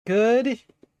Good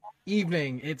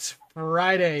evening. It's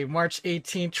Friday, March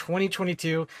 18th,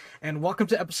 2022, and welcome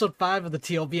to episode 5 of the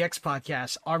TLBX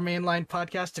podcast, our mainline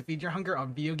podcast to feed your hunger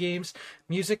on video games,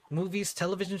 music, movies,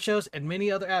 television shows, and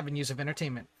many other avenues of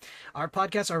entertainment. Our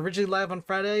podcasts are originally live on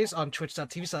Fridays on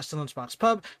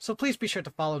twitch.tv/TheLunchboxPub, so please be sure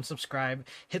to follow and subscribe.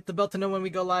 Hit the bell to know when we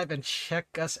go live, and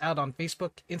check us out on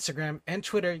Facebook, Instagram, and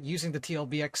Twitter using the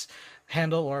TLBX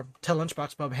handle or Tell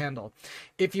Lunchbox Pub handle.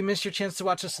 If you missed your chance to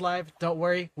watch us live, don't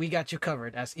worry, we got you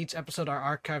covered, as each episode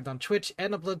are archived on Twitch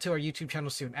and uploaded to our YouTube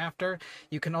channel soon after.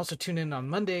 You can also tune in on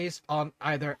Mondays on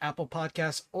either Apple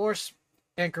Podcasts or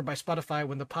Anchor by Spotify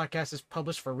when the podcast is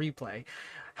published for replay.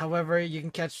 However, you can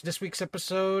catch this week's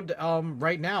episode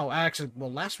right now. Actually,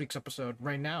 well, last week's episode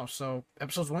right now. So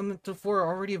episodes 1 to 4 are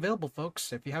already available,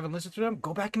 folks. If you haven't listened to them,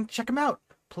 go back and check them out.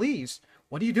 Please.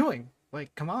 What are you doing?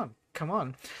 Like, come on. Come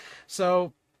on.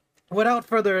 So, without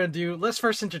further ado, let's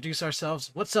first introduce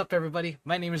ourselves. What's up, everybody?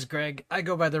 My name is Greg. I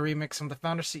go by the Remix. I'm the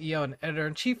founder, CEO, and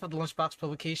editor-in-chief of the Lunchbox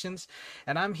Publications,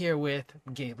 and I'm here with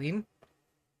Galen.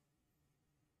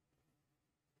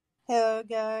 Hello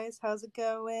guys, how's it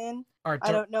going? Our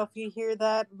I don't know if you hear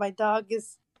that. My dog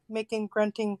is making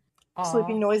grunting,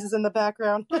 sleeping noises in the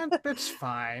background. It's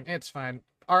fine. It's fine.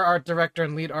 Our art director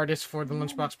and lead artist for the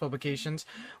Lunchbox Publications.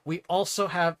 We also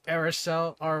have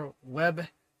Aracel, our web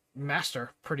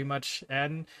master, pretty much,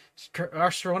 and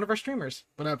one of our streamers.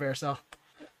 What up, Aracel?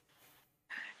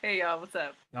 Hey y'all, what's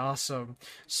up? Awesome.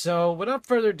 So, without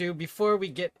further ado, before we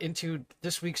get into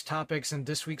this week's topics and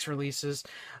this week's releases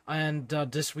and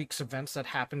this week's events that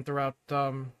happened throughout,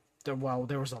 well,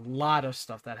 there was a lot of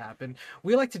stuff that happened.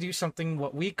 We like to do something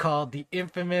what we call the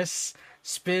infamous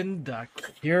spin the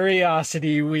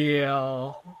curiosity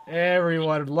wheel.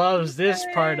 Everyone loves this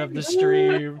part of the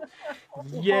stream.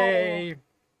 Yay!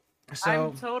 So,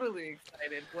 I'm totally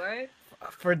excited. What?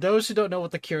 for those who don't know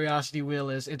what the curiosity wheel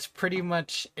is, it's pretty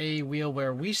much a wheel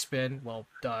where we spin. Well,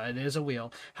 duh, it is a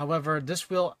wheel. However, this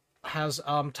wheel has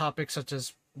topics such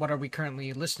as what are we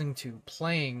currently listening to,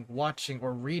 playing, watching,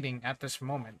 or reading at this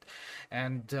moment.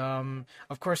 And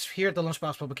of course, here at the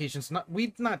Lunchbox Publications,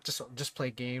 we not just play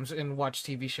games and watch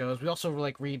TV shows. We also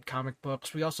like read comic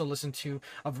books. We also listen to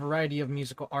a variety of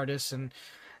musical artists and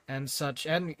such,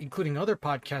 and including other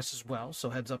podcasts as well.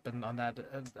 So heads up on that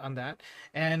on that.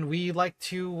 And we like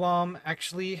to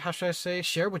actually, how should I say,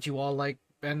 share what you all like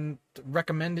and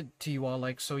recommend it to you all,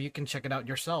 like, so you can check it out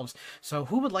yourselves. So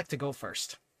who would like to go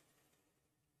first?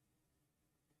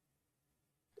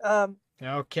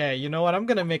 Okay, you know what? I'm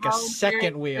gonna make a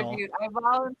second wheel. I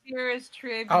volunteer as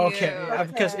tribute. Okay,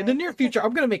 because in the near future,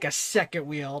 I'm gonna make a second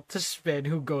wheel to spin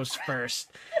who goes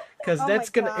first, because it's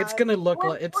gonna look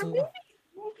like it's. Maybe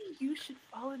you should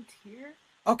volunteer.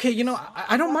 Okay, you know,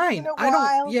 I don't mind. I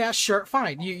don't. Yeah, sure,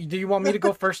 fine. Do you want me to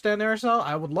go first then, Aracel?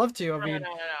 I would love to. I mean, No.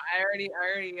 I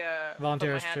already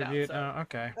volunteer as tribute.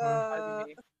 Okay.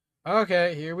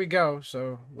 Okay, here we go.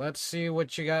 So let's see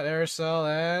what you got, Aracel,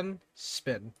 and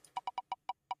spin.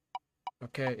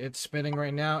 Okay, it's spinning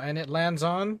right now, and it lands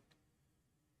on.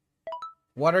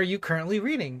 What are you currently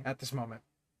reading at this moment?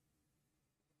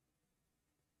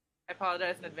 I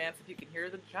apologize in advance if you can hear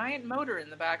the giant motor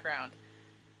in the background.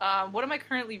 What am I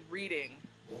currently reading?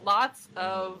 Lots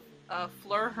of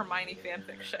Fleur Hermione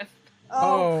fanfiction.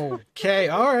 Okay,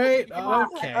 all right,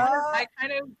 okay.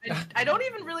 I don't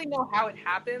even really know how it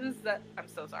happens. I'm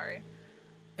so sorry.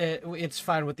 It's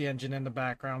fine with the engine in the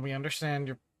background. We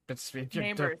understand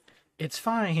Neighbors. It's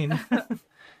fine.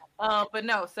 But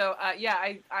no, so yeah,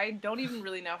 I don't even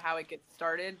really know how it gets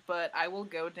started, but I will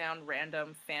go down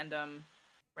random fandom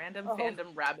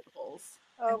rabbit holes.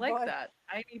 I like that.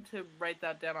 I need to write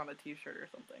that down on a t-shirt or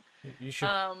something. You should.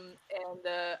 And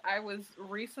I was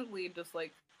recently just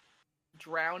like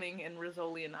drowning in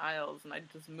Rizzolian Isles, and I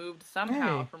just moved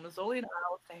somehow from Rizzolian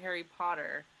Isles to Harry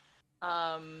Potter.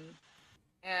 And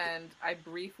I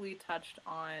briefly touched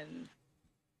on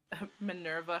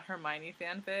Minerva Hermione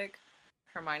fanfic.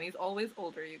 Hermione's always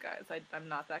older, you guys. I'm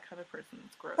not that kind of person.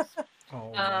 It's gross.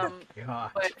 Oh my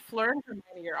God. But Fleur and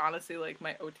Hermione are honestly like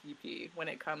my OTP when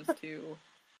it comes to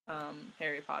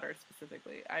Harry Potter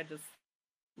specifically. I just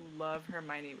love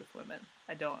Hermione with women.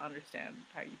 I don't understand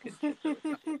how you could ship her with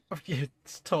women.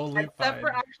 It's totally Except fine. Except for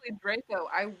actually Draco.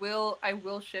 I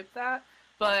will ship that,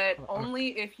 but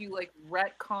only if you like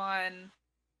retcon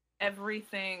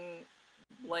everything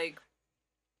like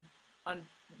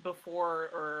before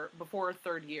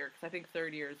third year, because I think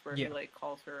third year is where he like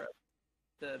calls her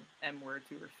the M word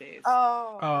to her face.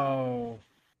 Oh.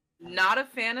 Not a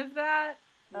fan of that.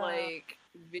 Like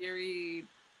very,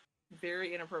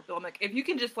 very inappropriate. I'm like, if you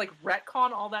can just like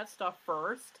retcon all that stuff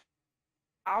first,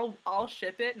 I'll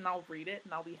ship it and I'll read it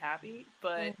and I'll be happy.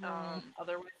 But Mhm.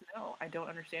 otherwise, no. I don't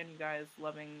understand you guys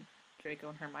loving Draco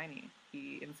and Hermione.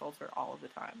 He insults her all of the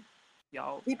time.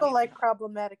 Y'all People need to like know.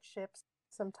 problematic ships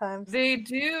sometimes. They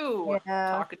do.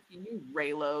 Yeah. Talking to you,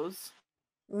 Raylos.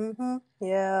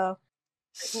 Yeah.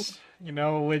 You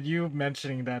know, with you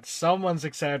mentioning that someone's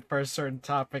excited for a certain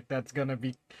topic that's gonna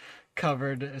be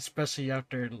covered, especially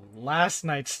after last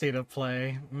night's state of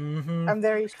play. I'm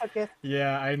very shooketh.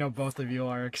 Yeah, I know both of you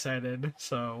are excited,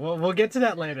 so we'll get to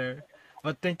that later.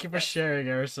 But thank you for Yes. sharing,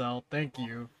 Aracel. Thank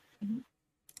you. Mm-hmm.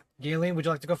 Galen, would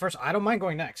you like to go first? I don't mind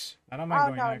going next. I don't mind Oh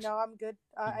going no, next. no, I'm good.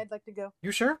 I'd like to go.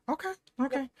 You sure? Okay. Yep.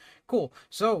 Okay. Cool.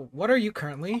 So, what are you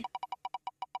currently?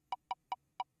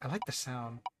 I like the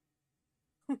sound.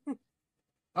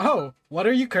 Oh, what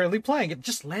are you currently playing? It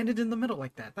just landed in the middle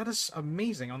like that. That is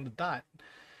amazing on the dot.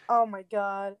 Oh my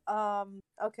god.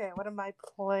 Okay, what am I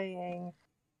playing?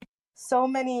 So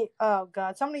many, oh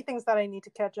god, so many things that I need to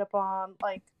catch up on.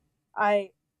 Like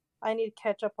I I need to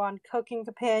catch up on cooking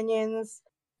companions.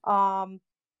 Um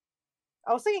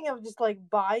I was thinking of just like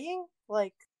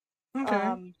Okay.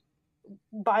 um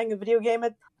buying a video game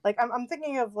at like I'm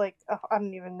thinking of like I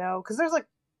don't even know cuz there's like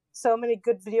so many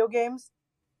good video games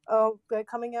that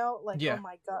coming out like oh Yeah.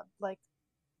 my god like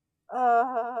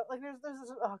there's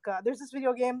this oh god there's this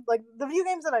video game like the video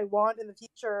games that I want in the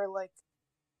future are like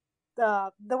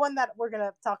the one that we're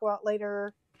gonna talk about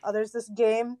later. There's this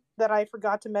game that I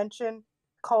forgot to mention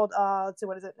called let's see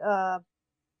what is it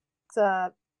it's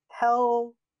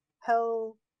Hell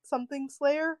Hell something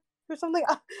Slayer or something.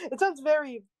 It sounds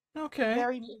very Okay.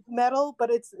 very metal, but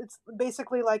it's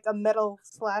basically like a metal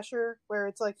slasher where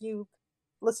it's like you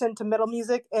listen to metal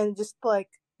music and just like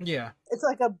Yeah. it's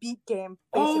like a beat game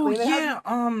Oh basically, and it has yeah.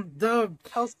 The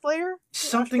Hell Slayer. I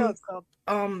forget what something. it's called.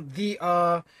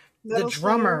 The Metal Slayer.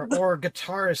 drummer or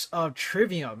guitarist of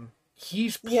Trivium.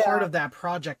 He's part Yeah, of that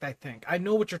project, I think. I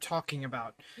know what you're talking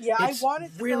about. yeah. I It's want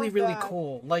it really, so really bad.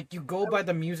 cool. Like you go by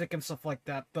the music and stuff like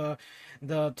that, the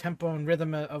tempo and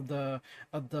rhythm of the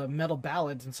metal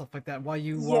ballads and stuff like that, while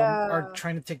you are Yeah.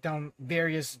 trying to take down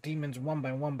various demons one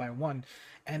by one by one,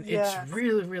 and it's Yes.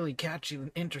 really, really catchy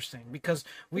and interesting because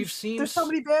we've seen There's so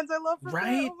many bands I love from there.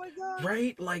 right, Oh my god.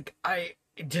 right, like I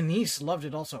Denise loved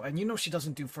it also, and you know she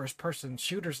doesn't do first person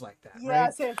shooters like that, Yeah,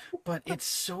 right? same. But it's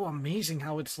so amazing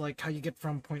how it's like how you get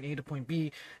from point A to point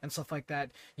B and stuff like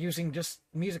that using just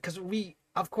music. Because we,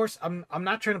 of course, I'm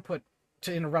not trying to put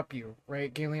to interrupt you,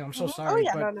 right, Galen? I'm so Oh sorry,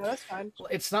 yeah, but no, no, that's fine.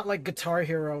 it's not like Guitar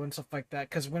Hero and stuff like that.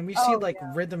 Because when we see Oh like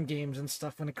yeah. rhythm games and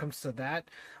stuff, when it comes to that,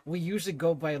 we usually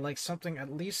go by like something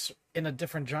at least in a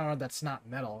different genre that's not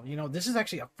metal. You know, this is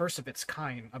actually a first of its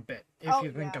kind a bit if Oh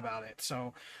you think yeah. about it.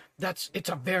 So it's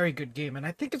a very good game, and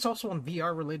I think it's also on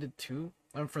VR related too.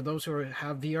 For those who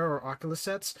have VR or Oculus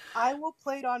sets, I will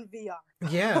play it on VR.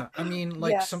 yeah, I mean,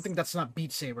 like Yes. something that's not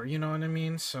Beat Saber, you know what I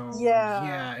mean? So Yeah.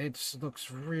 yeah, it looks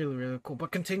really, really cool.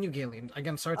 But continue, Galen.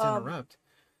 Again, sorry to Um. interrupt.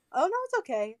 Oh no, it's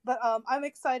okay. But I'm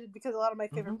excited because a lot of my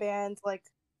Mm-hmm. favorite bands like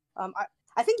um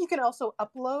I think you can also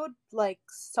upload like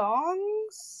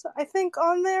songs. I think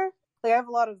on there. Like I have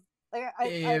a lot of like I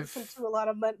listen If to a lot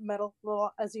of metal,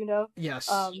 well, as you know. yes,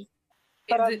 Um.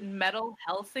 But Is it Metal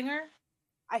Hellsinger?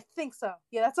 I think so.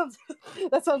 Yeah, that sounds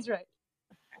that sounds right.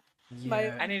 My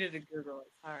yeah. I needed to Google it.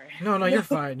 Sorry. No, no, no, you're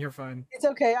fine. You're fine. it's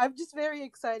okay. I'm just very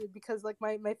excited because like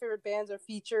my favorite bands are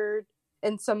featured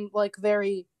and some like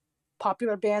very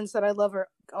popular bands that I love are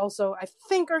also I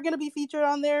think are gonna be featured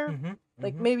on there. Mm-hmm.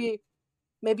 Like Mm-hmm.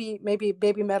 maybe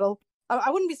Baby Metal. I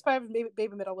wouldn't be surprised if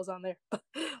Baby Metal was on there.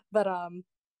 But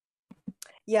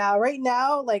yeah, right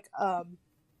now like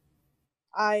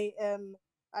I am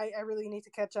I really need to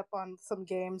catch up on some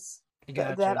games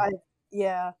that Gotcha. I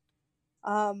yeah.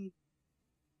 Um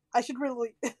I should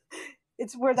really.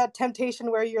 It's where that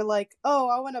temptation where you're like, oh,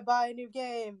 I want to buy a new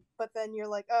game, but then you're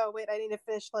like, oh, wait, I need to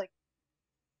finish like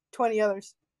 20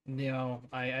 others. You know,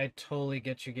 I totally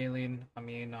get you, Galen. I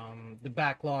mean, the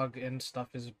backlog and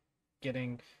stuff is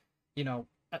getting,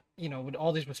 with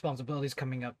all these responsibilities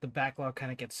coming up, the backlog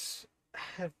kind of gets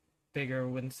bigger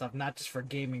and stuff, not just for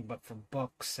gaming, but for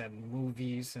books and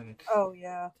movies and Oh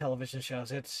yeah. television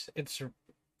shows. It's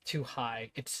too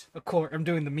high. It's of course I'm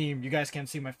doing the meme. You guys can't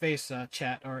see my face,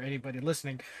 chat or anybody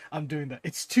listening. I'm doing the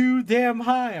it's too damn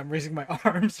high. I'm raising my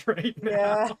arms right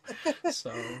Yeah. now.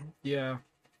 So yeah,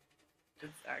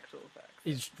 It's actual facts.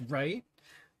 is right.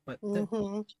 But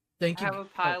Mm-hmm. thank I you. have a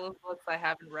pile of books I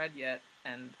haven't read yet,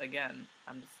 and again,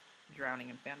 I'm just drowning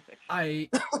in fanfiction.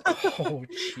 Oh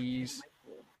jeez.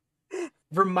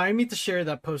 Remind me to share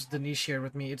that post Denise shared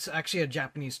with me. It's actually a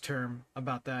Japanese term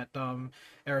about that,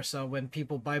 Arisa, when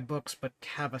people buy books but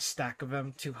have a stack of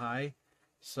them too high.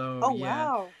 So yeah.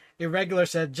 Wow. Irregular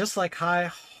said, just like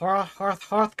hi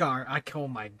Hearthgar. Oh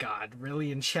my god,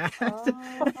 really in chat?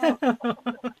 Oh.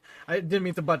 I didn't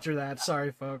mean to butcher that.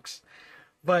 Sorry, folks.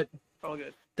 But All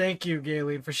good. thank you,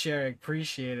 Galen, for sharing.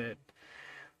 Appreciate it.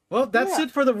 Well, that's Yeah.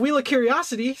 it for the Wheel of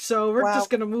Curiosity. So we're Wow. just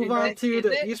gonna move on to the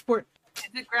esport. Is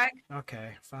it Greg?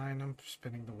 Okay, fine. I'm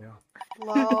spinning the wheel.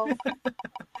 Lol.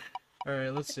 All right,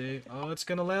 let's see. Oh, it's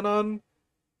gonna land on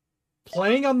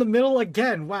playing on the middle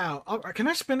again. Wow. Oh, can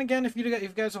I spin again if you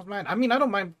guys don't mind? I mean, I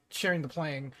don't mind sharing the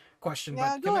playing question,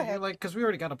 Yeah, but go can I, ahead. like, because we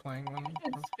already got a playing one.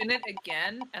 You could spin it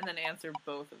again and then answer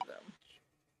both of them.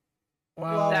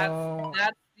 Well,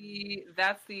 that's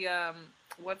the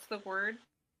what's the word?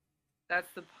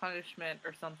 That's the punishment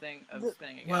or something of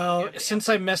spinning again. well, since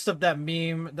I messed up that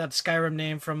meme, that Skyrim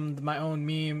name from my own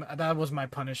meme, that was my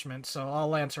punishment. So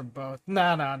I'll answer both. No.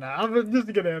 I'm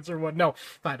just gonna answer one. No,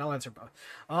 fine, I'll answer both.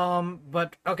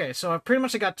 But okay, so I've pretty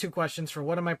much got two questions for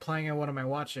what am I playing and what am I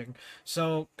watching.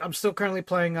 So I'm still currently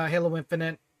playing Halo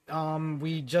Infinite.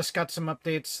 We just got some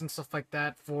updates and stuff like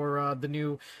that for the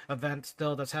new event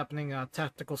still that's happening,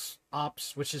 Tactical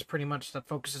Ops, which is pretty much that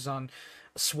focuses on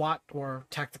SWAT or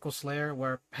Tactical Slayer,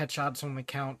 where headshots only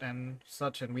count and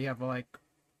such, and we have like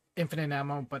infinite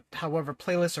ammo. But however,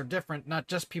 playlists are different, not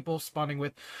just people spawning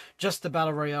with just the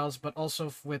battle royales, but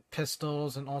also with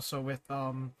pistols and also with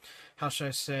how should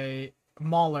I say,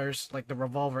 maulers like the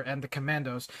revolver and the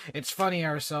commandos. It's funny,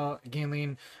 Arcel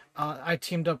Galen. I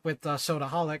teamed up with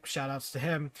Sodaholic. Shoutouts to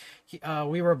him.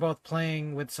 We were both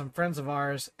playing with some friends of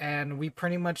ours, and we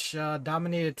pretty much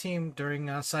dominated team during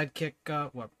sidekick,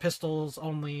 pistols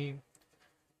only,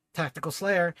 Tactical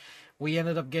Slayer. We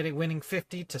ended up winning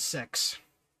 50-6.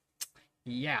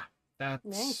 Yeah, that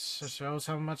shows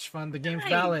how much fun the game's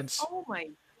balanced. Oh my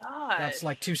god. That's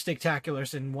like 2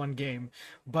 Sticktaculars in one game.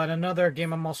 But another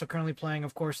game I'm also currently playing,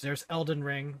 of course, there's Elden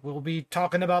Ring. We'll be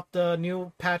talking about the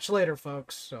new patch later,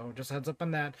 folks, so just heads up on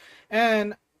that.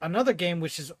 And another game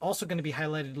which is also going to be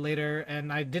highlighted later,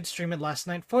 and I did stream it last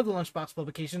night for the Lunchbox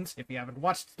publications. If you haven't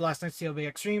watched last night's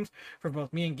TLBX streams for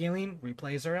both me and Galen,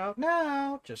 replays are out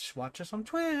now. Just watch us on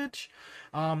Twitch.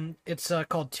 It's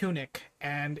called Tunic,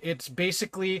 and it's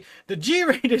basically the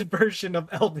G-rated version of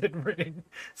Elden Ring.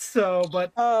 So,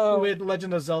 but with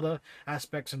Legend of Zelda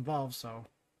aspects involved. So,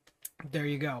 there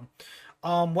you go.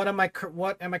 What am I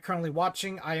currently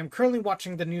watching? I am currently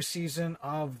watching the new season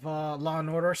of Law and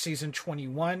Order, season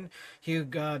 21. Hugh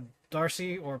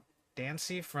Darcy or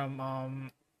Dancy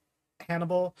from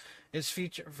Hannibal is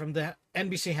featured from the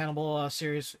NBC Hannibal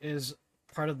series, is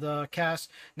part of the cast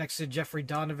next to Jeffrey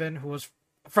Donovan, who was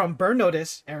from Burn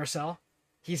Notice. Aracel,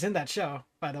 he's in that show,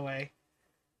 by the way.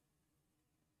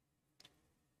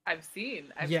 I've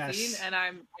seen, and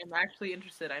I'm actually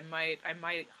interested. I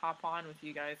might hop on with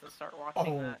you guys and start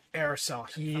watching that. Aracel,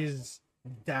 he's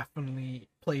definitely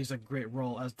plays a great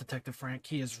role as Detective Frank.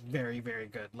 He is very, very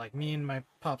good. Like, me and my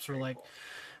pops were like,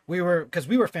 we were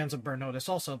fans of Burn Notice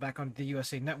also back on the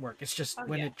USA Network. It's just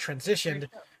when he transitioned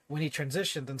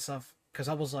and stuff, because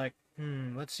I was like,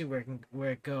 let's see where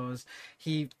it goes.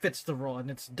 He fits the role, and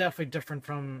it's definitely different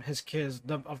from his kids.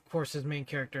 Of course, his main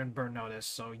character in Burn Notice,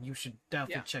 so you should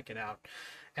definitely check it out.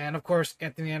 And of course,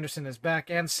 Anthony Anderson is back,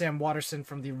 and Sam Waterston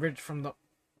from the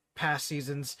past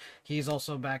seasons, he's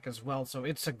also back as well. So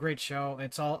it's a great show.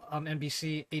 It's all on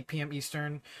NBC, 8 p.m.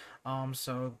 Eastern.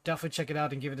 So definitely check it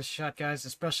out and give it a shot, guys.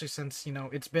 Especially since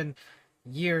it's been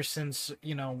years since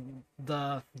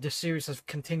the series has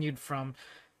continued from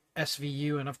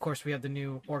SVU, and of course we have the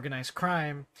new organized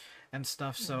crime and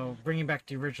stuff. So bringing back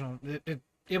the original, it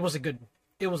was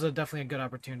definitely a good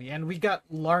opportunity, and we got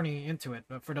Larnie into it.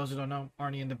 But for those who don't know,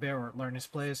 Arnie and the Bear, or Larnie's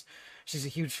Plays, she's a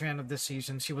huge fan of this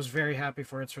season. She was very happy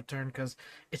for its return because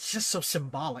it's just so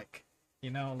symbolic.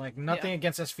 Like nothing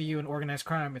against SVU and organized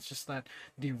crime. It's just that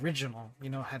the original,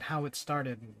 had how it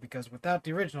started. Because without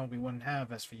the original, we wouldn't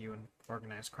have SVU and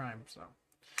organized crime. So.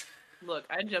 Look,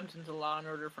 I jumped into Law and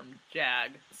Order from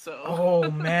Jag, so. Oh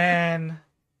man,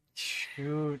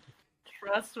 shoot!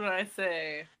 Trust what I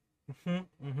say. I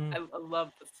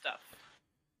love the stuff.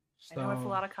 So... I know it's a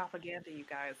lot of propaganda, you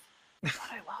guys, but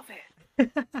I love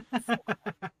it.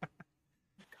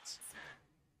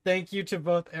 Thank you to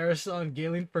both Aracel and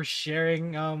Galen for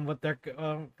sharing what their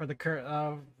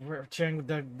sharing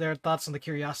their thoughts on the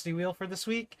Curiosity Wheel for this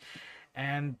week,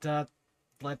 and.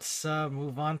 Let's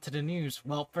move on to the news.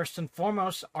 Well, first and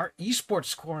foremost, our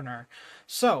esports corner.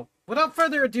 So, without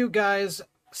further ado, guys,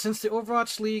 since the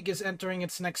Overwatch League is entering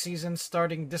its next season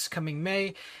starting this coming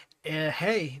May,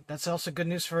 hey, that's also good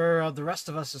news for the rest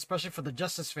of us, especially for the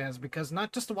Justice fans, because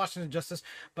not just the Washington Justice,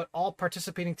 but all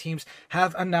participating teams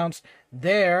have announced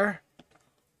their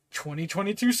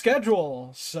 2022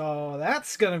 schedule. So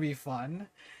that's gonna be fun.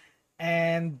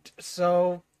 And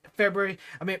so May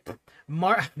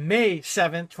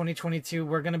 7th, 2022,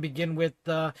 we're gonna begin with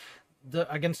the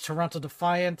against Toronto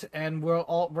Defiant, and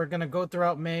we're gonna go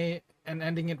throughout May and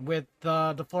ending it with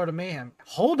the Florida Mayhem.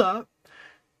 Hold up,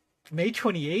 May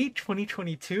 28th,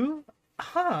 2022.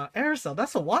 Huh, Aerosol,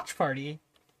 that's a watch party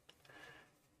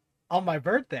on my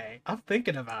birthday. I'm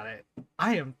thinking about it.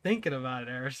 I am thinking about it,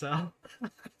 Aerosol.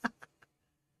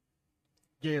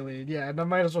 Galen, yeah, and I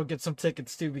might as well get some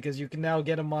tickets too because you can now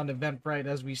get them on Eventbrite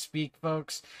as we speak,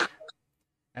 folks.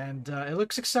 And it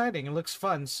looks exciting. It looks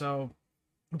fun. So,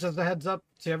 just a heads up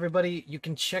to everybody, you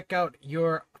can check out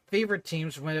your favorite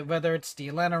teams, whether it's the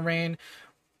Atlanta Reign,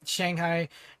 Shanghai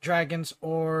Dragons,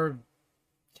 or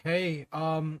hey,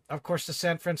 of course the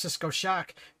San Francisco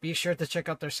Shock. Be sure to check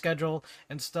out their schedule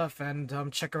and stuff,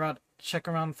 and check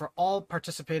around for all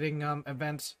participating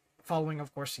events, following,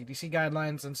 of course, CDC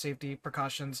guidelines and safety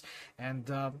precautions, and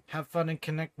have fun and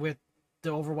connect with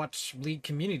the Overwatch League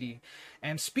community.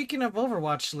 And speaking of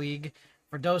Overwatch League,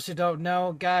 for those who don't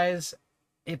know, guys,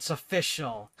 it's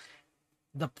official.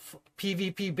 The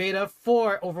PvP beta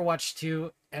for Overwatch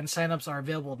 2 and signups are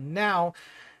available now.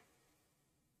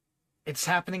 It's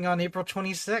happening on April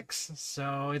 26th,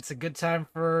 so it's a good time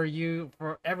for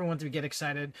everyone to get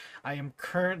excited. I am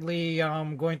currently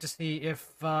going to see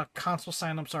if console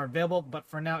signups are available, but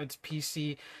for now it's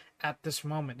PC at this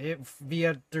moment,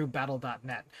 through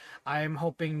battle.net. I am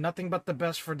hoping nothing but the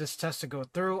best for this test to go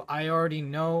through. I already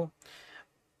know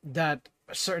that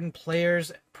certain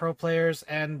players, pro players,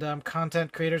 and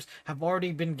content creators have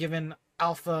already been given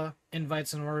alpha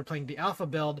invites and we're playing the alpha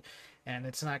build. And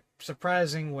it's not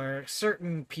surprising where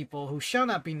certain people who shall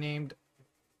not be named,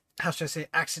 how should I say,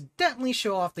 accidentally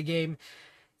show off the game.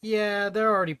 Yeah,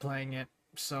 they're already playing it.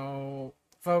 So,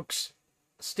 folks,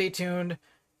 stay tuned.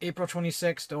 April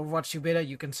 26th, Overwatch 2 beta.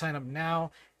 You can sign up now.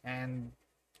 And,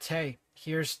 hey,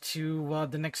 here's to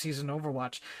the next season of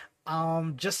Overwatch.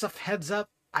 Just a heads up,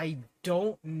 I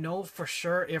don't know for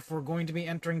sure if we're going to be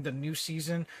entering the new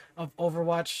season of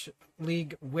Overwatch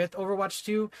League with Overwatch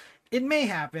 2. It may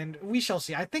happen. We shall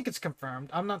see. I think it's confirmed.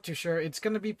 I'm not too sure. It's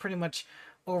going to be pretty much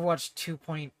Overwatch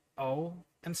 2.0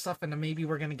 and stuff, and then maybe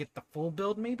we're going to get the full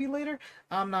build maybe later.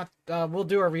 I'm not... we'll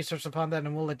do our research upon that,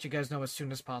 and we'll let you guys know as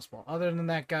soon as possible. Other than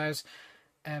that, guys,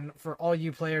 and for all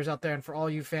you players out there and for all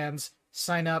you fans,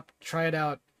 sign up, try it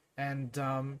out, and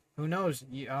who knows?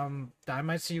 I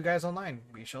might see you guys online.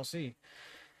 We shall see.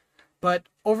 But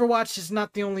Overwatch is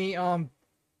not the only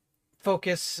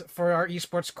focus for our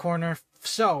esports corner.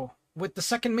 So, with the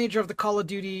second major of the Call of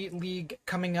Duty League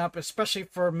coming up, especially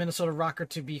for Minnesota Rocker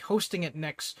to be hosting it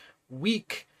next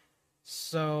week.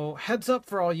 So, heads up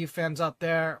for all you fans out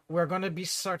there. We're going to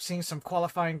start seeing some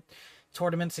qualifying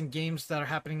tournaments and games that are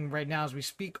happening right now as we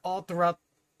speak, all throughout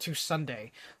to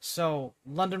Sunday. So,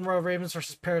 London Royal Ravens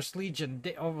versus Paris Legion.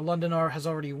 London has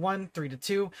already won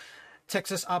 3-2.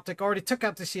 Texas Optic already took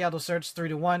out the Seattle Surge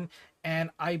 3-1.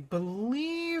 And I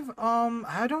believe,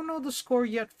 I don't know the score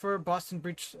yet for Boston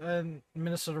Breach and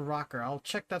Minnesota Rocker. I'll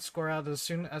check that score out as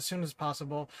soon as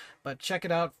possible. But check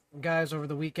it out, guys, over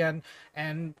the weekend.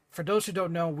 And for those who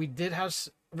don't know, we did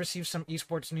receive some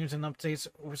esports news and updates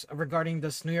regarding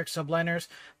this New York Subliners.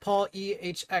 Paul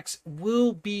EHX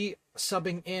will be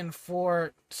subbing in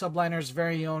for Subliners'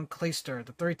 very own Clayster.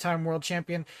 The 3-time world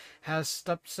champion has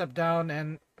stepped down,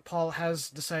 and Paul has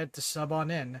decided to sub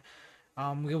on in.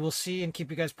 We will see and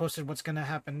keep you guys posted what's going to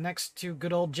happen next to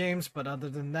good old James, but other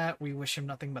than that, we wish him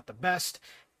nothing but the best,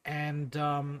 and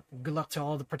good luck to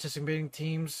all the participating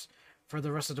teams for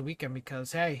the rest of the weekend,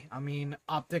 because, hey, I mean,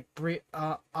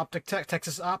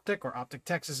 Texas Optic, or Optic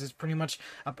Texas, is pretty much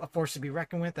a force to be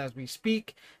reckoned with as we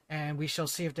speak, and we shall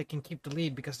see if they can keep the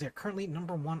lead, because they're currently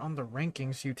number 1 on the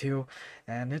rankings, you two,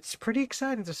 and it's pretty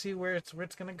exciting to see where it's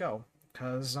going to go,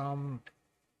 because,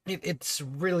 it's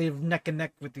really neck and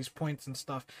neck with these points and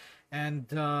stuff. And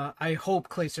I hope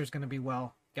Clayster's going to be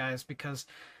well, guys, because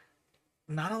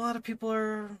not a lot of people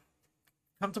are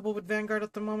comfortable with Vanguard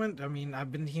at the moment. I mean,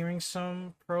 I've been hearing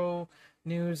some pro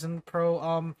news and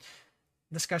pro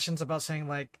discussions about saying,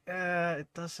 like, it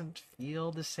doesn't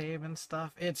feel the same and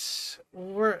stuff. It's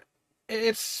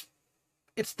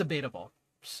debatable.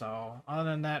 So,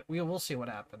 other than that, we'll see what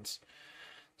happens.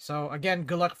 So, again,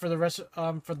 good luck for the rest,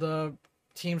 for the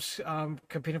teams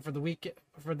competing for the week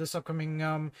for this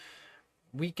upcoming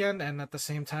weekend, and at the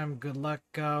same time, good luck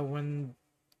when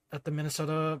at the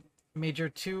Minnesota Major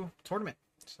 2 tournament.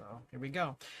 So here we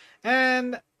go.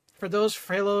 And for those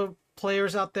Halo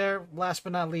players out there, last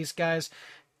but not least, guys,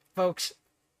 folks,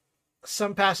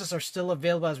 some passes are still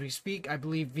available as we speak. I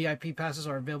believe VIP passes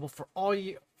are available for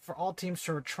for all teams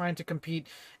who are trying to compete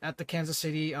at the Kansas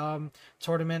City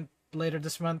tournament later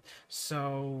this month.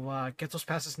 So get those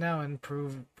passes now and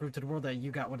prove to the world that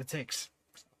you got what it takes.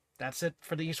 That's it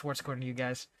for the esports corner, you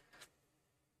guys.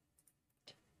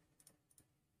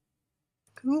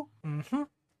 Cool. Mm-hmm.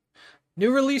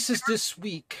 New releases this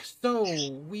week. So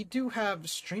we do have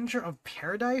Stranger of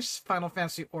Paradise, Final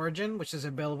Fantasy Origin, which is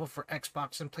available for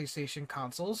Xbox and PlayStation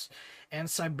consoles, and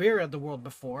Siberia: The World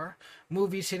Before.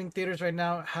 Movies hitting theaters right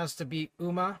now has to be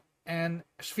Uma, and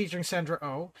featuring Sandra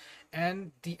Oh,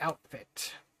 and The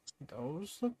Outfit.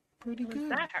 Those look pretty good. Is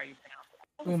that how you pronounce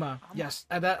it? Uma, yes,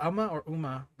 that Uma or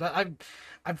Uma. That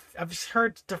I've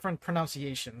heard different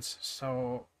pronunciations,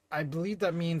 so I believe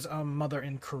that means mother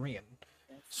in Korean.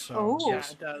 So yeah,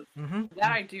 it does. Mm-hmm.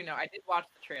 That I do know. I did watch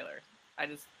the trailer. I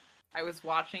was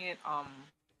watching it on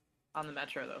the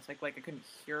metro though. It's like I couldn't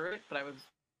hear it, but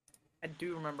I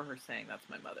do remember her saying that's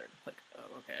my mother. Like, oh,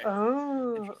 okay.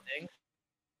 Oh. Interesting.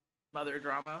 Mother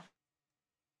drama.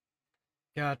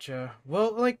 Gotcha.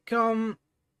 Well, like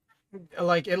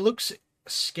it looks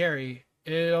scary.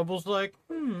 It was like,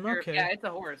 okay. Yeah, it's a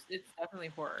horror. It's definitely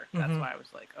horror. That's why I was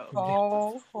like,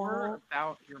 horror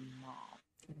about your mom.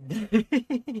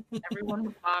 Everyone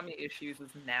with mommy issues is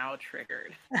now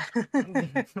triggered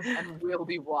and will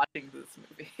be watching this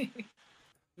movie.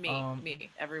 Me.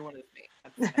 Everyone is me.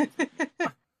 That's me.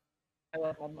 I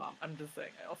love my mom. I'm just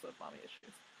saying, I also have mommy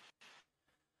issues.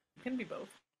 It can be both.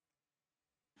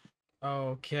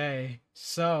 Okay,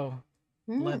 so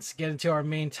let's get into our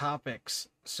main topics.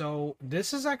 So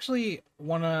this is actually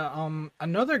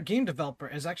another game developer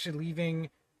is actually leaving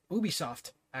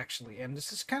Ubisoft. Actually, and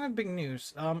this is kind of big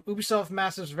news. Ubisoft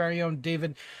Massive's very own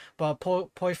David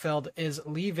Poifeld is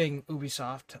leaving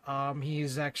Ubisoft.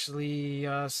 He's actually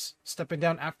stepping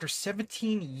down after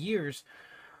 17 years,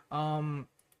 and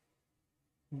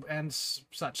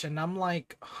such. And I'm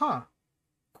like, huh,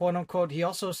 quote unquote. He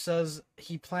also says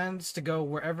he plans to go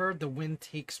wherever the wind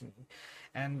takes me.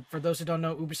 And for those who don't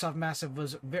know, Ubisoft Massive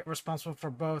was responsible for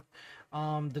both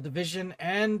The Division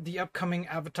and the upcoming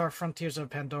Avatar Frontiers of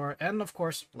Pandora, and of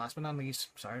course, last but not least,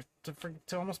 sorry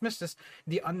to almost miss this,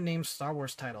 the unnamed Star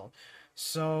Wars title.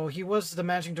 So he was the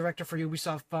managing director for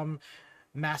Ubisoft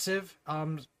Massive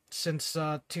since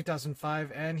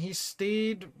 2005, and he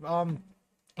stayed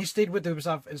with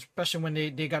Ubisoft, especially when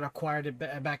they got acquired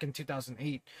back in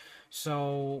 2008.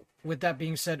 So with that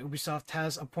being said, Ubisoft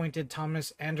has appointed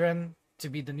Thomas Andren to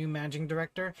be the new managing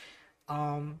director.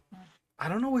 I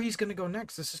don't know where he's going to go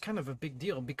next. This is kind of a big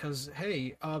deal because,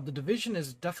 hey, The Division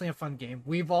is definitely a fun game.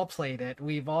 We've all played it.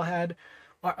 We've all had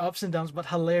our ups and downs, but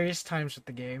hilarious times with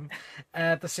the game.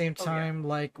 At the same time,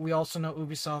 like, we also know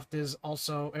Ubisoft is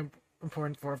also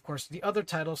important for, of course, the other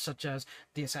titles such as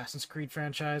the Assassin's Creed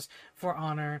franchise, For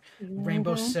Honor,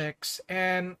 Rainbow Six,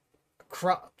 and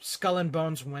Skull and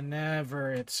Bones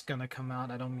whenever it's going to come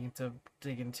out. I don't mean to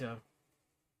dig into...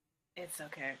 It's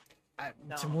okay.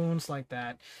 To wounds like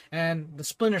that, and the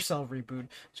Splinter Cell reboot.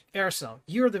 Aircell,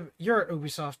 you're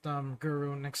Ubisoft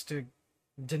guru next to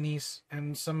Denise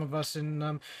and some of us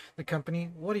in the company.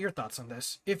 What are your thoughts on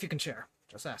this, if you can share?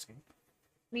 Just asking.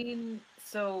 I mean,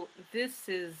 so this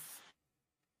is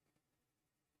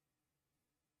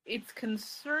it's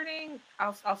concerning.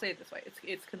 I'll say it this way.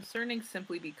 It's concerning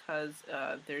simply because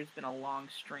there's been a long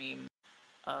stream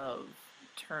of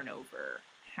turnover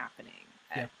happening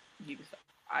at Ubisoft.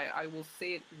 I will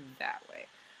say it that way.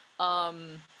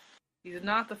 He's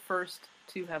not the first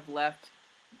to have left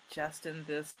just in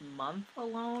this month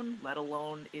alone, let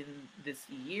alone in this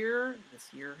year.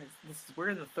 We're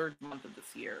in the third month of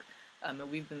this year, and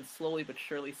we've been slowly but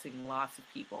surely seeing lots of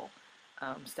people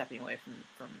stepping away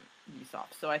from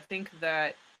Ubisoft. So I think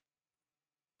that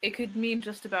it could mean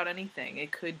just about anything.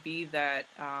 It could be that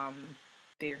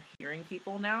they're hearing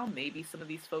people now. Maybe some of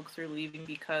these folks are leaving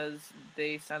because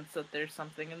they sense that there's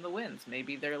something in the winds.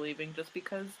 Maybe they're leaving just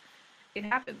because it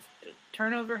happens.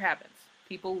 Turnover happens.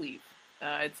 People leave.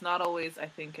 It's not always, I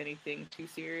think, anything too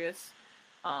serious.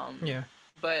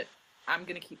 But I'm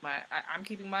keeping my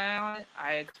eye on it.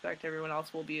 I expect everyone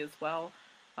else will be as well,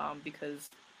 because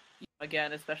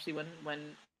again, especially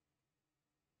when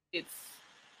it's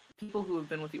people who have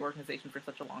been with the organization for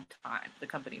such a long time, the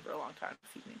company for a long time,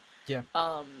 excuse me. Yeah.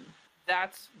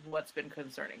 That's what's been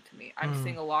concerning to me. I'm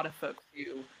seeing a lot of folks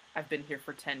who I've been here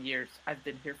for 10 years, I've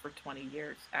been here for 20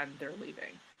 years, and they're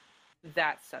leaving.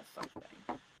 That says something.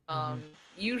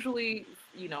 Usually,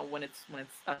 when it's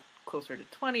closer to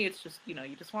 20, it's just, you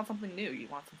just want something new, you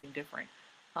want something different.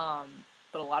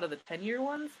 But a lot of the 10-year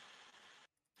ones,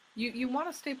 you want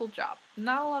a stable job.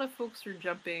 Not a lot of folks are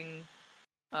jumping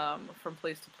from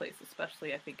place to place,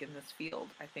 especially I think in this field.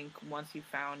 I think once you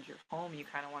found your home, you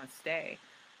kind of want to stay.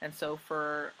 And so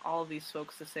for all of these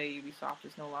folks to say Ubisoft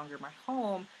is no longer my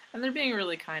home, and they're being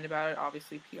really kind about it.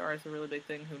 Obviously, PR is a really big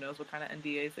thing. Who knows what kind of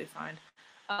NDAs they signed?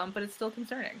 But it's still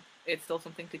concerning. It's still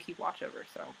something to keep watch over.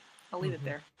 So I'll leave it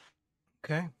there.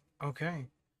 Okay. Okay.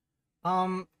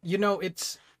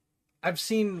 It's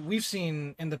we've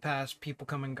seen in the past people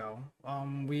come and go.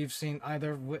 We've seen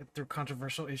either through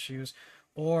controversial issues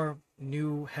or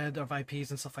new head of IPs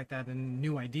and stuff like that, and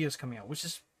new ideas coming out, which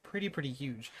is pretty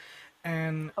huge.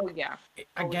 And oh yeah,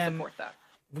 again, support that.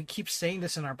 We keep saying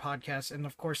this in our podcast, and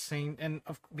of course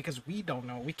because we don't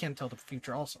know, we can't tell the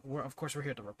future. Also, we're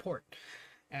here to report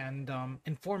and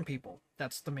inform people.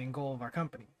 That's the main goal of our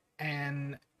company,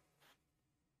 and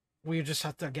we just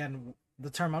have to, again,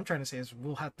 the term I'm trying to say is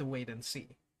we'll have to wait and see,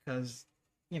 because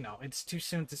it's too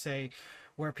soon to say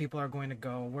where people are going to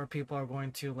go, where people are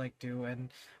going to do,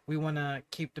 and we want to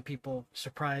keep the people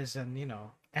surprised and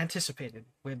anticipated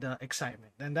with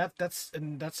excitement. And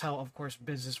that's how, of course,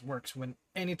 business works when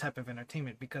any type of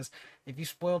entertainment, because if you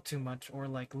spoil too much or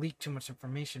leak too much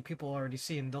information, people already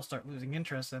see and they'll start losing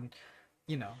interest, and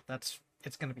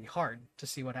it's going to be hard to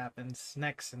see what happens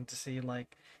next and to see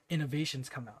innovations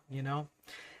come out,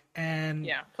 and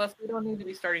yeah, plus we don't need to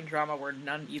be starting drama where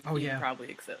none even probably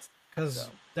exists, because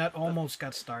that almost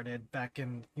got started back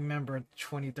in, remember,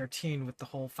 2013 with the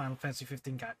whole Final Fantasy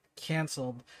 15 got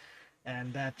canceled,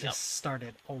 and that just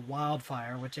started a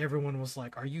wildfire, which everyone was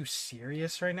like, are you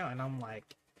serious right now? And I'm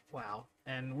like, wow.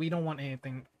 And we don't want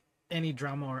any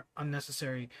drama or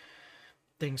unnecessary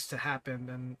things to happen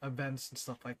and events and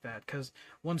stuff like that, because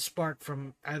one spark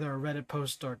from either a Reddit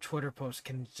post or Twitter post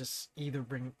can just either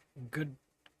bring good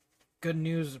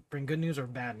news or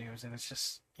bad news, and it's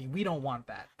just, we don't want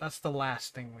that. That's the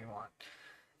last thing we want.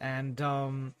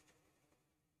 And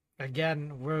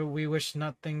again, we wish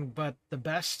nothing but the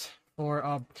best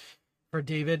for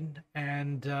David,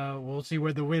 and we'll see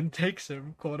where the wind takes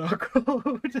him, quote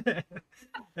unquote.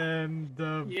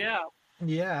 And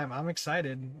yeah, I'm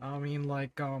excited. I mean,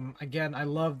 again, I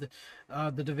loved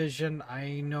the division.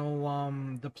 I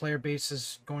know the player base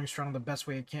is going strong the best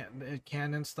way it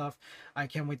can and stuff. I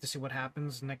can't wait to see what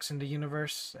happens next in the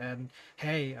universe. And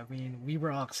hey, I mean, we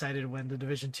were all excited when the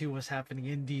Division 2 was happening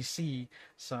in DC.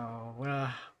 So,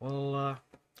 well,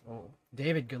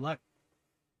 David, good luck.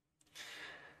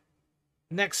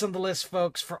 Next on the list,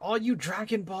 folks, for all you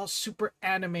Dragon Ball Super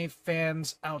anime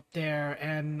fans out there,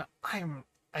 and I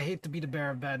hate to be the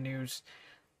bearer of bad news,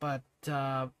 but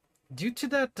due to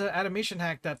that animation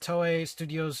hack that Toei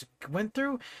Studios went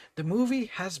through, the movie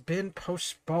has been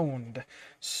postponed.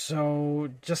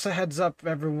 So just a heads up,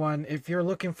 everyone, if you're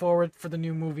looking forward for the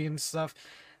new movie and stuff,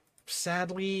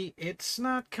 sadly, it's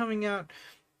not coming out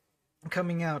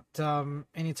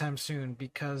anytime soon,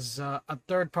 because a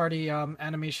third party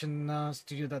animation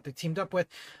studio that they teamed up with,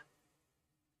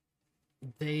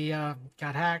 they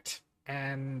got hacked,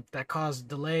 and that caused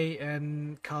delay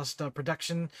and caused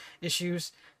production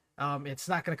issues. It's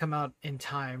not going to come out in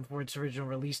time for its original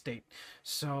release date.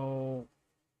 So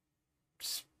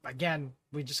again,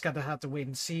 we just got to have to wait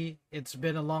and see. It's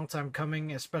been a long time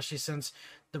coming, especially since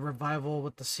the revival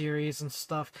with the series and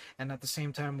stuff, and at the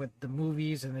same time with the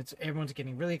movies, and everyone's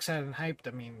getting really excited and hyped.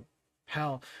 I mean,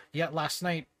 hell, yet last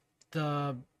night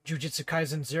the Jujutsu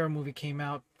Kaisen Zero movie came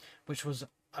out, which was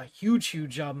a huge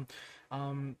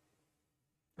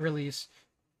release.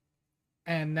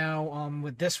 And now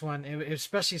with this one,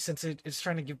 especially since it's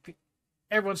trying to give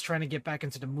everyone's trying to get back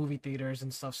into the movie theaters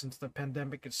and stuff, since the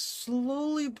pandemic is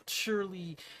slowly but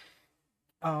surely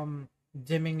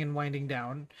dimming and winding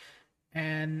down.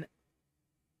 And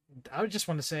I would just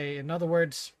want to say, in other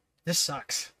words, this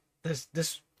sucks. This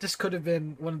could have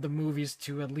been one of the movies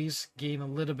to at least gain a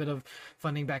little bit of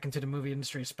funding back into the movie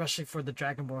industry, especially for the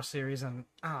Dragon Ball series. And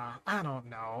I don't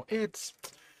know, it's,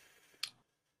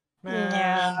 man.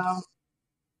 Yeah.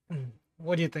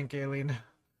 What do you think, Aileen?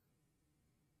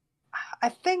 I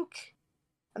think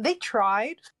they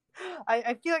tried.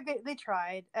 I feel like they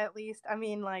tried, at least. I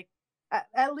mean,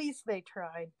 at least they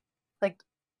tried.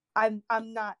 I'm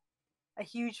not a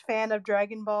huge fan of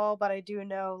Dragon Ball, but I do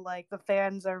know the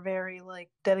fans are very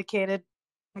dedicated.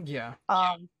 Yeah.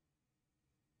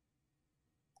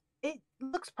 It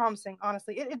looks promising,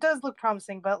 honestly. It does look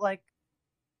promising, but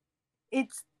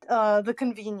it's the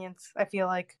convenience, I feel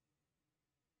like.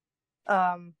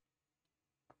 I'm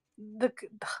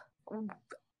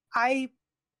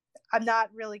not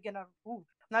really gonna I'm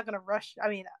not gonna rush. I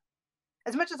mean,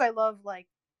 as much as I love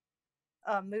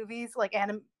movies,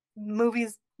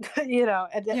 movies,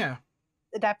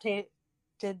 adapted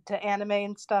to anime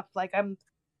and stuff, I'm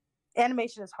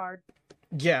animation is hard.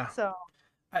 Yeah. So,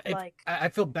 I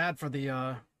feel bad for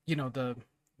the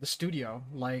the studio.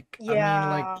 Like, I mean,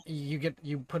 like, yeah,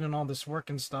 you put in all this work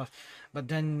and stuff, but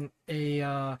then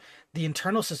the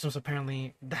internal systems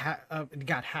apparently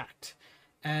got hacked,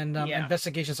 and Yeah.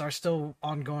 investigations are still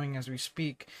ongoing as we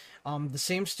speak. The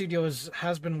same studio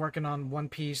has been working on One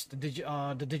Piece, the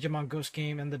Digimon Ghost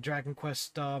game, and the Dragon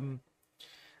Quest the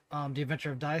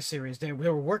Adventure of Dai series. They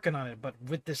were working on it, but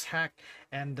with this hack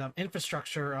and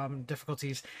infrastructure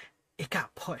difficulties, it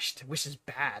got pushed, which is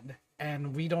bad.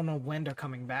 And we don't know when they're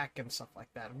coming back and stuff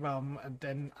like that.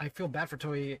 Then I feel bad for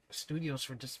Toei Studios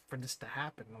for this to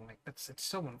happen. I'm like, it's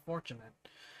so unfortunate.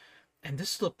 And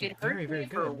this looked It very, hurts very me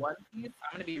for good. One Piece.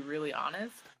 I'm gonna be really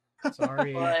honest,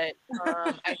 Sorry. but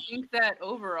I think that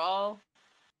overall,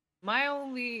 my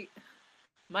only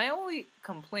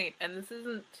complaint, and this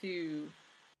isn't to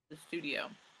the studio,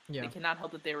 Yeah. they cannot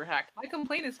help that they were hacked. My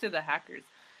complaint is to the hackers.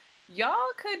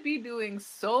 Y'all could be doing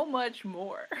so much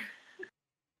more.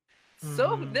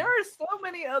 There are so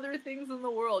many other things in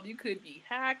the world you could be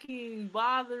hacking,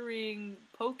 bothering,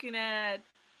 poking at.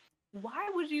 Why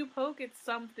would you poke at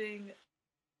something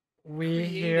We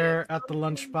creative? here at the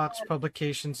Lunchbox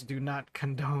Publications do not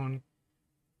condone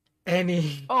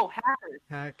any hackers.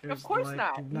 hackers. Of course like,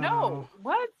 not. No. No.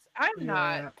 What? I'm Yeah.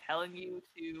 not telling you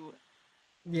to hack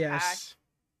Yes.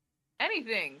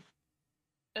 anything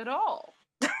at all.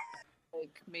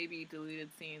 Like maybe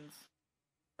deleted scenes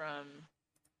from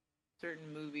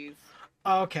certain movies.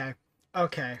 Okay.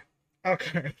 Okay.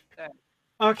 Okay. that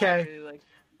Okay. I really like.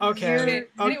 Okay.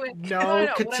 Anyway,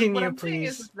 No, continue, what I'm saying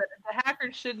please. is that the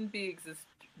hackers shouldn't be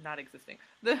not existing.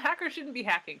 The hackers shouldn't be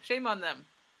hacking. Shame on them.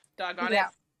 Doggone it.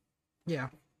 Yeah.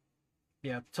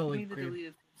 Yeah, totally Give me the agree.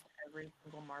 deleted scenes to every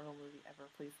single Marvel movie ever,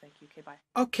 please. Thank you. Okay, bye.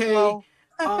 Okay. Well.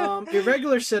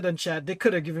 Irregular said on chat they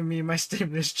could have given me my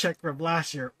stimulus check from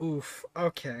last year. Oof.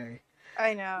 Okay.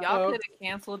 I know. Y'all could have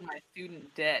canceled my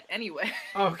student debt anyway.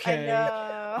 Okay.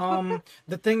 I know.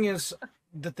 The thing is,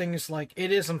 like,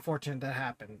 it is unfortunate that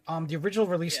happened. The original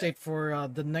release date for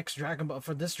the next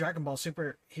this Dragon Ball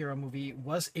superhero movie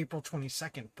was April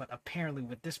 22nd, but apparently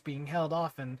with this being held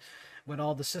off and with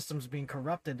all the systems being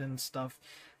corrupted and stuff,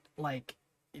 like,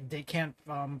 they can't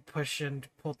push and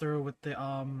pull through with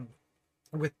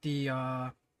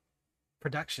the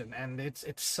production, and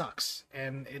it sucks,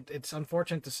 and it's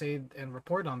unfortunate to say and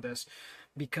report on this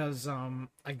because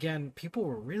again, people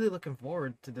were really looking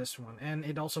forward to this one, and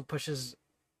it also pushes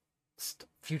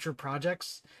future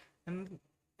projects and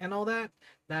all that.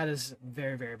 That is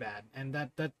very, very bad, and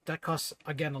that costs,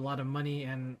 again, a lot of money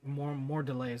and more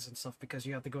delays and stuff, because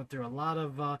you have to go through a lot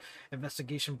of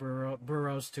investigation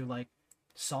bureaus to, like,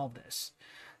 solve this.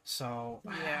 So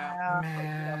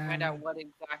man, find out what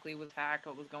exactly was hacked,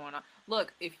 what was going on.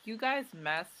 Look, if you guys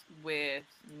mess with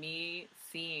me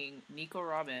seeing Nico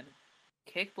Robin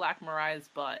kick Black Mariah's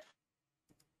butt,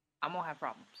 I'm gonna have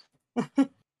problems.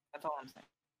 That's all I'm saying.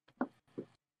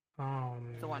 Oh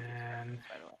it's man.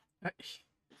 By the way.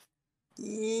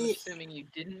 I'm assuming you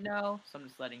didn't know, so I'm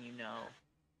just letting you know.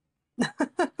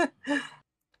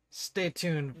 Stay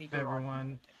tuned, Nico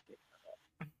everyone.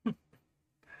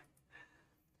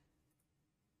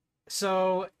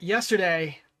 So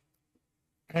yesterday,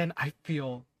 and I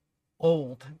feel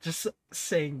old just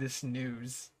saying this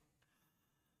news.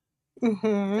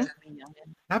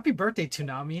 Happy birthday,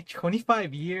 Toonami!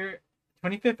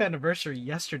 25th anniversary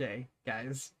yesterday,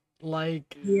 guys.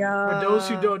 Like, for those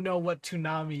who don't know what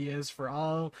Toonami is, for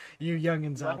all you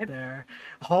youngins out there,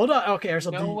 hold on. Okay,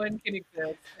 Aerosol, no one can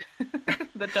exist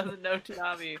that doesn't know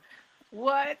Toonami.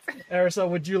 What? Aerosol,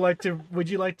 would you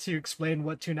like to explain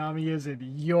what Toonami is in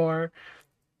your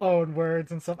own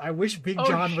words and stuff? I wish Big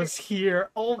John was here.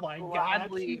 Oh my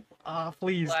Gladly. God!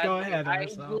 Please go ahead,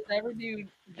 Aerosol. I will never do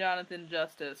Jonathan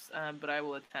justice, but I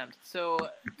will attempt. So,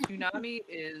 Toonami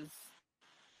is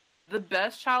the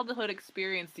best childhood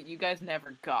experience that you guys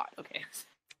never got. Okay.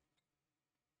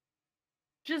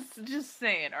 Just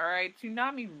saying, all right?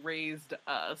 Toonami raised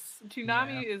us.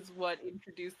 Toonami is what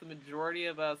introduced the majority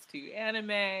of us to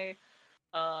anime.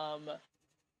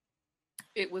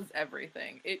 It was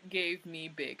everything. It gave me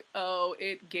Big O.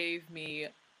 It gave me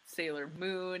Sailor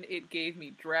Moon. It gave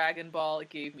me Dragon Ball. It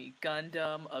gave me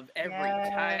Gundam of every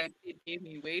type. It gave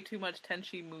me way too much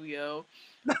Tenchi Muyo.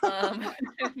 But I'm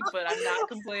not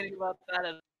complaining about that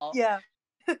at all. Yeah.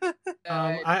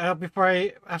 I'm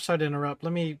sorry to interrupt.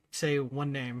 Let me say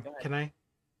one name. Can I?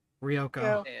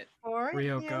 Ryoko.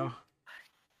 Ryoko.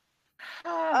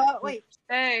 Wait.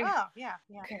 Hey. Oh, yeah.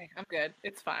 Okay, I'm good.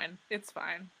 It's fine.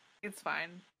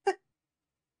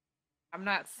 I'm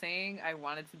not saying I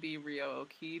wanted to be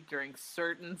Ryo-Oki during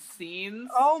certain scenes.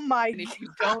 Oh my And if you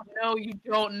don't know, you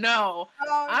don't know.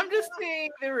 Oh, I'm just saying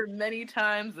there were many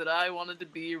times that I wanted to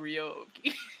be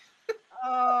Ryo-Oki.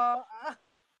 Uh,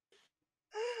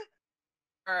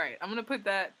 Alright, I'm gonna put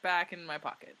that back in my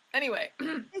pocket. Anyway.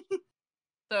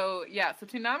 So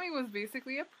Toonami was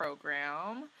basically a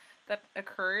program that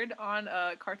occurred on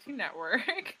Cartoon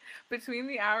Network between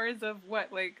the hours of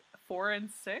 4 and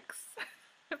 6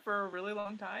 for a really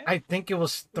long time. I think it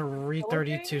was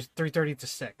 3:30 to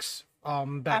 6.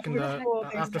 Back in the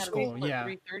after school, yeah.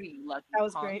 3:30. Lucky that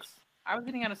was punks. great. I was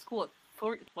getting out of school at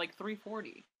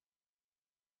 3:40.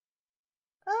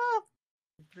 Oh.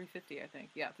 3:50, I think.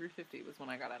 Yeah, 3:50 was when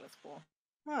I got out of school.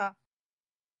 Huh.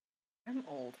 I'm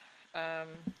old.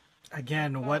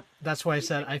 Again, that's why I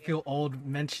said I feel old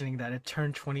mentioning that it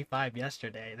turned 25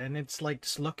 yesterday. And it's like,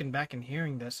 just looking back and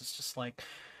hearing this, it's just like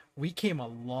we came a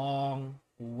long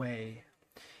way.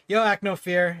 Yo, Act No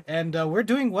Fear, and we're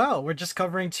doing well. We're just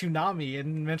covering Toonami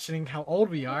and mentioning how old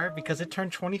we are because it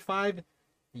turned 25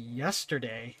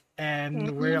 yesterday,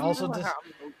 and we're also just. I'm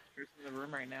the oldest person in the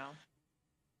room right now.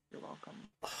 You're welcome.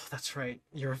 Oh, that's right.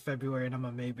 You're a February and I'm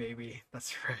a May baby.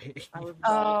 That's right. I was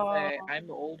about to say,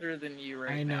 I'm older than you right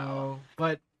now. I know,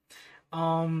 but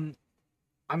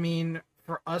I mean,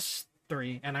 for us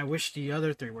three, and I wish the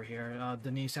other three were here,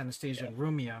 Denise, Anastasia, and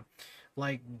Rumia,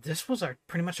 like, this was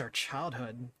pretty much our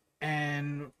childhood,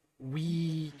 and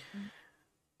we.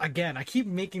 Again, I keep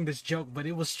making this joke, but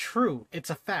it was true. It's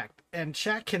a fact. And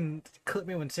chat can clip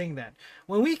me when saying that.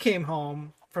 When we came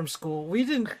home from school, we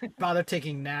didn't bother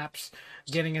taking naps,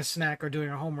 getting a snack, or doing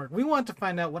our homework. We wanted to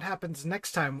find out what happens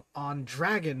next time on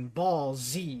Dragon Ball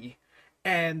Z.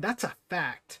 And that's a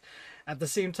fact. At the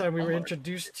same time, we were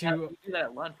introduced to... We do that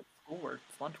at lunch. Schoolwork.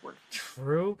 It's lunch work.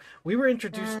 True. We were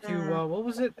introduced to, what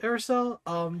was it, Aracel?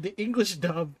 The English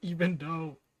dub, even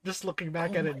though, just looking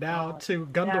back at it now, to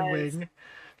Gundam Wing.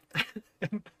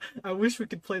 I wish we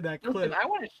could play that clip. Listen, I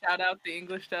want to shout out the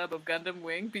English dub of Gundam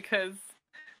Wing because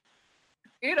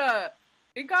it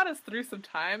got us through some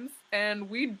times, and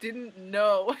we didn't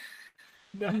know.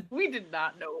 We did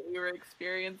not know what we were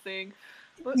experiencing.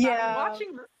 But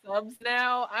watching the subs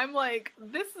now, I'm like,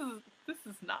 this is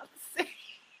not the same.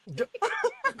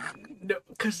 No,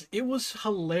 because it was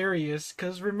hilarious.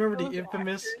 Because remember the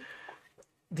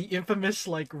infamous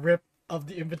like rip of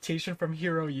the invitation from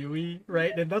Hiro Yui,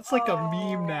 right? And that's like a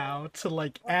meme now to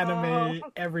like anime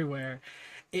everywhere.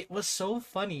 It was so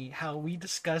funny how we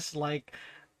discussed like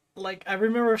I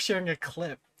remember sharing a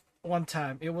clip one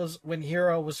time. It was when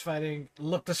Hiro was fighting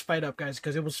Look the Spite Up guys,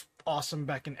 because it was awesome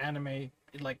back in anime,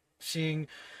 like seeing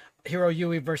Hiro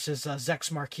Yui versus Zex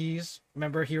Marquise.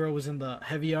 Remember, Hiro was in the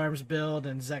Heavy Arms build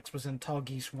and Zex was in Tall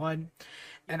Geese 1.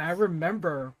 And I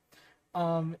remember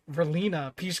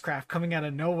Verlina Peacecraft coming out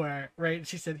of nowhere, right?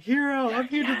 She said, Hiro, I'm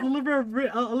here to deliver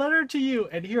a letter to you.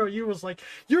 And Hiro Yui was like,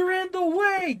 you're in the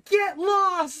way, get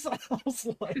lost. I was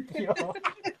like, yo.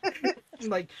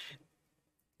 Like,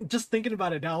 just thinking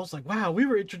about it now, I was like, wow, we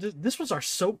were introduced. This was our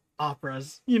soap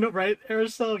operas, right?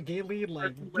 Aracel, Gayleen,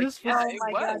 like this was. Oh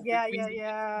my god,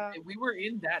 yeah. We were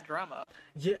in that drama.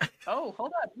 Yeah. Oh,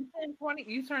 hold up.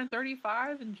 You turned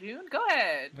 35 in June? Go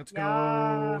ahead. Let's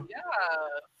go. Yeah.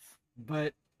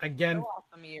 But again, so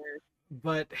awesome years.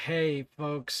 But hey,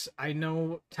 folks, I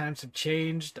know times have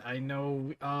changed. I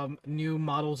know new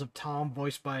models of Tom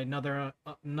voiced by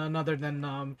none other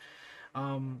than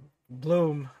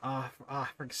Bloom,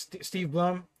 Steve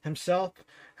Blum himself,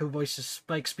 who voices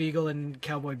Spike Spiegel in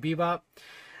Cowboy Bebop.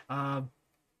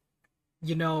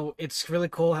 It's really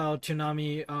cool how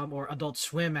Toonami or Adult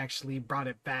Swim actually brought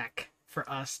it back for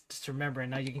us to remember,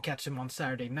 and now you can catch them on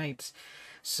Saturday nights.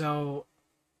 So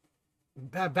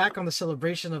back on the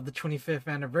celebration of the 25th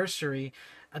anniversary,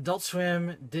 Adult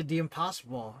Swim did the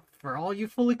impossible for all you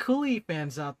Fully Cooley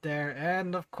fans out there,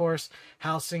 and of course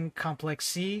Housing Complex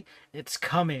C, it's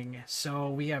coming. So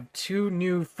we have 2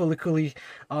 new Fully Cooley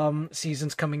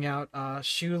seasons coming out,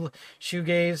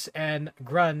 Shoegaze and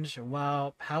Grunge,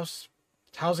 while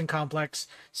Housing Complex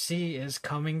C is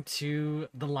coming to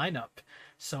the lineup.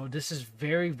 So this is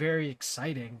very, very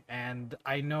exciting, and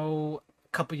I know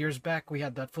couple years back we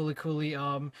had that Fully Cooley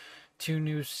 2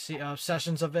 new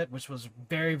sessions of it, which was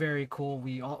very, very cool.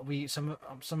 Some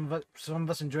of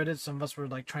us enjoyed it, some of us were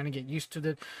like trying to get used to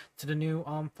the new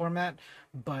format,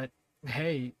 but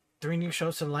hey, 3 new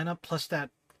shows to the lineup plus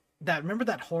that remember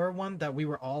that horror one that we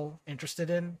were all interested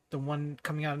in, the one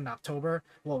coming out in October.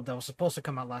 Well, that was supposed to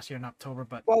come out last year in October,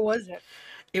 but what was it?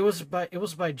 It was by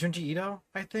Junji Ito,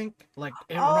 I think. Like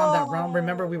around that realm.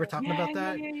 Remember we were Oh, talking about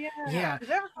that? Yeah. Did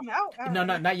it ever come out? No,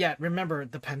 not yet. Remember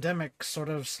the pandemic sort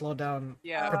of slowed down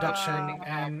Yeah, production,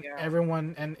 yeah. and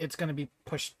everyone, and it's gonna be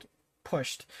pushed.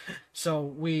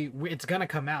 So it's gonna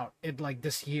come out like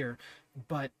this year,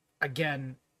 but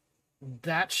again,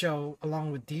 that show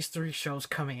along with these three shows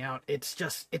coming out, it's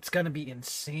gonna be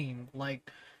insane. Like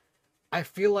I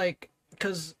feel like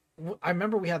because I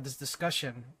remember we had this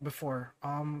discussion before,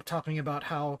 talking about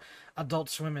how Adult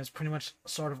Swim is pretty much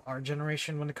sort of our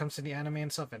generation when it comes to the anime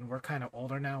and stuff, and we're kind of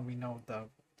older now. We know the,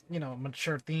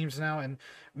 mature themes now, and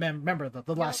remember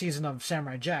the last season of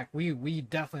Samurai Jack, we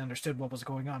definitely understood what was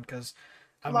going on because,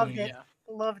 loved it.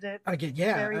 Loved it.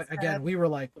 Again, we were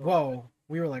like, whoa,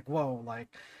 like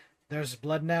there's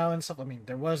blood now and stuff. I mean,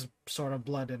 there was sort of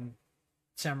blood in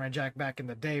Samurai Jack back in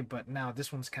the day, but now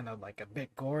this one's kind of like a bit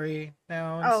gory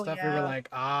now and stuff. We were like,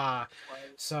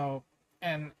 so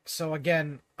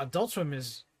again, Adult Swim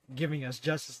is giving us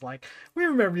justice. Like, we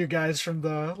remember you guys from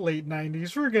the late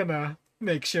 '90s. We're gonna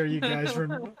make sure you guys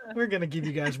we're gonna give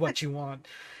you guys what you want.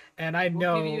 And I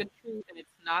know we'll give you a treat, and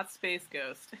it's not Space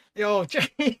Ghost. Yo,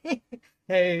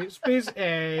 hey, Space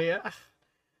A.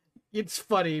 It's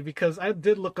funny because I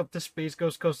did look up the Space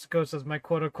Ghost Coast to Coast as my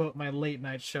quote unquote my late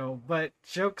night show, but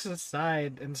jokes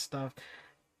aside and stuff,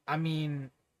 I mean,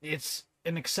 it's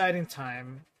an exciting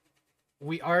time.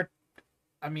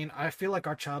 I feel like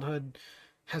our childhood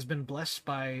has been blessed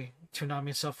by Toonami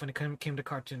itself when it came to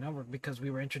Cartoon Network because we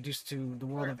were introduced to the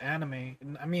world of anime.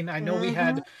 I mean, I know we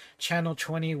had Channel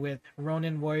 20 with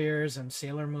Ronin Warriors and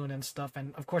Sailor Moon and stuff,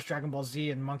 and of course Dragon Ball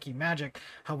Z and Monkey Magic.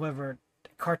 However,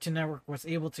 Cartoon Network was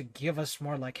able to give us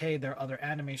more like, hey, there are other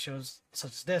anime shows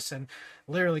such as this, and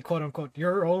literally quote unquote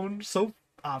your own soap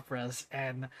operas.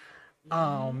 And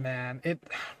oh man,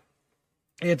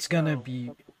 it's gonna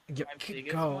be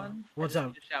go. One, what's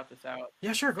up? Just shout this out.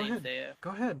 Yeah, sure. Go ahead.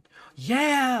 Go ahead.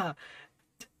 Yeah.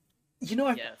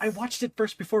 I watched it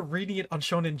first before reading it on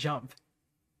Shonen Jump.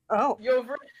 Oh.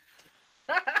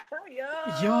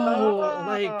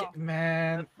 Like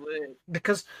man,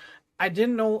 because I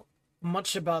didn't know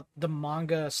much about the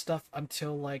manga stuff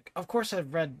until like, of course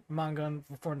I've read manga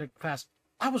before in the past.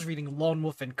 I was reading Lone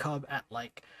Wolf and Cub at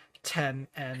like 10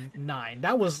 and 9.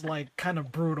 That was like kind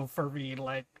of brutal for me,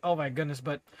 like, oh my goodness.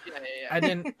 But I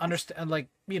didn't understand, like,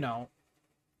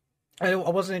 I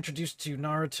wasn't introduced to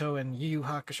Naruto and Yu Yu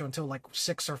Hakusho until like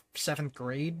 6th or 7th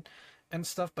grade and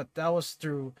stuff, but that was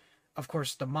through, of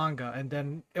course, the manga, and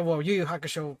then Yu Yu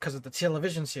Hakusho because of the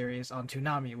television series on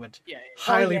Toonami, which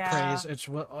highly praised.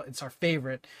 It's our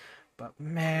favorite, but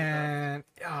man,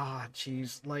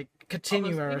 jeez, like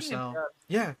continue ourselves.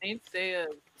 Yeah, Saint Seiya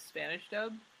Spanish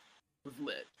dub was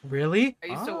lit. Really? I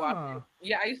used to watch it.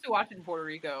 Yeah, I used to watch it in Puerto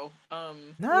Rico.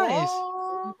 Nice.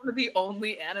 One of the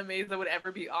only animes that would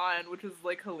ever be on, which was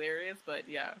like hilarious, but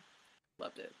yeah,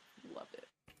 loved it.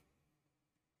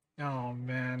 Oh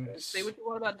man. Say what you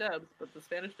want about dubs, but the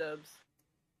Spanish dubs.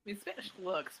 I mean, Spanish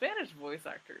voice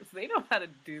actors, they know how to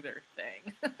do their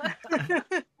thing.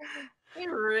 They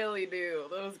really do,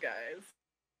 those guys.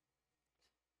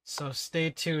 So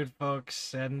stay tuned,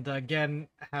 folks. And again,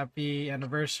 happy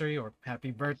anniversary or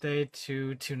happy birthday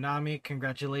to Toonami.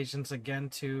 Congratulations again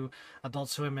to Adult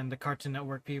Swim and the Cartoon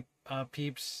Network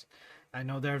peeps. I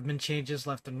know there have been changes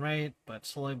left and right, but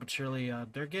slowly but surely,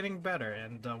 they're getting better,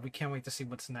 and we can't wait to see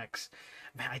what's next.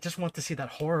 Man, I just want to see that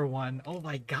horror one. Oh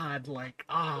my god, like,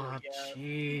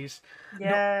 jeez.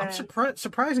 Yeah. No, I'm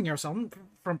surprising yourself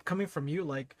from coming from you.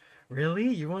 Like,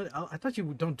 really? You want? I thought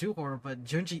you don't do horror, but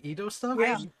Junji Ito stuff.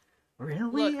 Yeah.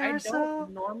 Really? Look, I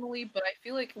don't normally, but I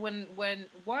feel like when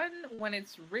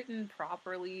it's written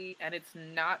properly and it's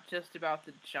not just about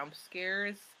the jump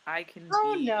scares, I can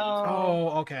be. No.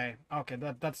 Oh, okay.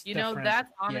 That's different.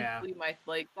 That's honestly my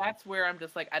that's where I'm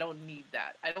just like, I don't need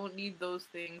that. I don't need those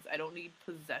things. I don't need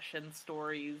possession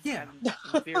stories. Yeah.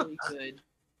 I'm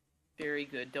very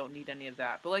good. Don't need any of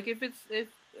that. But like, if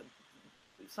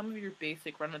some of your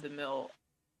basic run of the mill,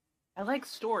 I like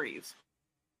stories.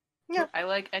 Yeah. I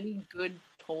like any good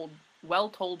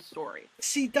well-told story.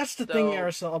 See, that's the thing,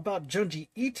 Aracel, about Junji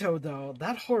Ito, though.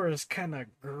 That horror is kind of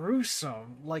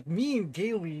gruesome. Like, me and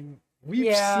Galen,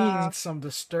 we've seen some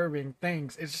disturbing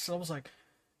things. It's just almost like,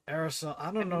 Aracel,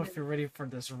 I don't know if you're ready for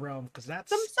this realm, because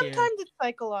that's sometimes it's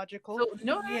psychological. So,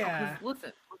 no,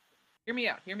 listen. Hear me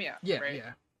out. Yeah, right?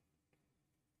 yeah.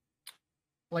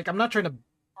 Like, I'm not trying to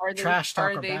trash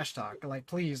talk or bash talk. Like,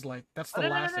 please, like, that's the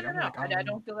last thing. No. I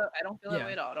don't feel that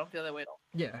way at all.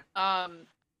 Yeah.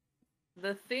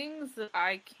 the things that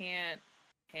I can't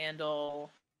handle.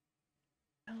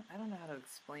 I don't know how to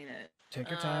explain it. Take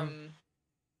your time.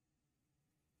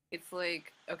 It's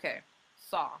like, okay,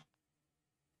 Saw.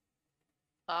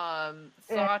 Eh.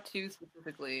 Saw 2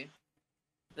 specifically.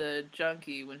 The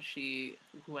junkie,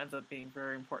 who ends up being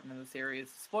very important in the series.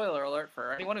 Spoiler alert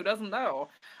for anyone who doesn't know.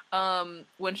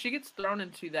 When she gets thrown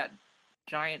into that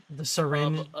giant the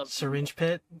syringe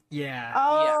pit. Yeah.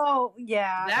 Oh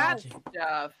yeah. That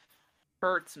stuff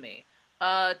hurts me.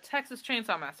 Texas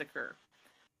Chainsaw Massacre,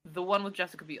 the one with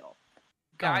Jessica Biel,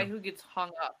 guy who gets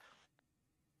hung up.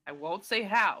 I won't say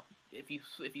how. If you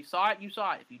saw it, you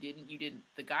saw it. If you didn't, you didn't.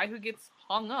 The guy who gets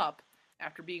hung up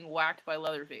after being whacked by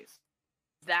Leatherface.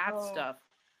 That stuff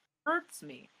hurts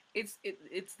me. It's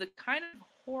the kind of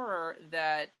horror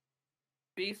that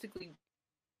basically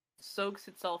soaks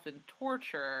itself in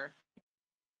torture.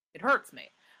 It hurts me.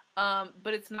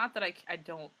 But it's not that I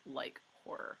don't like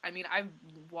horror. I mean, I've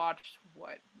watched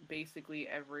basically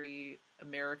every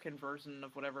American version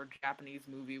of whatever Japanese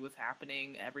movie was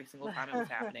happening every single time it was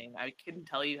happening. I couldn't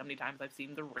tell you how many times I've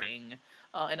seen The Ring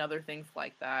and other things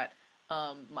like that.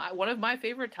 One of my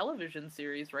favorite television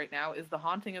series right now is The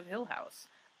Haunting of Hill House.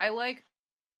 I like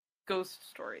ghost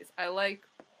stories. I like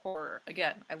horror.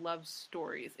 Again, I love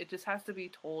stories. It just has to be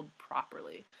told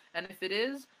properly. And if it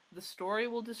is, the story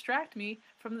will distract me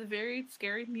from the very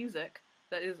scary music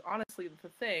that is honestly the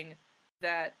thing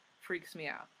that freaks me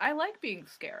out. I like being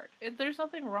scared. There's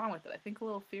nothing wrong with it. I think a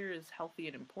little fear is healthy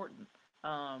and important.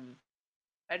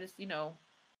 I just,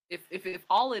 if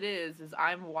all it is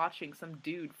I'm watching some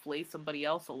dude flay somebody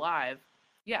else alive,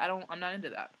 yeah, I'm not into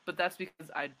that. But that's because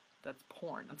that's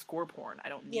porn. That's gore porn. I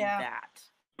don't need that.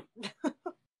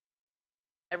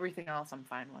 Everything else I'm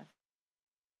fine with.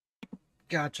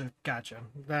 Gotcha.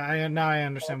 Now I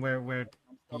understand where.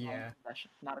 Yeah.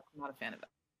 Not a fan of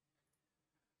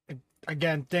that.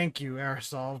 Again, thank you,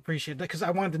 Aerosol. Appreciate that because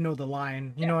I wanted to know the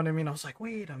line. You know what I mean? I was like,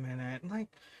 wait a minute, like.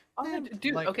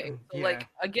 Dude, okay, so like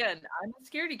again, I'm a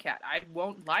scaredy cat. I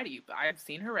won't lie to you, but I've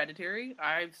seen Hereditary.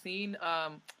 I've seen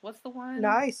what's the one?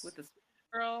 Nice. With the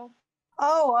girl.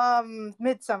 Oh,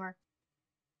 Midsummer.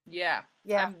 Yeah.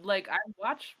 Yeah. I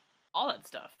watch all that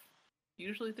stuff.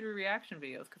 Usually through reaction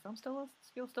videos because I'm still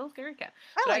a scary cat.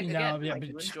 But you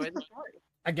enjoy the story.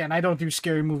 Again, I don't do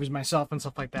scary movies myself and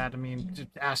stuff like that. I mean, just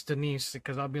ask Denise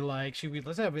because I'll be like,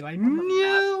 I'll be like,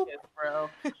 no, bro.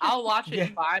 I'll watch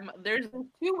it. There's 2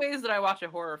 ways that I watch a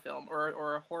horror film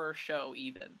or a horror show.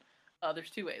 Even there's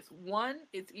 2 ways. One,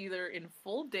 it's either in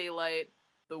full daylight,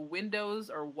 the windows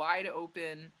are wide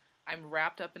open, I'm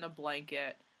wrapped up in a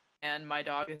blanket, and my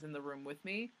dog is in the room with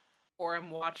me, or I'm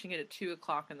watching it at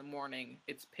 2:00 in the morning.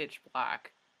 It's pitch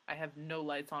black. I have no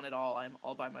lights on at all. I'm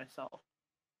all by myself.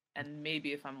 And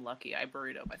maybe if I'm lucky, I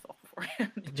burrito myself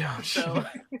beforehand. So,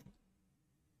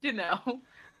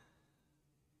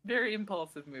 very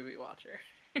impulsive movie watcher.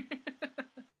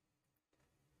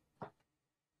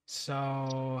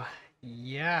 So,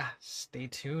 yeah, stay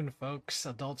tuned, folks.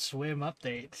 Adult Swim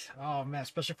update. Oh man,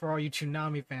 especially for all you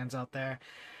Toonami fans out there,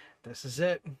 this is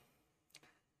it.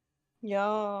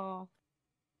 Yo.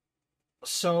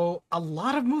 So a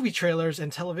lot of movie trailers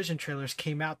and television trailers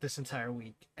came out this entire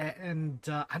week, and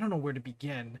I don't know where to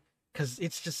begin because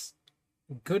it's just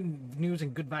good news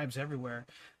and good vibes everywhere.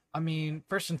 I mean,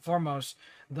 first and foremost,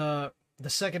 the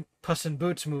second Puss in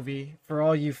Boots movie for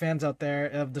all you fans out there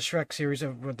of the Shrek series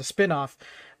of the spin-off,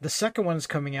 the second one is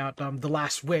coming out, The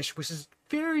Last Wish, which is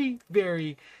very,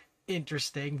 very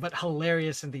interesting but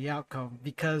hilarious in the outcome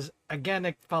because again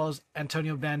it follows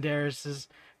Antonio Banderas's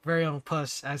very own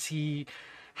Puss as he,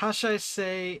 how should I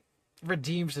say,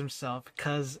 redeems himself.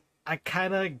 Because I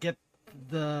kind of get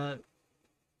the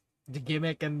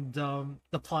gimmick and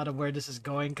the plot of where this is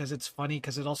going because it's funny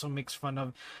because it also makes fun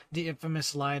of the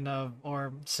infamous line of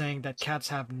or saying that cats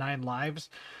have 9 lives.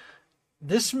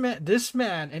 This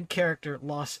man and character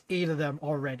lost 8 of them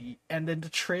already, and in the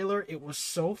trailer it was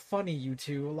so funny. You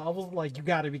two, I was like, you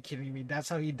gotta be kidding me! That's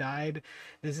how he died.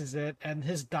 This is it. And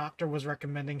his doctor was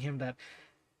recommending him that,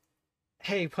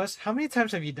 hey, Puss, how many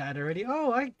times have you died already?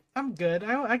 Oh, I'm good.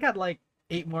 I got like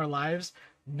 8 more lives.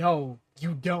 No,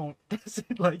 you don't. That's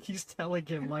it. Like he's telling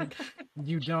him like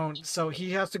you don't. So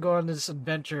he has to go on this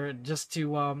adventure just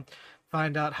to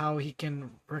find out how he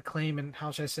can reclaim and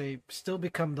how should I say still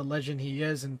become the legend he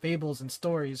is in fables and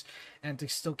stories and to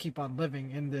still keep on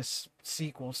living in this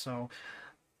sequel. So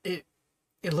it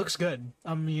looks good.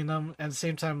 I mean, at the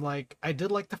same time, like I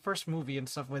did like the first movie and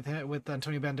stuff with him, with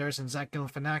Antonio Banderas and Zach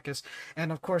Galifianakis,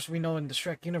 and of course we know in the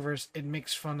Shrek universe it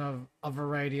makes fun of a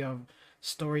variety of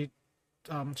story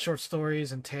short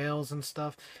stories and tales and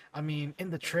stuff. I mean, in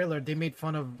the trailer, they made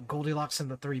fun of Goldilocks and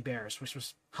the Three Bears, which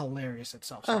was hilarious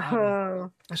itself.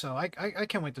 So I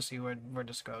can't wait to see where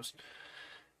this goes.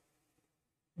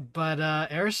 But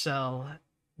Aircell,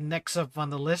 next up on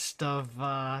the list of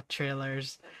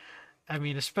trailers. I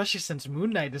mean, especially since Moon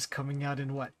Knight is coming out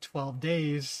in what, 12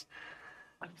 days.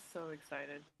 I'm so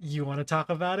excited. You want to talk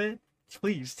about it?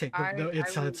 Please take the.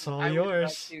 It's all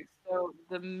yours. So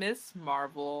the Miss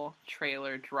Marvel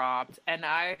trailer dropped, and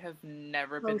I have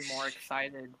never been more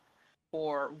excited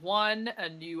for one, a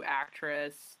new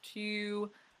actress, two,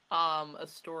 a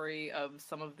story of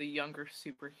some of the younger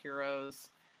superheroes.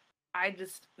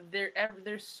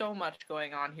 There's so much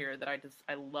going on here that I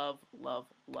love.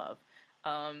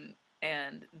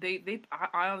 And I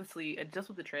honestly, just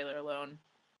with the trailer alone,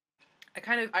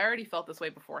 I already felt this way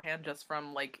beforehand just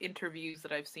from like interviews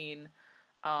that I've seen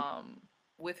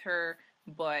with her,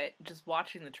 but just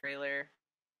watching the trailer,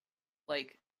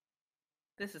 like,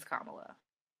 this is Kamala.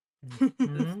 This is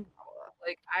Kamala.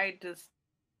 Like,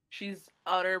 she's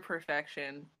utter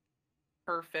perfection,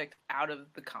 perfect out of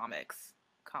the comics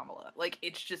Kamala. Like,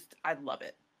 it's just, I love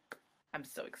it. I'm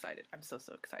so excited. I'm so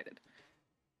excited.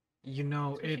 You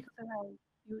know, especially how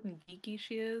cute and geeky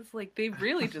she is. Like, they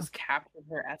really just captured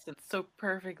her essence so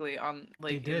perfectly on,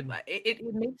 like, they did. It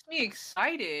makes me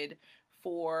excited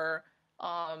for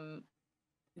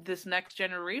this next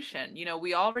generation. You know,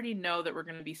 we already know that we're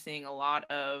going to be seeing a lot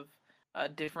of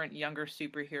different younger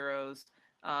superheroes.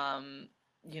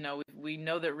 You know, we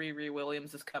know that Riri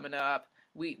Williams is coming up.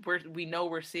 We know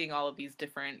we're seeing all of these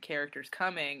different characters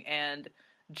coming, and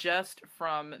just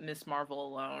from Miss Marvel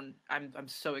alone, I'm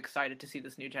so excited to see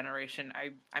this new generation.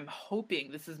 I'm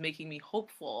hoping, this is making me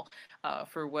hopeful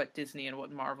for what Disney and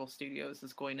what Marvel Studios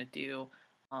is going to do,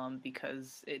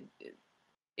 because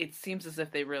it seems as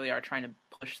if they really are trying to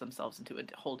push themselves into a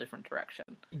whole different direction.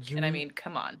 And I mean,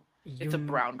 come on, it's a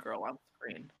brown girl on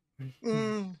screen.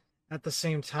 At the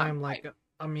same time, like,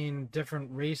 I mean, different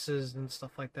races and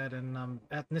stuff like that, and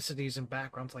ethnicities and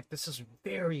backgrounds. Like, this is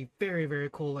very, very, very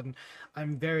cool, and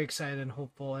I'm very excited and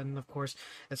hopeful. And of course,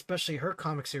 especially her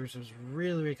comic series was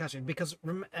really, really catchy. Because,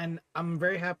 and I'm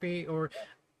very happy, or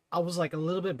I was like a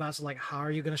little bit about like, how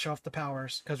are you going to show off the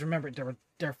powers? Because remember, there were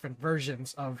different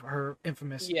versions of her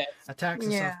infamous attacks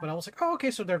and stuff. But I was like, oh,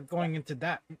 okay, so they're going into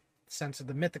that sense of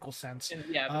the mythical sense of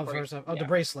the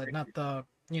bracelet, not the,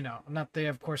 not the,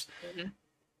 of course.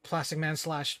 Plastic Man /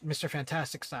 Mr.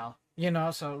 Fantastic style,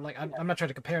 so like I'm not trying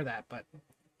to compare that, but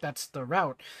that's the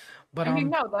route. But I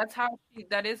mean, no,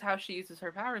 that is how she uses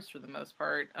her powers for the most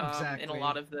part, exactly. in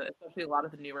especially a lot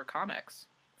of the newer comics.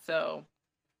 So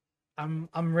I'm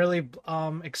really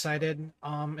excited,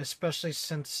 especially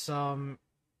since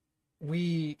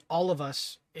we, all of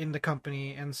us in the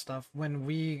company and stuff, when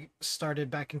we started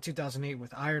back in 2008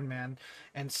 with Iron Man,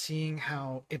 and seeing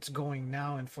how it's going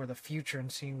now and for the future,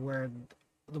 and seeing where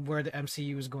the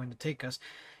MCU is going to take us,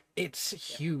 it's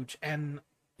huge. And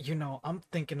I'm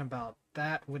thinking about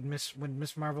that with Miss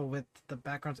Marvel, with the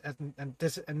backgrounds and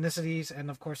ethnicities, and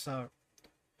of course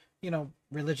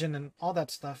religion and all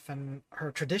that stuff, and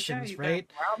her traditions,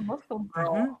 right? Brown Muslim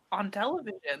girl on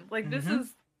television, like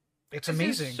it's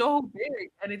amazing. Is so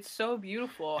big, and it's so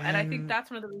beautiful, and I think that's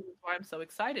one of the reasons why I'm so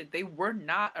excited. They were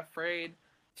not afraid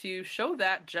to show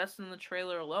that just in the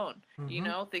trailer alone.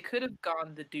 They could have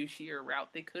gone the douchier route.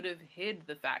 They could have hid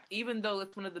the fact, even though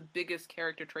it's one of the biggest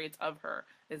character traits of her,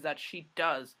 is that she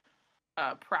does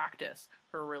practice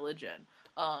her religion.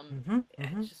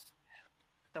 It's just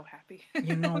so happy.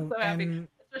 I'm so happy,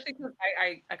 especially because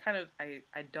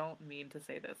I don't mean to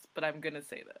say this, but I'm gonna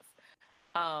say this.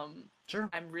 Sure.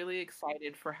 I'm really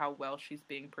excited for how well she's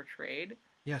being portrayed.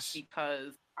 Yes.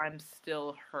 Because I'm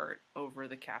still hurt over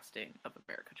the casting of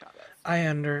America Chavez. I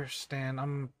understand.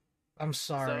 I'm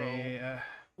sorry. So,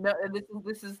 no,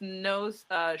 this is no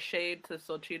shade to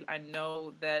Xochitl. I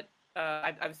know that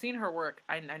I've seen her work.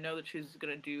 I know that she's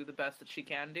gonna do the best that she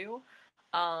can do.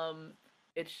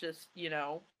 It's just,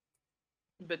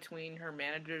 between her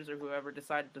managers or whoever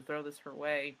decided to throw this her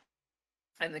way,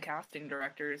 and the casting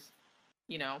directors,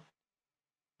 I'm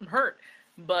hurt.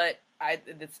 But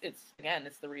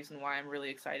it's the reason why I'm really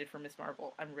excited for Miss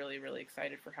Marvel. I'm really, really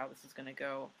excited for how this is going to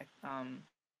go.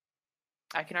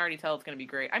 I can already tell it's going to be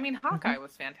great. I mean, Hawkeye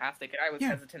was fantastic, and I was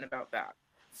hesitant about that.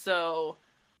 So,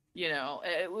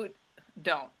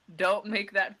 don't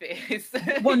make that face.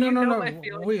 Well, no. My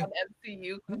feelings on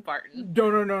MCU Barton.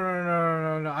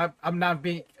 No. I'm not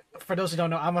being. For those who don't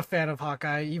know, I'm a fan of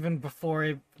Hawkeye. Even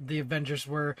before the Avengers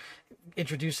were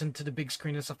introduced into the big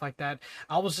screen and stuff like that.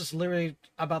 I was just literally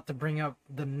about to bring up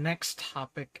the next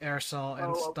topic, aerosol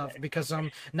and stuff, because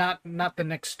not the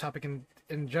next topic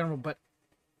in general, but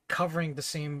covering the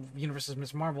same universe as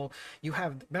Miss Marvel. You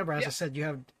have, remember, as I said, you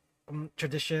have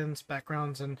traditions,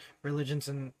 backgrounds, and religions,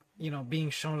 and being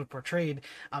shown and portrayed.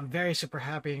 I'm very super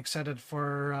happy and excited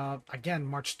for again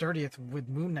March 30th with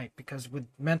Moon Knight, because with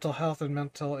mental health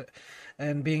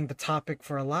and being the topic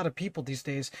for a lot of people these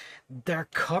days, they're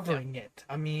covering it.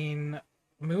 I mean,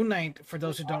 Moon Knight, for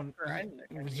those who don't,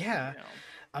 yeah,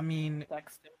 I mean,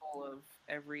 sex symbol of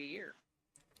every year.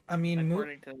 I mean,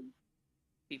 according to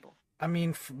people. I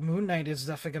mean, Moon Knight is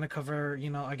definitely going to cover,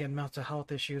 again, mental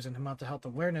health issues and mental health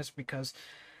awareness, because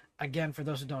again, for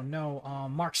those who don't know,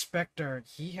 Mark Spector,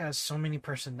 he has so many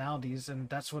personalities, and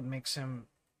that's what makes him,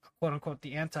 quote unquote,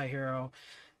 the anti-hero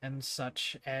and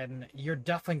such. And you're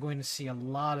definitely going to see a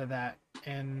lot of that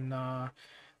in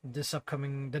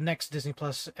the next Disney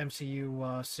Plus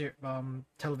MCU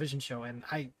television show, and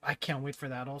I can't wait for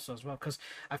that also as well, because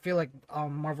I feel like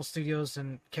Marvel Studios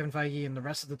and Kevin Feige and the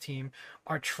rest of the team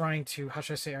are trying to, how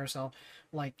should I say, Arcel,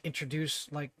 like introduce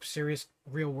like serious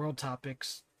real world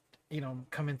topics,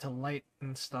 come into light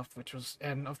and stuff,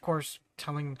 and of course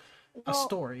telling a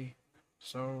story.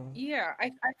 So yeah,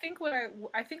 I think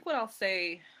what I'll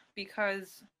say,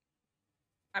 because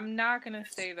I'm not gonna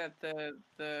say that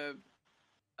the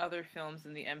other films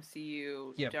in the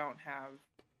MCU don't have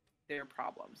their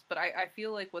problems, but I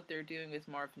feel like what they're doing is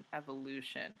more of an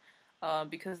evolution.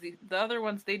 Because the other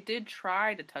ones, they did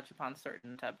try to touch upon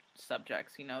certain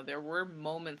subjects. There were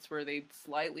moments where they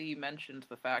slightly mentioned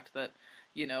the fact that,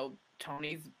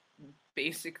 Tony's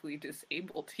basically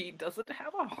disabled. He doesn't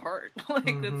have a heart.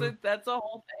 That's a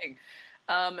whole thing.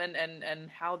 And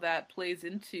how that plays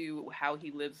into how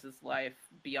he lives his life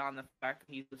beyond the fact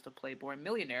that he's just a playboy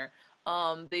millionaire.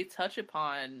 They touch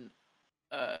upon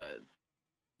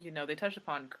they touch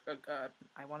upon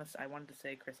I wanted to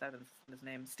say Chris Evans, his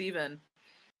name, Steven.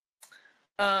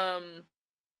 And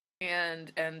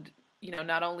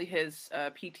not only his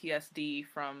PTSD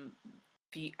from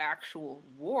the actual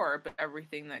war, but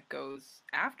everything that goes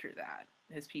after that.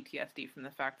 His PTSD from the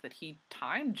fact that he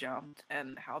time jumped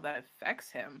and how that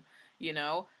affects him.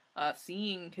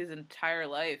 Seeing his entire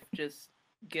life just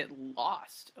get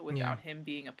lost without him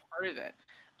being a part of it.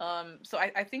 So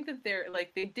I think that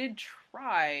they did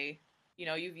try.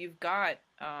 You've got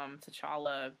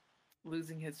T'Challa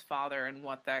losing his father and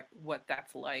what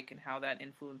that's like and how that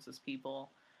influences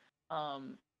people.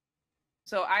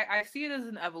 So I see it as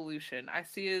an evolution. I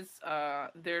see it as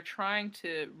they're trying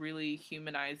to really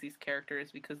humanize these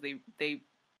characters, because they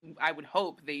I would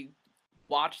hope they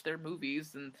watch their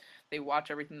movies and they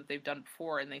watch everything that they've done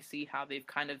before, and they see how they've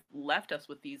kind of left us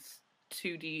with these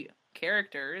 2D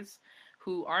characters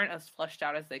who aren't as fleshed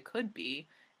out as they could be.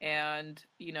 And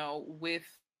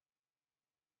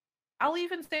I'll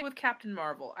even say with Captain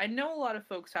Marvel. I know a lot of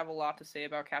folks have a lot to say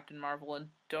about Captain Marvel, and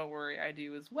don't worry, I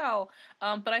do as well.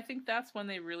 But I think that's when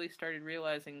they really started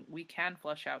realizing we can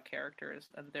flesh out characters,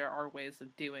 and there are ways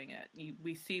of doing it.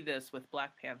 We see this with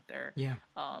Black Panther. Yeah.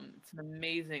 It's an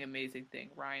amazing, amazing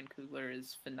thing. Ryan Coogler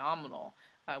is phenomenal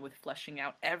with fleshing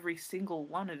out every single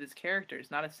one of his characters.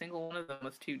 Not a single one of them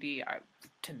was 2D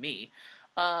to me.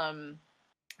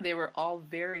 They were all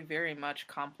very, very much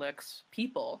complex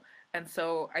people. And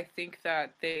so I think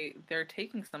that they're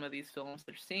taking some of these films,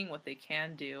 they're seeing what they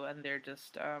can do, and they're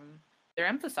just they're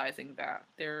emphasizing that,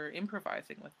 they're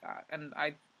improvising with that, and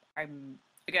I'm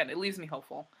again, it leaves me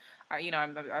hopeful. I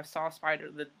saw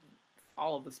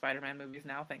all of the Spider-Man movies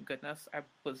now, thank goodness. I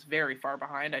was very far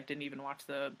behind. I didn't even watch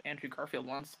the Andrew Garfield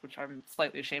ones, which I'm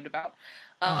slightly ashamed about.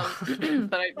 But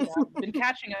I've been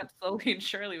catching up slowly and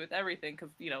surely with everything,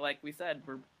 because like we said,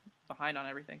 we're behind on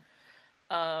everything.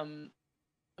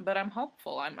 But I'm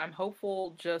hopeful. I'm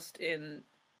hopeful just in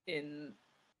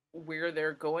where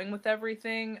they're going with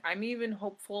everything. I'm even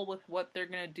hopeful with what they're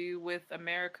gonna do with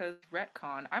America's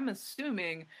retcon. I'm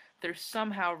assuming they're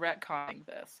somehow retconning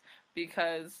this,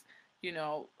 because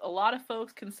a lot of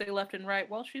folks can say left and right,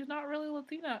 well, she's not really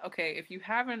Latina. Okay, if you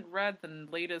haven't read the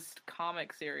latest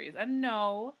comic series, and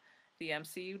no, the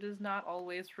MCU does not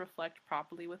always reflect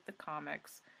properly with the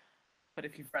comics, but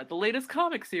if you've read the latest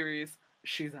comic series,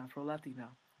 she's Afro-Latina.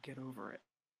 Get over it.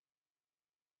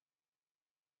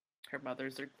 Her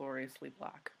mothers are gloriously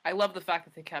Black. I love the fact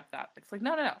that they kept that. It's like,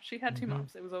 no. She had two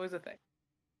moms. It was always a thing.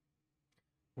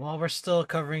 While we're still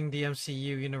covering the MCU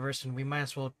universe, and we might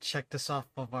as well check this off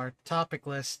of our topic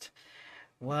list.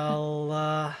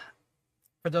 Well,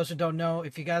 for those who don't know,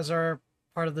 if you guys are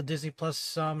part of the Disney Plus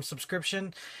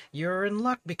subscription, you're in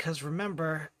luck, because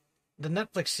remember, the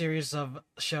Netflix series of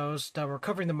shows that were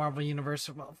covering the Marvel universe,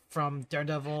 from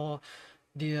Daredevil,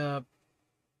 the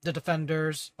the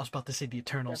Defenders. I was about to say the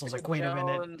Eternals. I was Jessica like, wait a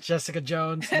minute. Jones. Jessica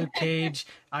Jones, Luke Cage,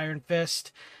 Iron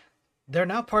Fist. They're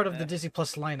now part of the Yeah. Disney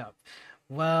Plus lineup.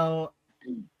 Well,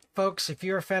 folks, if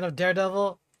you're a fan of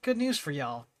Daredevil, good news for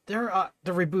y'all. The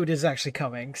reboot is actually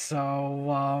coming.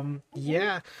 So,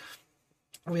 yeah,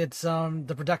 it's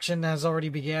the production has already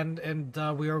began, and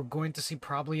we are going to see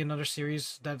probably another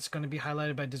series that's going to be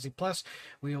highlighted by Disney Plus.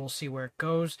 We will see where it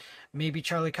goes. Maybe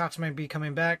Charlie Cox might be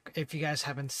coming back. If you guys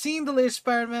haven't seen the latest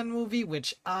Spider-Man movie,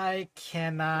 which I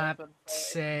cannot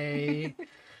say,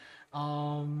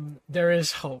 there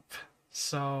is hope.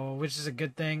 So, which is a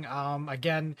good thing.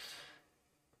 Again,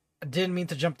 I didn't mean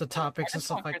to jump the topics and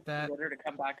stuff like that. To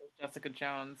come back as Jessica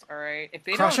Jones, all right. If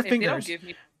they Cross don't, your if they don't fingers. give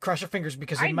me, Cross your fingers,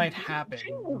 because it might happen.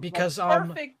 Because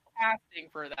perfect casting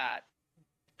for that.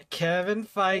 Kevin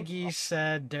Feige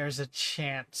said there's a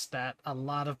chance that a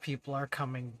lot of people are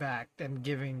coming back and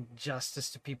giving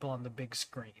justice to people on the big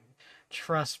screen.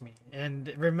 Trust me.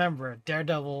 And remember,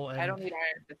 Daredevil and I don't need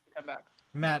Iron Fist to come back.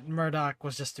 Matt Murdock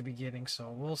was just the beginning,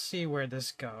 so we'll see where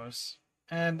this goes.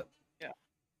 And yeah.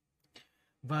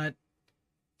 But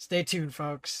stay tuned,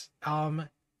 folks. For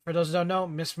those who don't know,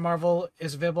 Miss Marvel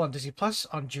is available on Disney Plus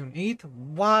on June 8th,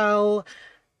 while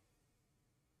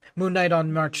Moon Knight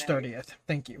on March 30th.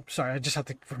 Thank you. Sorry, I just have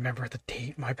to remember the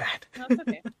date. My bad. That's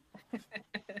okay.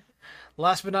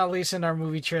 Last but not least, in our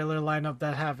movie trailer lineup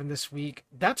that happened this week,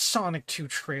 that Sonic 2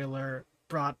 trailer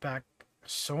brought back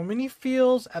so many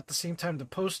feels. At the same time, the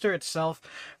poster itself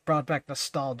brought back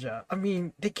nostalgia. I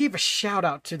mean, they gave a shout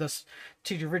out to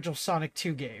the original Sonic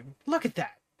 2 game. Look at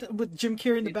that, with Jim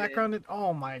Carrey in the background. And,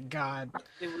 oh my god,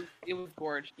 it was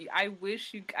gorgeous. I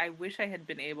wish I had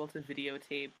been able to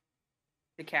videotape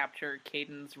to capture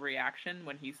Caden's reaction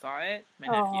when he saw it. My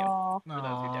nephew, for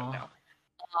those who don't know,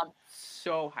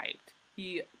 so hyped.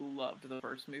 He loved the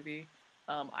first movie.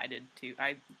 I did too.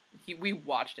 We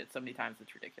watched it so many times,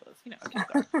 it's ridiculous. You know.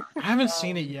 I haven't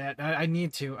seen it yet. I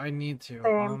need to.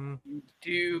 You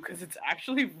do, because it's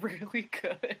actually really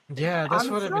good. Yeah, that's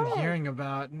what I've been hearing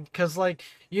about. Because, like,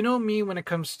 you know me, when it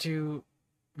comes to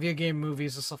video game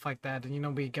movies and stuff like that, and you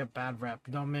know we get bad rep.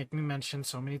 Don't make me mention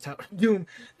so many times Doom.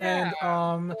 And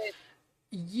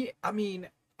yeah, I mean,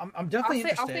 I'm definitely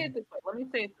interested. I'll say it this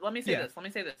way. Let me say this.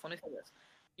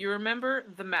 You remember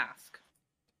The Mask?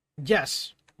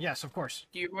 Yes, of course.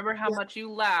 Do you remember how much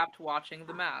you laughed watching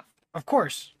The Mask? Of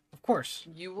course.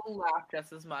 You will laugh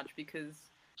just as much, because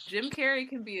Jim Carrey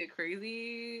can be a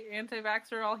crazy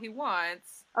anti-vaxxer all he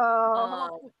wants.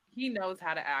 He knows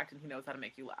how to act, and he knows how to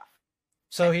make you laugh.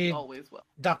 So he always will.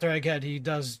 Dr. Egghead, he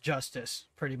does justice,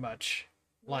 pretty much.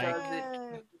 Like, does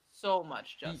it so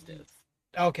much justice.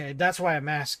 Okay, that's why I'm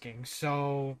asking.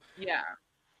 So yeah,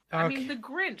 okay. I mean, The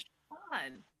Grinch,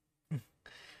 fun.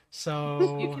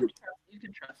 So you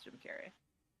can trust Jim Carrey.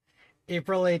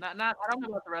 April 8th. Not I don't know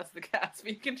about the rest of the cast,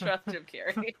 but you can trust Jim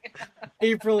Carrey.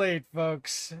 April 8th,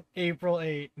 folks. April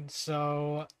 8th.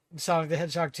 So Sonic the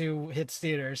Hedgehog 2 hits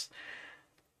theaters.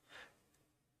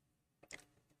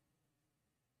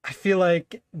 I feel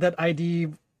like that ID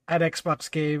at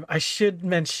Xbox game, I should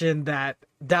mention that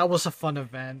was a fun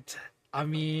event. I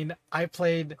mean, I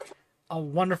played a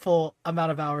wonderful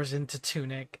amount of hours into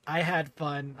Tunic. I had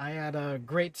fun. I had a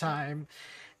great time.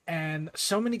 And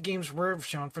so many games were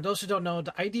shown. For those who don't know,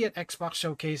 the ID at Xbox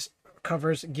Showcase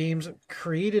covers games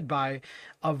created by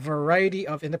a variety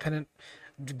of independent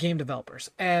game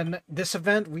developers. And this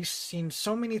event, we've seen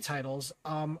so many titles.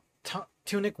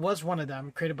 Tunic was one of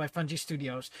them, created by Fungi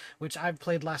Studios, which I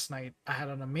played last night. I had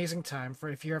an amazing time.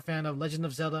 If you're a fan of Legend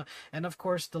of Zelda, and of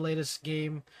course the latest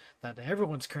game that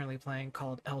everyone's currently playing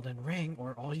called Elden Ring,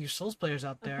 or all you Souls players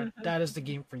out there, that is the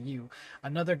game for you.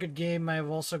 Another good game I've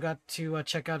also got to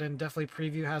check out and definitely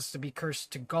preview has to be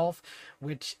Cursed to Golf,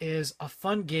 which is a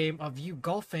fun game of you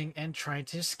golfing and trying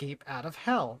to escape out of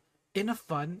hell in a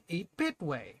fun 8-bit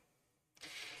way.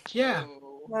 Yeah.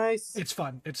 Nice. It's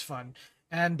fun.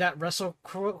 And that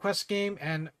WrestleQuest game,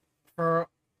 and for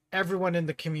everyone in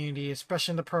the community,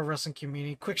 especially in the pro wrestling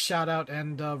community, quick shout out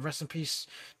and rest in peace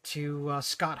to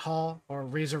Scott Hall, or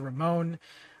Razor Ramon.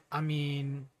 I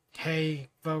mean, hey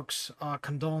folks,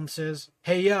 condolences.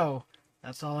 Hey yo,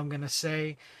 that's all I'm gonna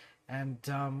say. And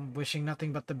wishing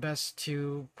nothing but the best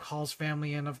to Hall's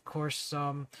family, and of course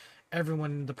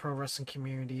everyone in the pro wrestling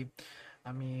community.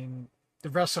 I mean, the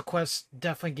WrestleQuest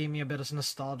definitely gave me a bit of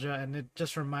nostalgia, and it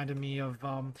just reminded me of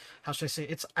how should I say,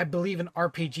 it's, I believe, an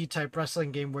RPG type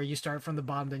wrestling game where you start from the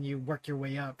bottom, then you work your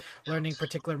way up, learning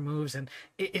particular moves, and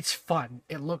it's fun.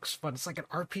 It looks fun. It's like an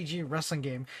RPG wrestling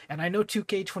game, and I know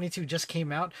 2K22 just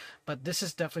came out, but this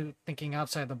is definitely thinking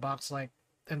outside the box, like,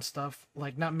 and stuff,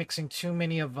 like not mixing too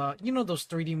many of those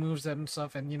 3D moves and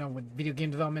stuff, and with video game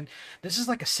development, this is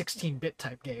like a 16-bit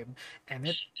type game,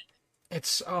 and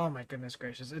it's, oh my goodness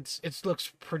gracious, it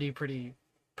looks pretty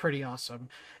awesome.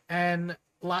 And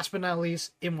last but not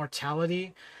least,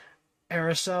 Immortality,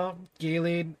 Aerosol,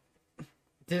 Galen.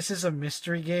 This is a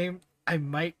mystery game. I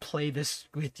might play this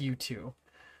with you two.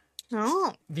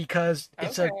 Oh, because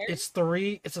Okay. it's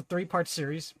a three-part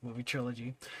series, movie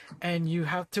trilogy, and you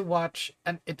have to watch,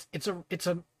 and it's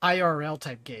a IRL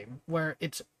type game where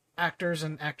it's actors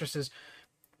and actresses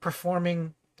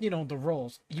performing, the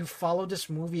roles. You follow this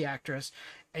movie actress,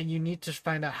 and you need to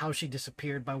find out how she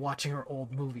disappeared by watching her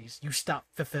old movies. You stop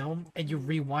the film and you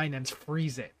rewind and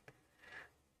freeze it,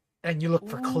 and you look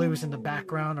for clues in the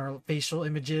background or facial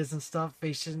images and stuff,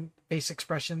 face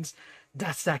expressions.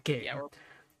 That's that game. Yeah, we're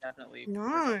definitely.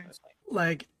 Nice.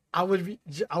 Like,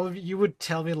 you would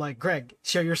tell me, like, Greg,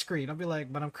 share your screen. I'll be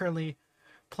like, but I'm currently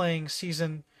playing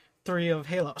season 3 of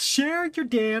Halo. Share your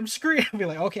damn screen. I'll be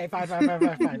like, okay,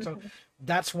 fine. So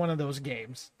that's one of those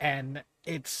games, and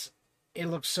it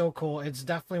looks so cool. It's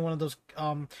definitely one of those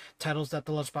titles that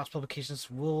the Lunchbox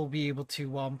Publications will be able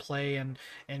to play, and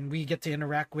we get to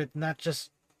interact with, not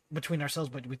just between ourselves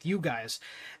but with you guys.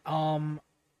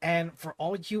 And for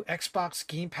all you Xbox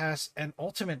Game Pass and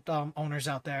Ultimate owners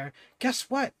out there, guess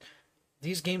what?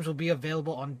 These games will be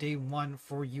available on day one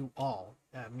for you all.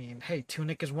 I mean, hey,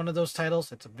 Tunic is one of those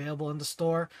titles. It's available in the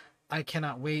store. I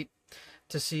cannot wait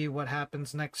to see what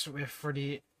happens next for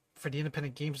the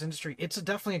independent games industry. It's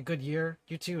definitely a good year,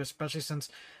 you two, especially since,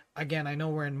 again, I know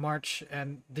we're in March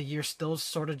and the year still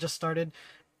sort of just started.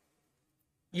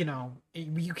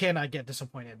 You cannot get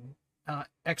disappointed.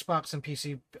 Xbox and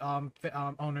PC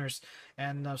owners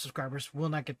and subscribers will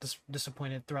not get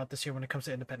disappointed throughout this year when it comes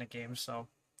to independent games. So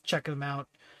check them out.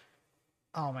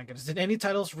 Oh my goodness! Did any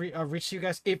titles reach you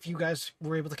guys? If you guys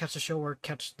were able to catch the show or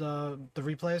catch the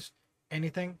replays,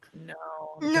 anything? No.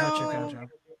 Gotcha.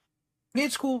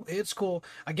 It's cool. It's cool.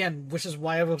 Again, which is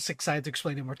why I was excited to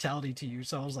explain Immortality to you.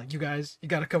 So I was like, you guys, you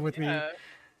gotta come with me,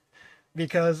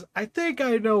 because I think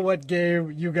I know what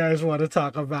game you guys want to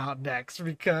talk about next.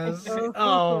 Because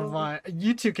oh my,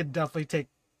 you two can definitely take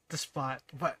the spot.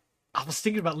 But I was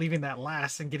thinking about leaving that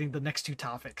last and getting the next two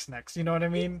topics next. You know what I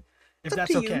mean? If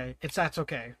that's okay. If that's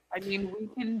okay. I mean, we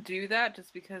can do that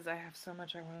just because I have so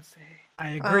much I want to say. I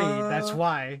agree. That's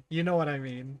why. You know what I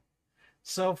mean.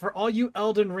 So for all you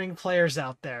Elden Ring players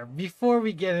out there, before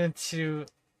we get into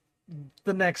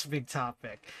the next big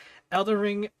topic, Elden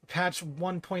Ring patch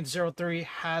 1.03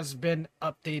 has been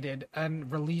updated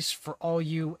and released for all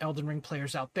you Elden Ring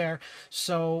players out there.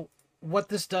 So what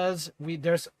this does,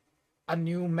 there's a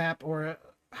new map, or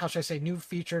how should I say, new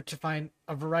feature to find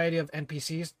a variety of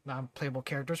NPCs, non-playable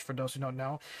characters for those who don't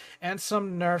know, and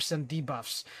some nerfs and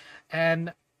debuffs.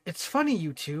 And it's funny,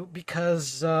 you two,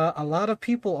 because a lot of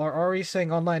people are already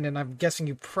saying online, and I'm guessing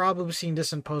you've probably seen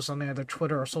this in posts on either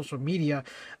Twitter or social media,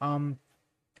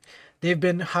 they've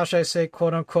been, how should I say,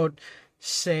 quote unquote,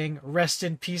 saying rest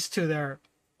in peace to their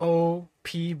OP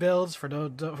builds. For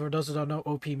those who don't know,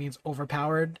 OP means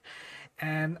overpowered.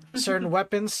 And certain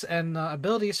weapons and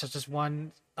abilities, such as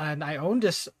one, and I own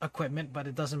this equipment, but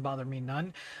it doesn't bother me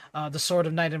none. The Sword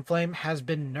of Night and Flame has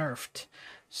been nerfed.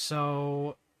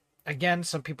 So, again,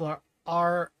 some people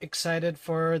are excited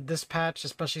for this patch,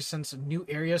 especially since new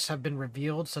areas have been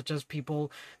revealed, such as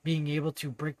people being able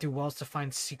to break through walls to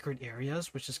find secret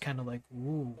areas, which is kind of like,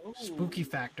 ooh, spooky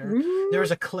factor. There was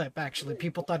a clip, actually.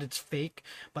 People thought it's fake,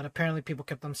 but apparently people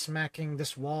kept on smacking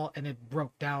this wall and it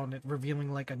broke down, it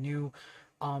revealing like a new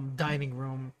dining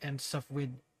room and stuff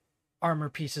with armor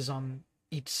pieces on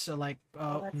each, like,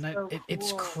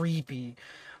 it's creepy.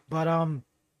 But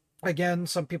again,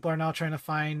 some people are now trying to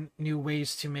find new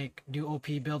ways to make new OP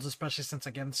builds, especially since,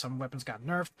 again, some weapons got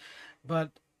nerfed. But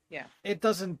yeah, it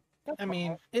doesn't. I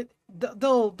mean,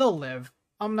 they'll live.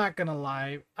 I'm not gonna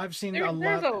lie. I've seen a lot.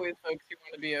 There's always folks who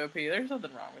want to be OP. There's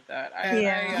nothing wrong with that. I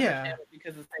understand it,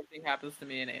 because the same thing happens to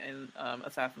me in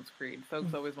Assassin's Creed.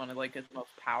 Folks always want to get the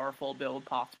most powerful build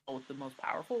possible with the most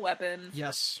powerful weapons.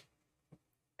 Yes.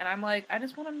 And I'm like, I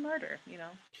just want to murder.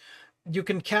 You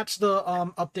can catch the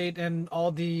update and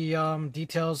all the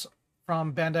details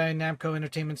from Bandai Namco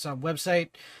Entertainment's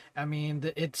website. I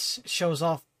mean, it shows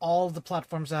off all the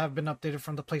platforms that have been updated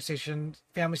from the PlayStation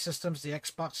family systems, the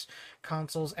Xbox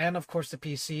consoles, and of course the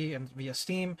PC and via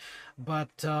Steam.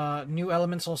 But new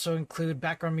elements also include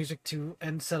background music to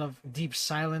instead of deep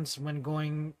silence when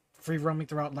going free roaming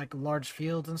throughout like large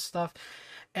fields and stuff.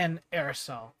 And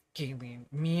aerosol gaming.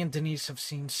 Me and Denise have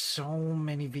seen so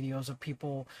many videos of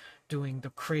people doing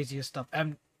the craziest stuff.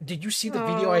 And did you see the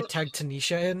video I tagged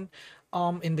Tanisha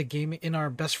in the game in our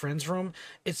best friend's room?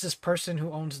 It's this person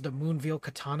who owns the Moonveil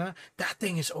katana. That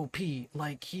thing is OP.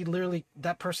 Like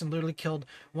that person literally killed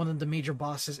one of the major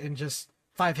bosses in just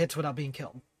 5 hits without being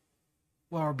killed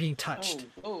or being touched.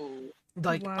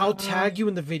 Like, wow. I'll tag you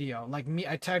in the video. Like me,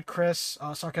 I tagged Chris,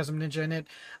 Sarcasm Ninja in it.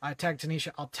 I tagged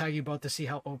Tanisha. I'll tag you both to see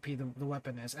how OP the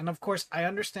weapon is. And of course, I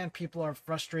understand people are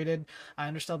frustrated. I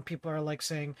understand people are like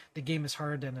saying the game is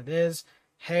harder than it is.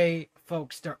 Hey,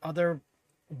 folks, there are other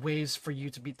ways for you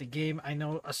to beat the game. I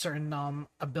know a certain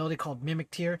ability called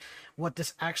Mimic Tier. What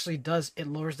this actually does, it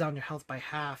lowers down your health by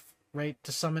half, right?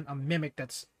 To summon a mimic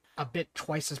that's a bit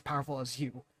twice as powerful as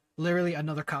you. Literally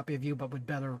another copy of you, but with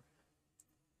better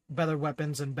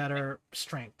weapons and better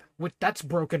strength. Which that's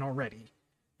broken already.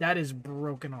 That is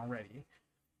broken already.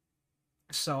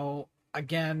 So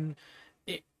again,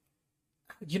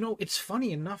 it's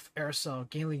funny enough, Aerosol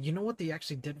Gainley, you know what they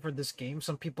actually did for this game?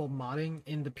 Some people modding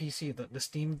in the PC, the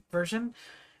Steam version.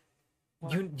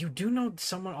 What? You do know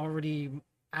someone already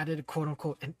added quote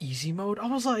unquote an easy mode? I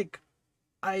was like,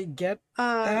 I get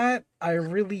that. I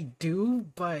really do,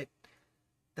 but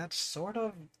that sort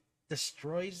of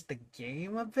destroys the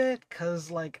game a bit, because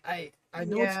like I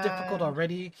know it's difficult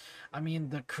already. I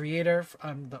mean, the creator,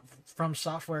 the From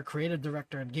Software creative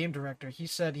director and game director, he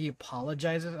said he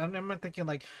apologizes. And I'm thinking,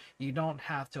 like, you don't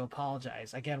have to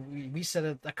apologize. Again, we said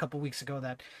it a couple weeks ago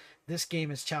that this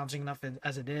game is challenging enough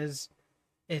as it is.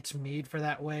 It's made for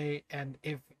that way, and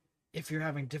if you're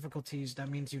having difficulties, that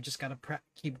means you just gotta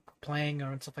keep playing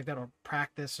or stuff like that, or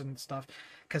practice and stuff,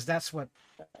 because that's what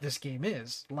this game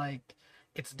is. Like,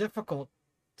 it's difficult.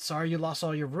 Sorry you lost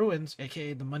all your ruins,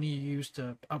 aka the money you used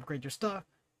to upgrade your stuff,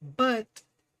 but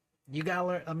you gotta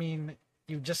learn. I mean,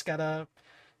 you just gotta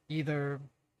either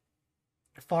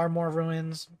farm more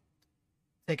ruins,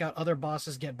 take out other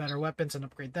bosses, get better weapons and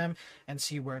upgrade them, and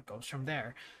see where it goes from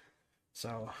there.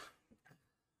 So,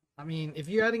 I mean, if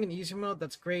you're adding an easy mode,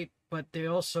 that's great, but they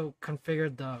also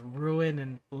configured the ruin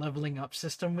and leveling up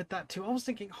system with that too. I was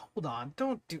thinking, hold on,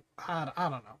 don't do. I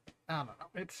don't know.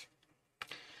 It's.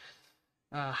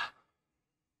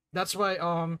 That's why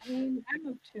I mean, I'm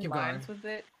of two minds with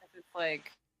it, because it's like,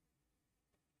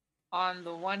 on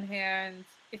the one hand,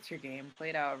 it's your game,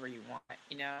 play it however you want,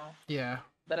 you know? Yeah.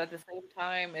 But at the same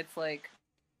time, it's like,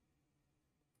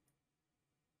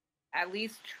 at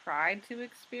least try to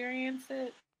experience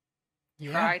it.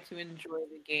 Yeah. Try to enjoy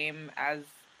the game as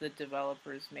the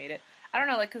developers made it. I don't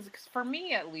know, like, because for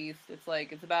me at least, it's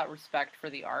like, it's about respect for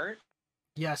the art.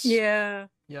 Yes. Yeah.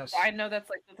 Yes. I know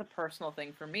that's a personal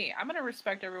thing for me. I'm gonna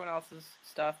respect everyone else's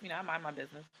stuff. You know, I mind my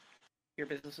business. Your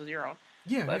business is your own.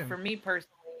 Yeah. But for me personally,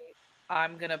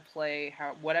 I'm gonna play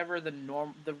whatever the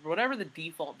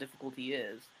default difficulty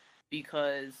is,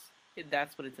 because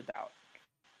that's what it's about.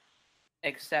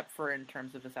 Except for in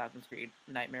terms of Assassin's Creed,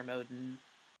 Nightmare Mode and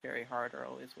very hard are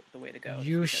always the way to go.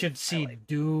 You should see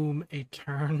Doom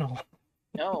Eternal.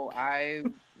 No,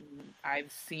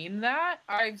 I've seen that.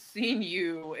 I've seen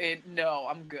you. No,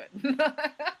 I'm good.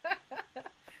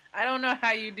 I don't know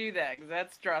how you do that, because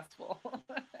that's stressful.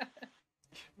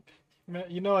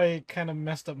 You know, I kind of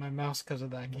messed up my mouse because of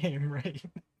that game, right?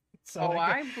 So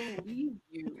I believe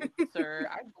you, sir.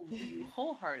 I believe you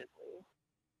wholeheartedly.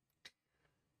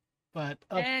 But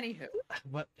anywho,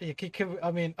 but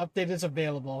I mean, update is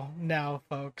available now,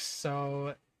 folks.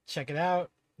 So check it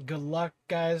out. Good luck,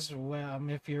 guys.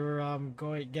 If you're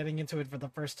getting into it for the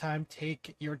first time,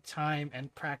 take your time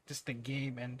and practice the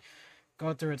game and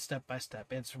go through it step by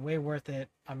step. It's way worth it.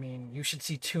 I mean, you should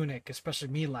see Tunic, especially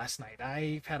me last night.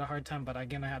 I've had a hard time, but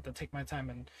again, I have to take my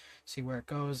time and see where it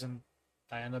goes, and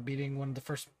I end up beating one of the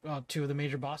first two of the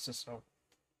major bosses. So,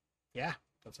 yeah,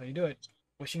 that's how you do it.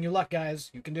 Wishing you luck,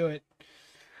 guys. You can do it.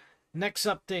 Next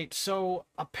update. So,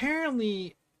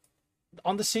 apparently,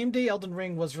 on the same day Elden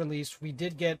Ring was released, we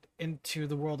did get into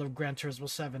the world of Gran Turismo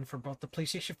 7 for both the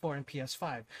PlayStation 4 and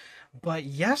PS5. But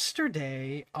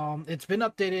yesterday, it's been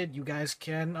updated. You guys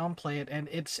can play it, and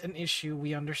it's an issue.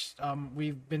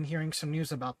 We've been hearing some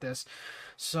news about this.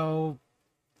 So,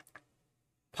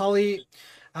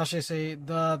 how should I say,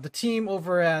 the team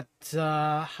over at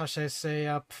how should I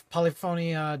say,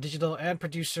 Polyphony Digital and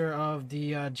producer of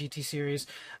the GT series,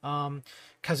 um,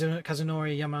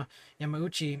 Kazunori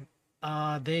Yamauchi.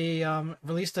 They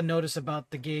released a notice about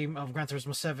the game of Gran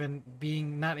Turismo 7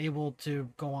 being not able to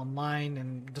go online,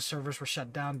 and the servers were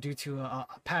shut down due to a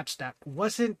patch that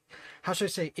wasn't, how should I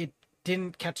say, it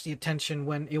didn't catch the attention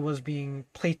when it was being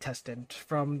play tested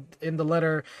from in the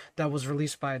letter that was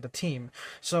released by the team.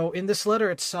 So in this letter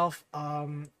itself,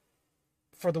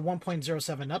 for the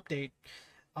 1.07 update,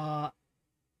 uh,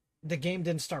 the game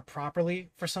didn't start properly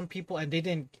for some people, and they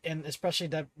didn't, and especially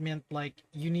that meant like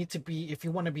you need to be, if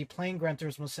you want to be playing Gran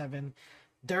Turismo 7,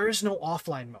 there is no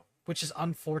offline mode, which is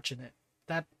unfortunate.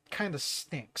 That kind of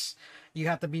stinks. You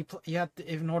have to be, you have to,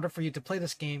 in order for you to play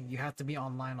this game, you have to be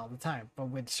online all the time. But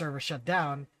with server shut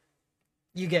down,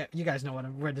 you guys know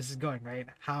where this is going, right?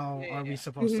 How are we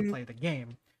supposed to play the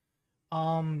game?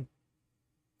 Um,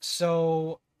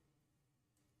 so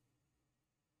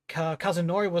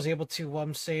Kazunori was able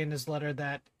to say in his letter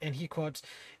that, and he quotes,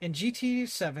 "In GT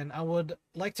 7, I would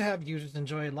like to have users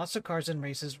enjoy lots of cars and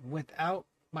races without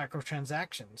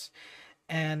microtransactions.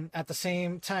 And at the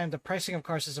same time, the pricing of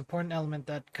cars is an important element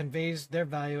that conveys their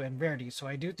value and rarity. So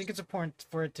I do think it's important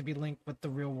for it to be linked with the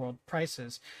real world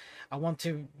prices. I want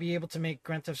to be able to make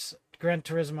Gran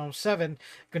Turismo 7,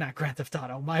 not Grand Theft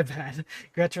Auto, my bad,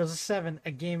 Gran Turismo 7,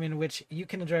 a game in which you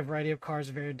can enjoy a variety of cars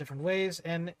very different ways,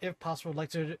 and if possible, I'd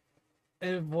like to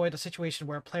avoid a situation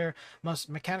where a player must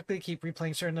mechanically keep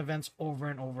replaying certain events over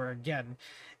and over again."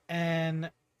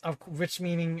 And which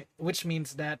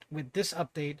means that with this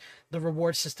update, the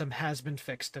reward system has been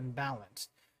fixed and balanced.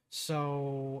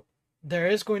 So there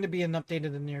is going to be an update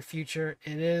in the near future.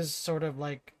 It is sort of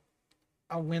like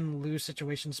a win-lose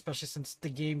situation, especially since the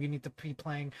game you need to be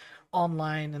playing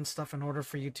online and stuff in order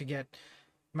for you to get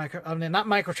I mean, not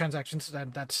microtransactions.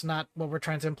 That's not what we're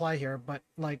trying to imply here, but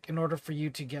like in order for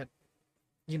you to get,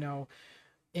 you know,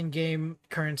 in-game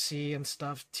currency and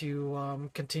stuff to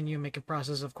continue making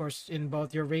process, of course, in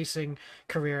both your racing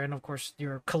career and of course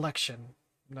your collection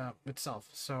itself.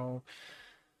 So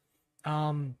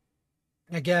um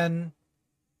again,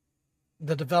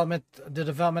 the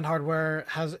development hardware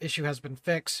has been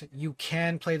fixed. You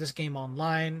can play this game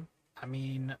online. I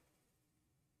mean,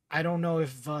 I don't know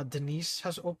if Denise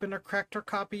has opened or cracked her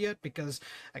copy yet, because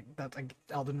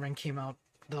Elden Ring came out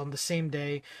on the same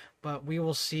day, but we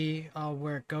will see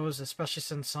where it goes, especially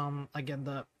since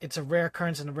again, it's a rare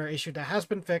occurrence and a rare issue that has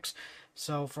been fixed.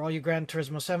 So for all you Gran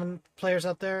Turismo 7 players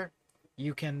out there,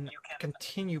 you can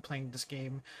continue playing this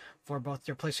game for both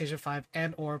your PlayStation 5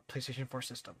 and or PlayStation 4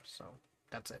 system. So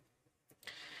that's it.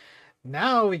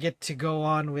 Now we get to go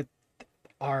on with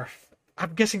our,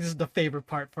 I'm guessing this is the favorite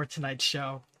part for tonight's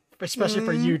show, especially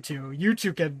for you two. You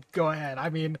two can go ahead. I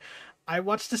mean, I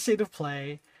watched the state of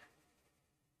play,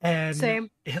 and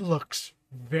Same. It looks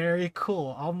very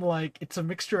cool. I'm like, it's a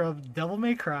mixture of Devil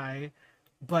May Cry,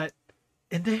 but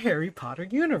in the Harry Potter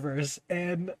universe.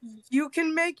 And you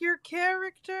can make your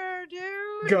character,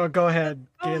 dude. Go ahead,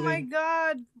 Galen. Oh my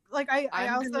god! Like I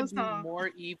also saw be more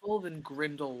evil than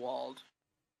Grindelwald.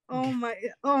 Oh my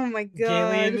god!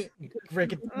 Galen,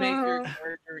 make your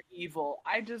character evil.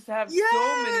 I just have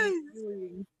so many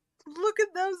feelings. Look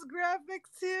at those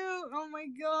graphics too. Oh my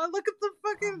god! Look at the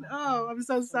fucking. Oh, I'm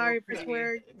so sorry for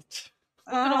swearing.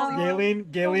 Galen,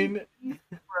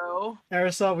 bro.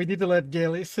 Aerosol, we need to let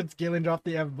Galen, since Galen dropped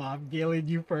the F-bomb. Galen,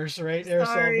 you first, right?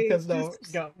 Aerosol, because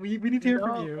go. We need to hear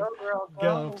from you.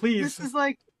 Go, please. This is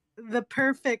like the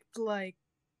perfect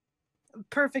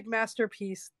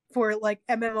masterpiece for like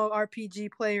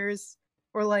MMORPG players,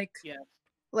 or like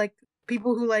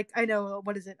people who I know,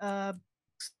 what is it? The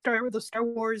Star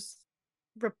Wars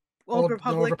Old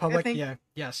Republic. I think. Yeah.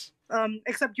 Yes.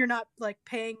 Except you're not like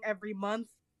paying every month.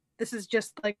 This is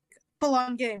just like full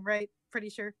on game, right? Pretty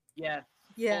sure. Yeah.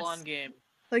 Full on game.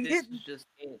 Like this is just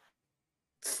it.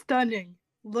 Stunning.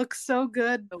 Looks so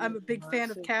good. I'm a big fan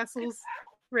of castles.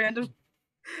 Random.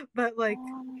 But like,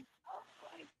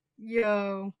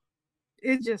 yo,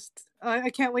 it just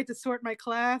I can't wait to sort my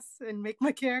class and make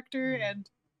my character and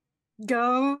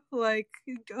go. Like,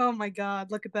 oh my god,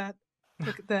 look at that.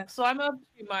 Look at that. So I'm of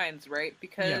two minds, right?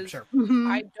 Because sure.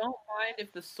 I don't mind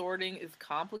if the sorting is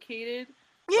complicated.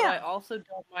 Yeah. But I also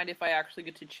don't mind if I actually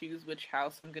get to choose which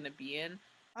house I'm going to be in.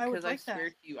 Because I swear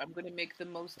to you, I'm going to make the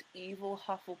most evil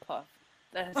Hufflepuff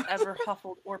that has ever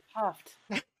huffled or puffed.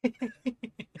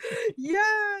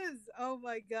 Yes! Oh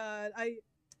my god. I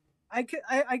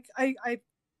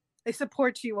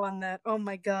support you on that. Oh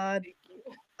my god.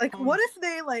 Like, what if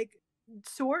they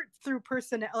sort through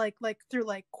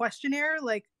through questionnaire,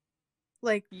 like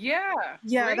yeah,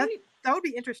 right? That would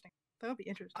be interesting. That would be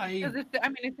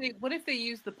interesting. What if they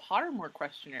use the Pottermore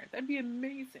questionnaire? That'd be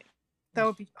amazing. That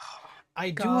would be. Oh, I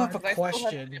do have a question. I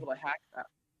still haven't been able to hack that.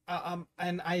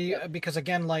 And because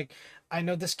again, like, I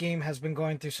know this game has been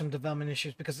going through some development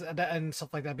issues because and stuff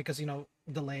like that because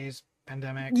delays,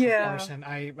 pandemic, of course, and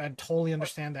I totally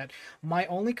understand that. My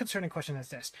only concerning question is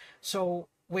this: so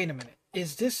wait a minute,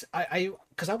 is this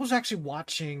because I was actually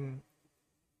watching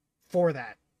for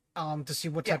that to see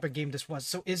what type of game this was.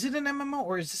 So is it an MMO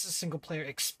or is this a single player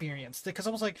experience? Because I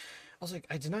was like,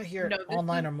 I did not hear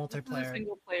online or multiplayer. This is a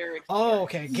single player experience. Oh,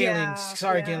 okay, Galen.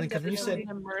 Sorry, Galen, because you said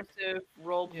immersive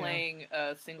role playing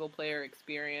single player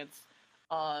experience.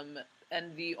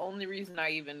 And the only reason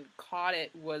I even caught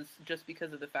it was just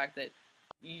because of the fact that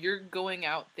you're going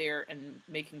out there and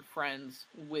making friends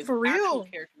with actual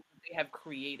characters that they have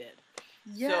created.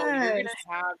 Yes. So you're gonna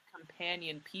have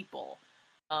companion people.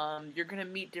 You're going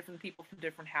to meet different people from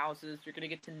different houses. You're going to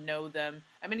get to know them.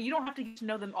 I mean, you don't have to get to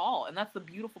know them all, and that's the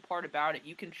beautiful part about it.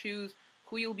 You can choose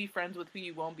who you'll be friends with, who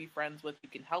you won't be friends with. You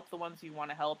can help the ones you want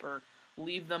to help or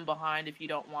leave them behind if you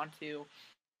don't want to.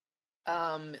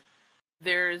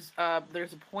 There's a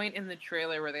point in the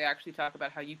trailer where they actually talk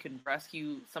about how you can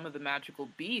rescue some of the magical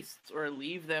beasts or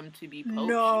leave them to be poached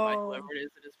by whoever it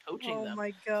is that is poaching them. Oh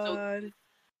my god.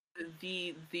 So,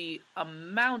 the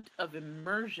amount of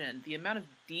immersion, the amount of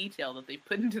detail that they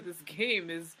put into this game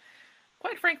is,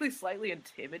 quite frankly, slightly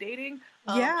intimidating.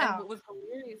 And what was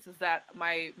hilarious is that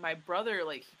my brother,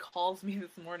 like, he calls me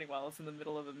this morning while I was in the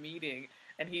middle of a meeting,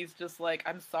 and he's just like,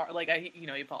 "I'm sorry," like,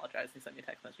 he apologized. He sent me a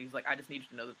text message. He's like, "I just need you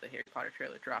to know that the Harry Potter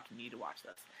trailer dropped, and you need to watch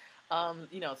this."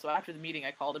 So after the meeting,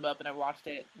 I called him up and I watched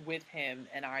it with him,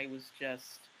 and I was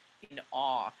just in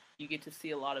awe. You get to see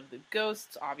a lot of the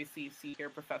ghosts. Obviously, you see here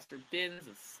Professor Binns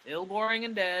is still boring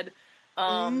and dead.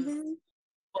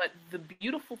 But the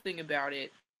beautiful thing about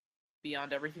it,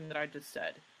 beyond everything that I just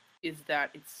said, is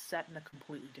that it's set in a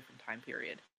completely different time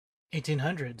period.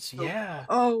 1800s, so, yeah.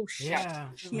 Oh, yeah.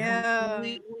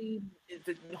 Completely, it's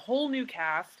a whole new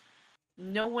cast.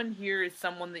 No one here is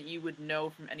someone that you would know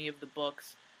from any of the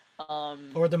books.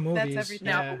 Or the movies. That's everything.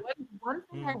 Now, one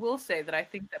thing I will say that I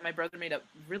think that my brother made a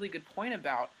really good point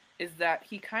about is that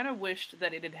he kind of wished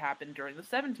that it had happened during the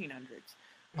 1700s.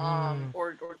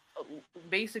 Or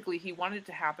basically he wanted it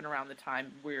to happen around the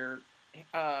time where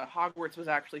Hogwarts was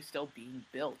actually still being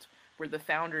built, where the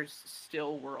founders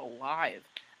still were alive,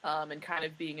 and kind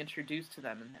of being introduced to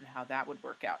them and how that would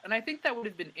work out. And I think that would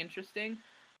have been interesting.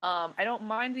 I don't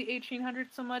mind the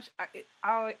 1800s so much.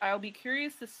 I'll be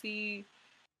curious to see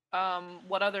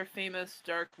what other famous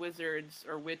dark wizards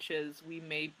or witches we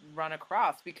may run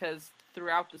across, because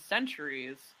throughout the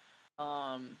centuries,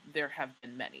 there have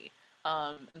been many.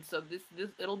 And so this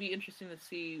it'll be interesting to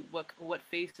see what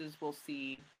faces we'll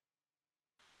see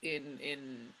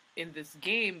in this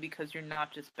game, because you're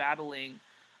not just battling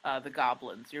the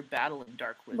goblins, you're battling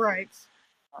dark wizards. Right.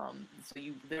 So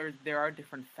there are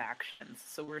different factions.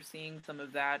 So we're seeing some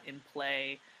of that in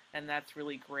play. And that's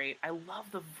really great. I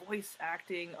love the voice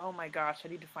acting. Oh my gosh, I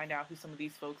need to find out who some of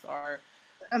these folks are.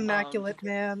 Immaculate,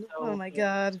 man. Oh my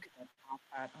god. Oh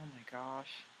my gosh.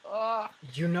 Ugh.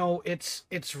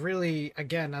 It's really,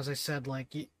 again, as I said, like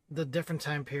the different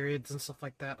time periods and stuff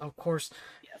like that. Of course,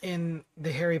 in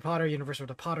the Harry Potter universe or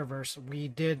the Potterverse, we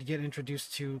did get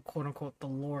introduced to quote unquote the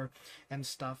lore and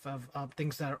stuff of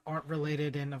things that aren't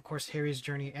related, and of course Harry's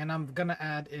journey. And I'm gonna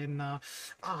add in I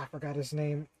forgot his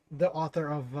name, the author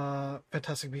of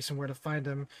Fantastic Beasts and Where to Find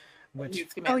Them, which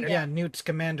Newt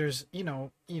Scamander's,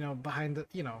 behind the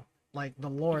like the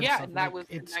lore. Yeah, and stuff. And that was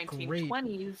the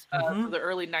 1920s to the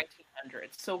early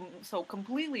 1900s. So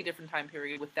completely different time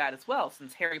period with that as well,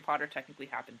 since Harry Potter technically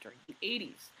happened during the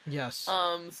 80s. Yes.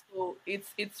 So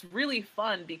it's really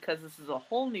fun because this is a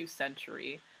whole new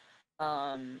century.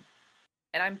 And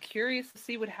I'm curious to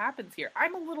see what happens here.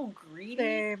 I'm a little greedy.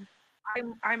 Same.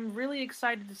 I'm really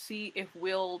excited to see if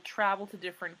we'll travel to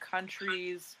different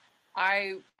countries.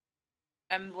 I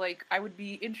would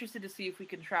be interested to see if we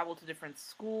can travel to different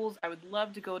schools. I would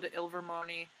love to go to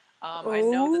Ilvermorny. I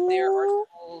know that there are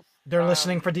schools. They're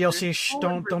listening for DLC. Shh,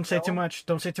 don't say too much.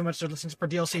 Don't say too much. They're listening for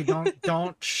DLC.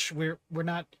 Don't. Shh. We're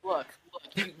not. Look.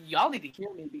 Y'all need to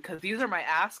hear me, because these are my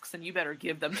asks, and you better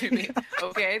give them to me.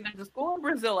 Okay? There's a school in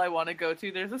Brazil I want to go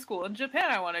to. There's a school in Japan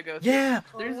I want to go to. Yeah.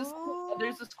 There's a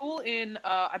school in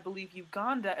I believe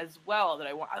Uganda as well that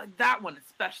I want. I like that one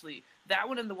especially. That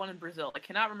one and the one in Brazil. I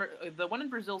cannot remember. The one in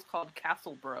Brazil is called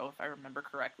Castlebro, if I remember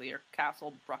correctly, or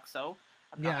Castle Bruxo.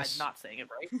 I'm not saying it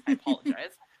right. I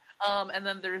apologize. And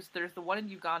then there's the one in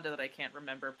Uganda that I can't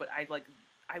remember, but I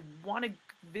want to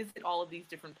visit all of these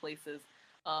different places.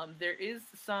 There is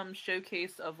some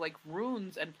showcase of like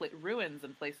ruins and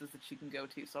places that you can go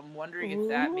to. So I'm wondering if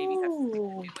that maybe has something to do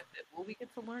with it. Will we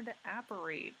get to learn to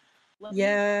apparate? Let me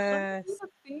do the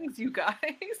things, you guys.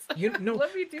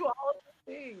 Let me do all of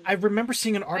the things. I remember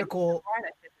seeing an article.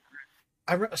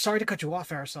 Sorry to cut you off,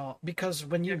 Aerosol, because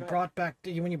when you brought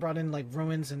in like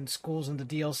ruins and schools and the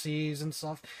DLCs and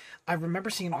stuff, I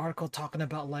remember seeing an article talking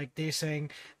about like they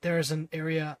saying there's an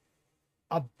area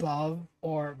above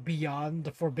or beyond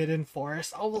the Forbidden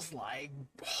Forest. I was like,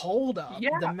 hold up,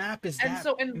 yeah. The map is and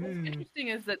what's interesting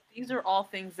is that these are all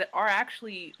things that are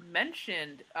actually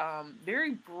mentioned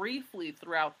very briefly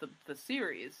throughout the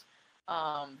series,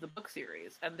 the book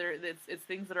series, and it's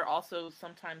things that are also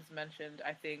sometimes mentioned.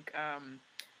 I think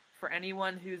for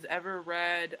anyone who's ever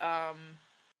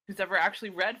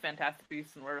actually read Fantastic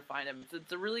Beasts and Where to Find Them,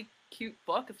 it's a really cute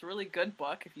book. It's a really good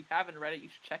book. If you haven't read it, you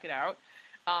should check it out.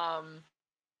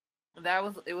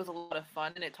 It was a lot of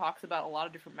fun, and it talks about a lot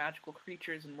of different magical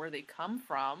creatures and where they come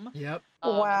from. Yep.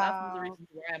 Wow. And that's one of the reasons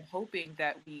why I'm hoping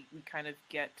that we kind of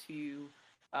get to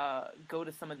go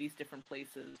to some of these different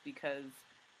places, because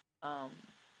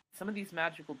some of these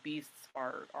magical beasts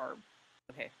are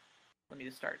okay. Let me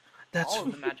just start. All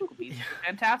of the magical beasts are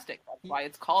fantastic. That's why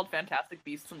it's called Fantastic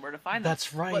Beasts and Where to Find Them.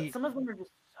 That's right. But some of them are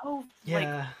just so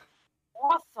like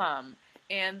awesome.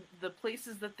 And the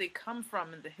places that they come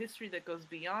from and the history that goes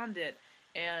beyond it.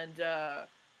 And,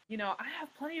 you know, I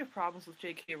have plenty of problems with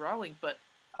J.K. Rowling, but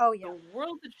the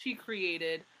world that she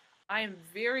created, I am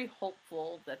very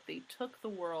hopeful that they took the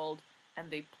world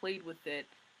and they played with it,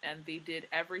 and they did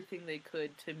everything they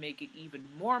could to make it even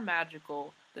more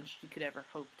magical than she could ever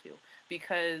hope to.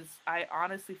 Because I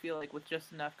honestly feel like with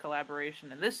just enough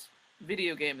collaboration, and this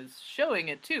video game is showing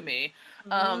it to me,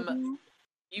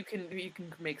 you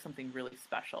can make something really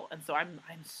special, and so I'm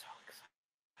so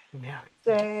excited. Yeah.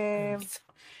 Same.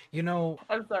 You know.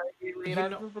 I'm sorry, Aileen.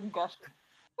 I've just been gushing.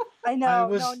 I know.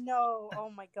 No. Oh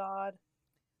my god.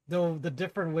 Though the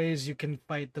different ways you can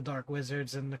fight the dark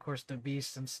wizards and of course the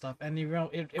beasts and stuff, and you know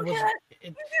it was. He's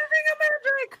using a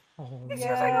mandrake. He's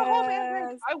using a whole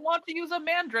mandrake. I want to use a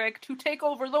mandrake to take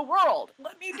over the world.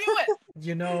 Let me do it.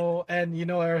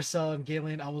 Aracel and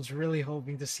Galen, I was really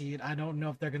hoping to see it. I don't know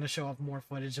if they're gonna show off more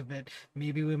footage of it.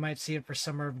 Maybe we might see it for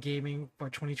Summer of Gaming for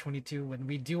 2022 when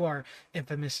we do our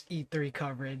infamous E3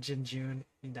 coverage in June.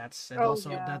 That's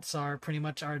our pretty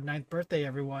much our 9th birthday,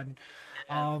 everyone.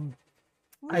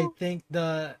 I think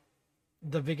the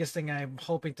biggest thing I'm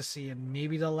hoping to see, and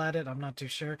maybe they'll add it, I'm not too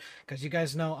sure, because you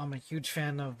guys know I'm a huge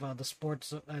fan of the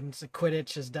sports, and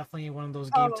Quidditch is definitely one of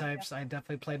those game types. I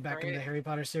definitely played back in the Harry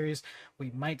Potter series. We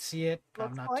might see it.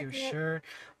 I'm not too sure.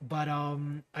 But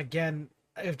again,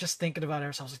 just thinking about it,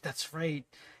 I was like, that's right.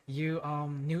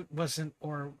 Newt wasn't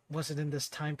in this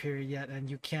time period yet, and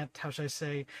you can't, how should I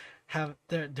say,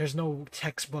 there's no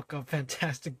textbook of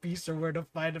Fantastic Beasts or Where to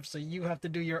Find them, so you have to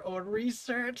do your own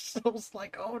research. So it's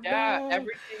like, no.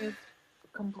 Everything is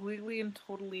completely and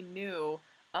totally new.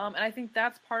 And I think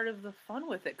that's part of the fun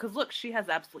with it. Because look, she has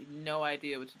absolutely no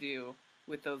idea what to do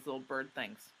with those little bird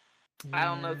things. I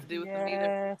don't know what to do with them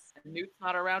either. And Newt's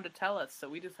not around to tell us, so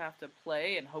we just have to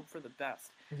play and hope for the best.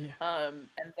 And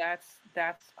that's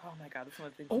oh my god, that's one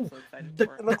of the things I'm so excited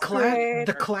for.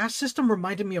 The class system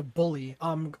reminded me of Bully,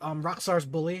 Rockstar's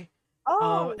Bully.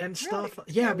 And stuff.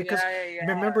 Really? Yeah, because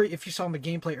remember, if you saw in the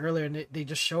gameplay earlier, and they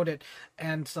just showed it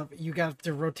and stuff, you got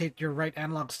to rotate your right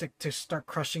analog stick to start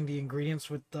crushing the ingredients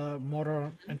with the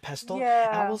mortar and pestle. Yeah.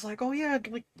 And I was like, oh yeah,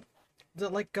 like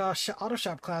the auto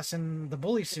shop class in the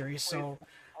Bully series. So,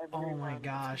 oh my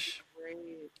gosh.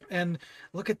 And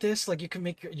look at this, like you can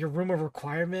make your room a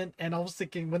requirement. And I was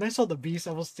thinking, when I saw the beast,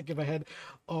 I was thinking in my head,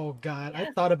 oh god, I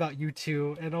thought about you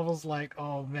too, and I was like,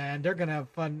 oh man, they're gonna have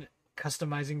fun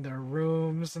customizing their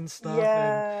rooms and stuff.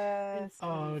 Yes.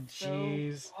 Oh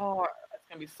jeez. That's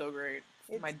gonna be so great.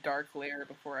 It's my dark lair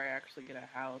before I actually get a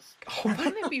house.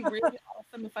 Wouldn't it be really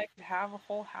awesome if I could have a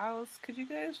whole house? Could you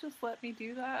guys just let me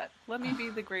do that? Let me be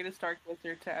the greatest dark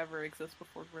wizard to ever exist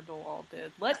before Grindelwald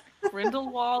did. Let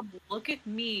Grindelwald look at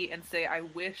me and say, I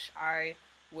wish I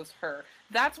was her.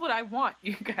 That's what I want,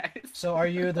 you guys. So are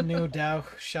you the new Thou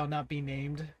Shall Not Be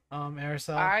Named,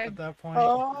 Aerosol, at that point?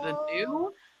 The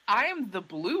new? I am the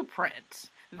blueprint.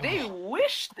 They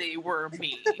wish they were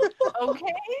me,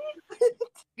 okay?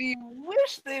 They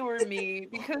wish they were me,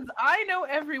 because I know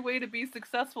every way to be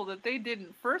successful that they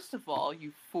didn't. First of all,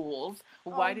 you fools,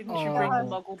 why didn't you bring the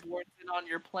Muggleborns in on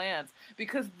your plans?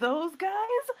 Because those guys,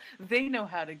 they know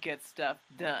how to get stuff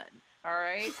done,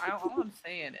 alright? All I'm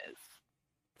saying is...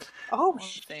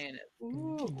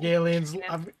 Galen's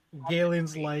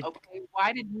like... Okay,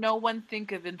 why did no one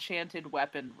think of enchanted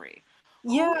weaponry?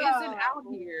 Who isn't out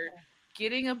here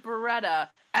getting a Beretta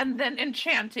and then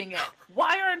enchanting it?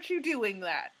 Why aren't you doing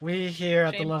that? We here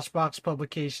at the Lunchbox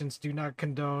Publications do not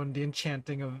condone the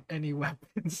enchanting of any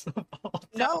weapons of all.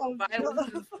 No,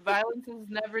 violence is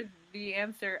never the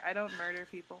answer. I don't murder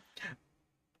people.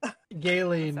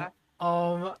 Galen,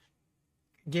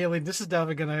 Galen, this is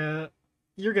definitely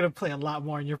you're gonna play a lot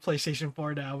more on your PlayStation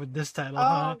 4 now with this title,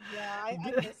 huh? Yeah,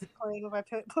 I miss playing with my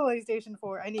PlayStation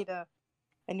 4. I need to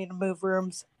move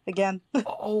rooms again.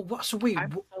 So wait.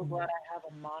 I'm so glad I have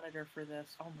a monitor for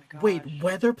this. Oh my god. Wait,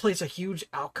 weather plays a huge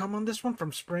outcome on this one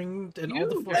from spring and all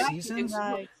the 4 seasons?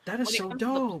 Nice. That is so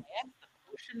dope. The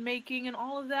potion making and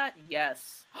all of that?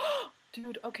 Yes.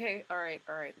 Dude, okay, alright,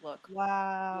 look.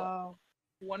 Wow.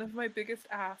 Look. One of my biggest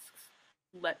asks,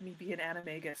 let me be an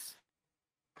animagus.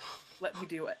 Let me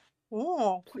do it.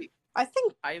 Oh. Please. I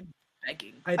think I'm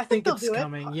begging. I think it's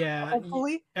coming, yeah.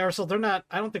 Hopefully. Aerosol, they're not.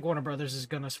 I don't think Warner Brothers is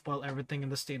gonna spoil everything in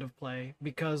the state of play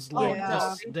because, like,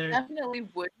 they definitely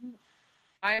wouldn't.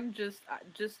 I'm just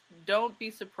don't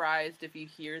be surprised if you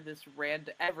hear this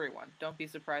everyone, don't be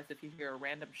surprised if you hear a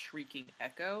random shrieking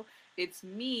echo. It's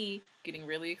me getting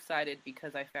really excited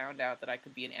because I found out that I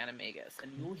could be an animagus,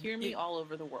 and you'll hear me all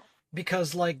over the world.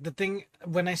 Because, like, the thing,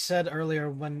 when I said earlier,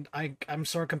 when I'm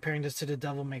sort of comparing this to the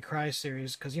Devil May Cry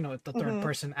series, because, you know, it's the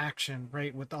third-person action,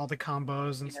 right, with all the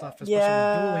combos and stuff, especially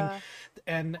with dueling.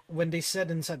 And when they said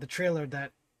inside the trailer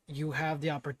that you have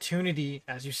the opportunity,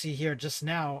 as you see here just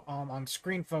now on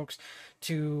screen, folks,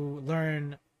 to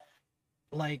learn,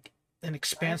 like, an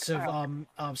expansive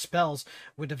spells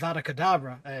with the Vada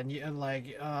Kedavra, and, you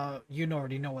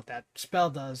already know what that spell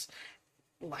does.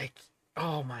 Like,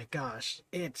 oh my gosh,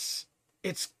 it's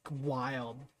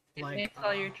wild. It makes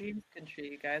all your dreams come true,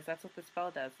 you guys. That's what the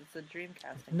spell does. It's a dream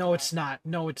casting. No, it's not.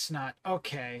 No, it's not.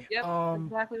 Okay. Yep,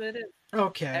 exactly what it is.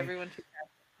 Okay. Everyone should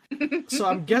cast. So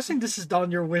I'm guessing this is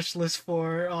on your wish list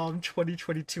for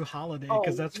 2022 holiday,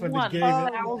 because that's when the game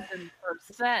is.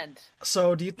 1000%.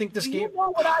 So do you think this game? You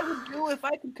know what I would do if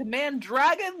I could command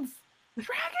dragons?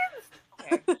 Dragons.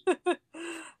 Okay.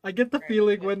 I get the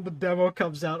feeling when the demo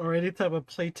comes out, or any type of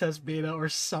playtest beta or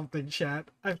something, chat,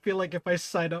 I feel like if I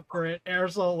sign up for it,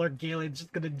 Aerosol or Galen's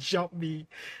just gonna jump me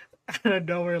out of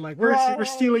nowhere, like, we're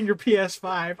stealing your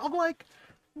PS5. I'm like,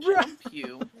 jump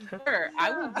you? Sure,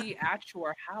 I will be at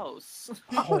your house.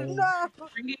 Oh no!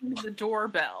 Ringing the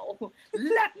doorbell.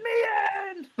 Let me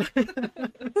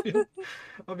in.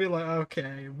 I'll be like,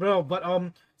 okay, bro. But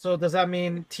so does that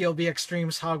mean TLBX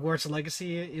streams Hogwarts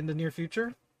Legacy in the near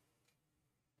future?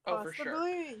 Oh, for sure.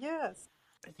 Yes.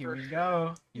 Here we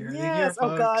go. Yes.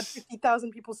 Oh god,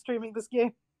 50,000 people streaming this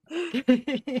game. Oh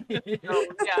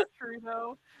yeah, true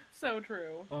though. So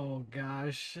true. Oh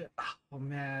gosh. Oh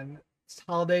man. It's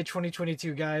holiday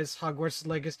 2022, guys. Hogwarts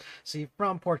Legacy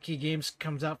from Portkey Games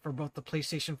comes out for both the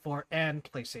PlayStation 4 and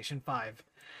PlayStation 5.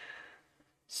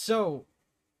 So,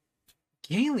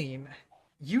 Galen,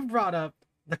 you brought up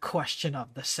the question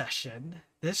of the session.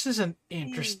 This is an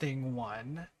interesting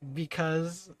one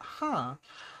because,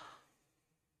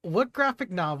 what graphic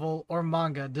novel or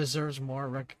manga deserves more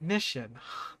recognition?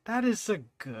 That is a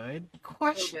good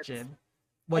question.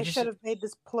 I should have made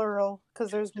this plural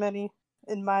because there's many,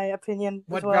 in my opinion.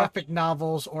 What graphic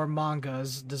novels or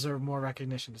mangas deserve more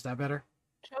recognition? Is that better?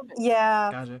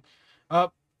 Yeah.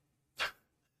 Gotcha.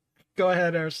 Go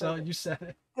ahead, Arcel. You said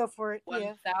it. Go for it.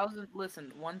 1,000.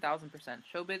 Listen, 1,000%.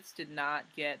 Showbits did not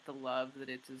get the love that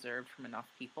it deserved from enough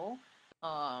people.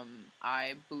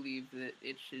 I believe that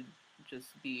it should just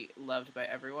be loved by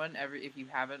everyone. If you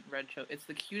haven't read Show, it's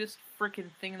the cutest freaking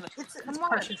thing in the. Come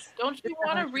on, don't you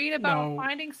want to read about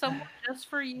finding someone just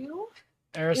for you?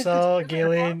 Aerosol,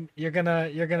 Galen, you're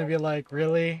gonna be like,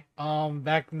 really?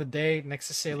 Back in the day, next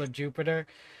to Sailor Jupiter,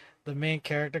 the main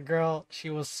character girl, she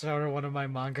was sort of one of my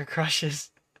manga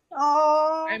crushes.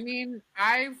 Oh, I mean,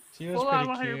 I full on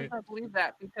 100% believe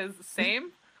that because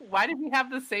same. Why did we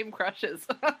have the same crushes?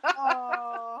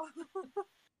 Oh.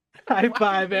 High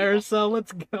five, Aerosol.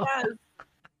 Let's go.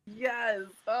 Yes.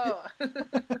 Oh.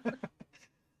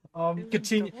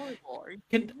 Continue.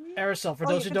 Aerosol, for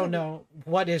those who don't know,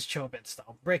 what is Chobits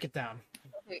though? Break it down.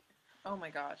 Okay. Oh my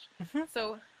gosh.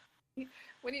 So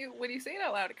when you say it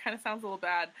out loud, it kind of sounds a little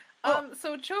bad.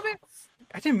 So Chobits.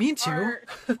 I didn't mean to.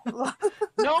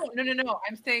 No.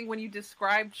 I'm saying when you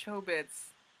describe Chobits,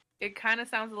 it kind of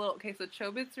sounds a little. Okay, so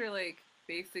Chobits are like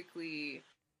basically,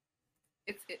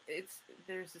 it's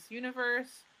there's this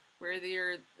universe where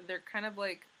they're kind of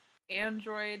like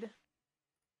android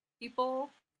people,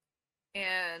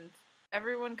 and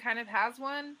everyone kind of has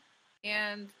one,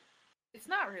 and it's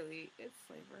not really, it's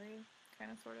slavery,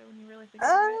 kind of sort of when you really think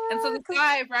about it. And so this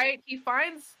guy, right, he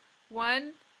finds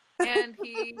one, and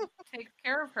he takes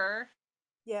care of her.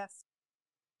 Yes.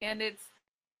 And it's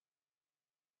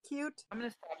cute. I'm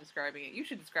gonna stop describing it. You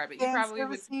should describe it. You Fan probably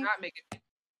would service-y. not make it.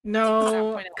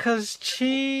 No, because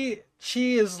she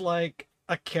is like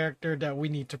a character that we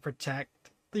need to protect.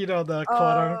 You know, the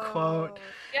quote unquote.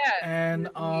 Yes, And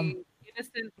the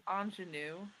innocent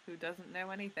ingenue who doesn't know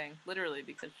anything, literally,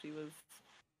 because she was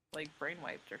like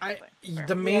brainwiped or something.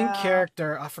 The main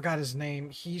character, I forgot his name.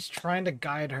 He's trying to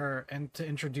guide her and to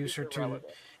introduce her to.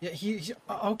 Yeah, he's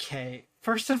okay.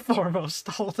 First and foremost,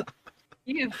 hold on.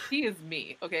 He is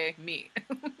me, okay? Me.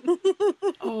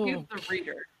 Oh, he's the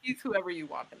reader. He's whoever you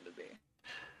want him to be.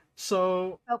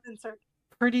 So self-insert.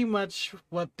 Pretty much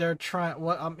what they're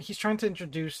he's trying to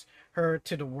introduce her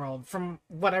to the world from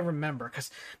what I remember,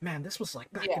 because man, this was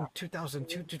like back in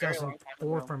 2002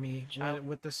 2004 for me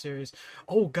with the series.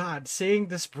 Oh god, saying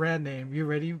this brand name, you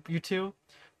ready, you two?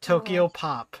 Tokyo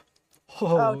Pop.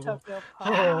 Tokyo Pop.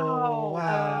 Oh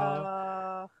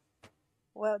wow.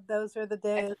 Well, those are the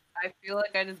days. I feel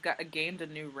like I just gained a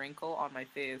new wrinkle on my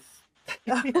face.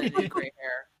 And gray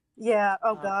hair. Yeah,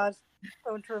 oh god.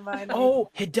 Don't remind me. Oh,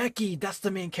 Hideki, that's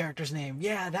the main character's name.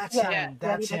 Yeah, that's him.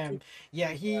 That's him. Yeah,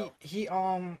 he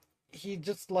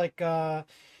just like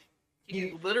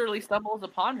he literally stumbles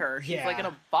upon her. She's like in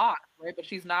a box, right? But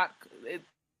she's not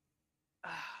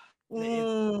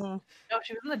No,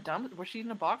 she was in the dump. Was she in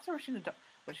a box or was she in a dump?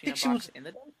 Was she in a box in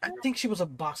the dumpster? I think she was a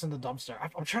box in the dumpster.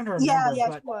 I'm trying to remember. Yeah,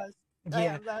 but she was.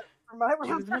 Yeah.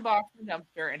 She was in a box in the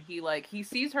dumpster, and he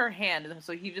sees her hand, and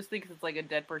so he just thinks it's like a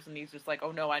dead person. He's just like,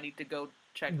 oh no, I need to go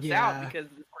check this out because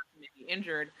this person may be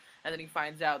injured. And then he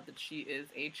finds out that she is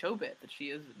a chobit, that she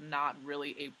is not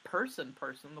really a person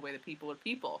the way that people are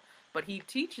people. But he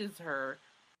teaches her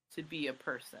to be a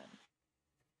person.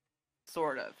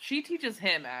 Sort of. She teaches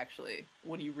him, actually,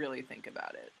 when you really think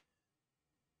about it.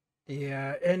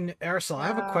 Yeah, and Aerosol, I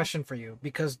have a question for you,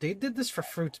 because they did this for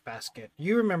Fruits Basket.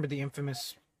 You remember the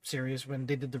infamous series when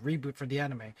they did the reboot for the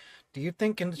anime. Do you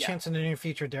think in the chance in the near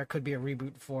future there could be a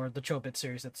reboot for the Chobit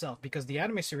series itself? Because the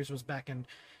anime series was back in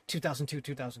 2002,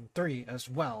 2003 as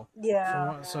well.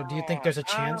 Yeah. So do you think there's a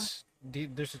chance?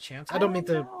 There's a chance? I don't mean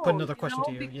to put another question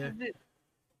to you.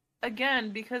 Yeah.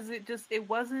 Because it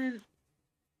wasn't...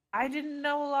 I didn't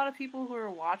know a lot of people who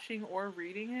were watching or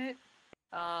reading it.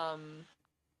 I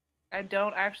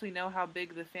don't actually know how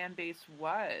big the fan base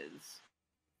was.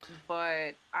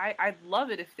 But I'd love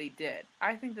it if they did.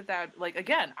 I think that like,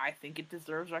 again, I think it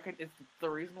deserves record. It's the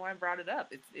reason why I brought it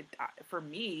up. For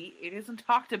me, it isn't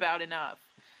talked about enough.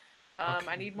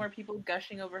 I need more people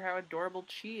gushing over how adorable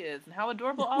Chi is and how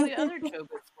adorable all the other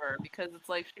Chobits were, because it's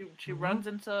like she runs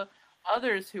into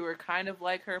others who are kind of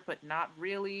like her but not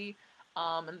really.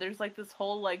 And there's like this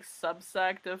whole like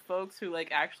subsect of folks who like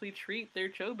actually treat their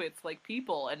Chobits like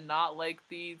people and not like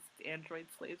these android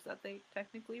slaves that they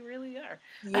technically really are.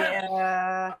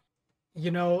 Yeah. You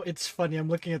know, it's funny. I'm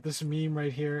looking at this meme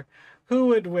right here. Who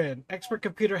would win? Expert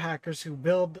computer hackers who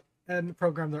build and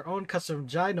program their own custom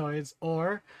gynoids,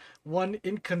 or one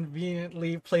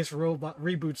inconveniently placed robot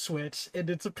reboot switch, and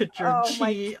it's a picture of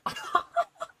Chi. Oh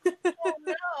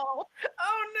no!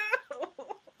 Oh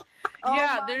no!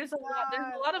 Yeah, there's a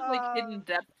lot of like hidden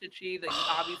depth to Chi that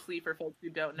obviously, for folks who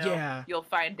don't know, you'll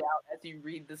find out as you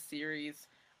read the series.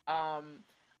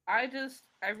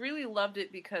 I really loved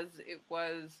it because it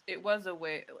was a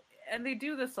way, and they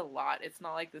do this a lot. It's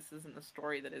not like this isn't a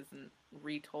story that isn't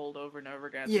retold over and over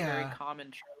again. It's a very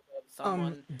common trope of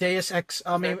someone. Deus Ex,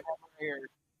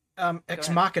 Ex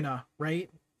Machina, right?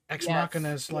 Ex Machina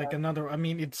is like another. I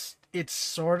mean, it's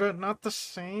sort of not the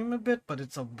same a bit, but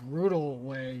it's a brutal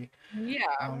way.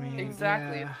 Yeah,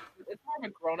 exactly. Yeah. It's more of a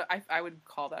grown-up. I would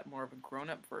call that more of a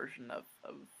grown-up version of.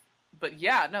 But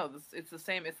yeah, no, it's the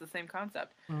same. It's the same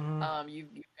concept. Mm-hmm. You've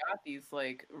got these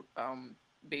like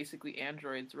basically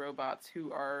androids, robots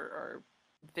who are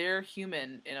they're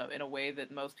human in a way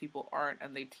that most people aren't,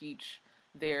 and they teach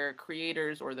their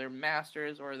creators or their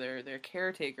masters or their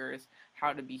caretakers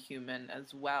how to be human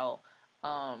as well,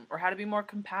 or how to be more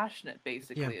compassionate.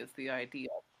 Basically, is the idea.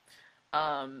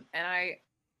 And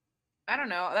I don't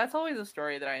know. That's always a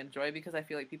story that I enjoy because I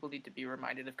feel like people need to be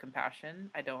reminded of compassion.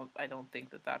 I don't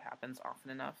think that happens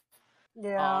often enough.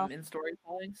 Yeah. In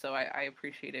storytelling, so I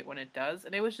appreciate it when it does,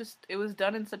 and it was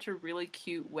done in such a really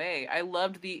cute way. I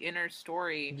loved the inner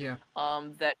story.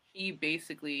 That he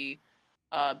basically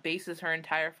bases her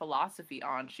entire philosophy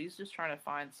on. She's just trying to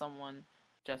find someone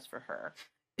just for her.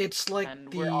 It's like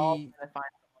and we're all trying to find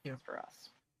someone just for us.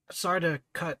 Sorry to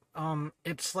cut.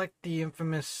 It's like the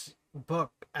infamous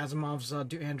book Asimov's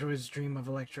 "Do Androids Dream of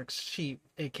Electric Sheep,"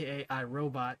 aka I,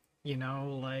 Robot. You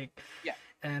know, like,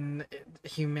 and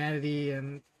humanity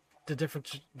and the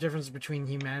difference between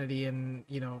humanity and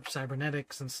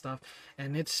cybernetics and stuff,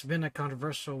 and it's been a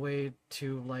controversial way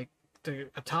to like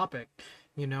a topic,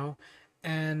 you know,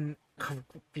 and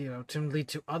to lead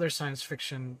to other science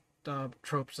fiction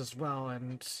tropes as well,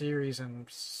 and series and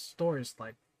stories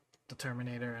like the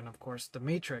Terminator and of course the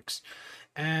Matrix,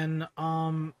 and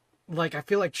like I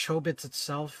feel like Chobits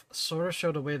itself sort of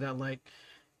showed a way that like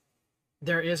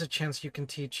there is a chance you can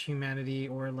teach humanity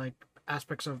or like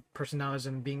aspects of personalities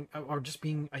and being or just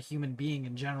being a human being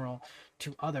in general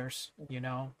to others,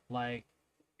 like.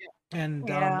 And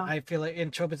Yeah. I feel like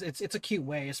in Chobits it's a cute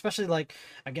way, especially like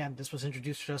again this was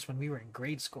introduced to us when we were in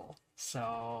grade school,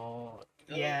 so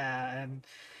yeah. And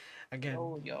again,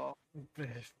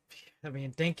 I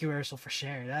mean, thank you, Ursula, for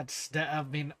sharing. I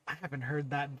mean, I haven't heard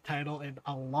that title in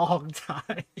a long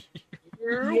time.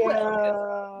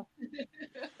 Yeah.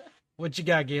 What you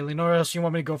got, Galen? Or else you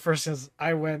want me to go first, since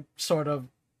I went sort of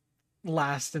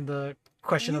last in the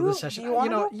question of the session. Do you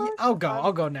want to go first? I'll go.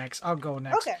 I'll go next. I'll go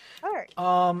next. Okay. All right.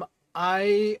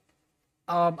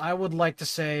 I would like to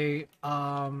say,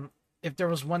 if there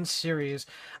was one series,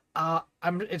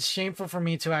 it's shameful for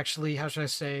me to actually, how should I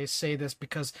say this,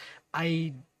 because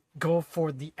I go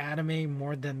for the anime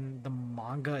more than the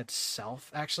manga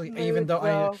itself, actually. Even though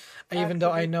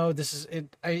I know this is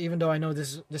it, even though I know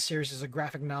this series is a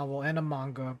graphic novel and a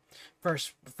manga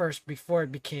first before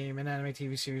it became an anime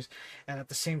TV series, and at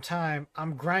the same time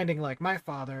I'm grinding like my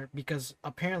father, because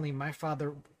apparently my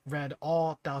father read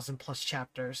all 1,000+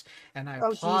 chapters, and I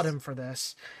applaud him for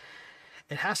this.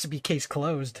 It has to be Case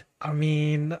Closed. I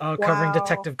mean, covering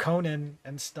Detective Conan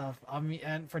and stuff. I mean,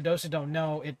 and for those who don't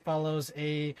know, it follows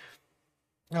a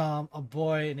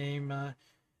boy named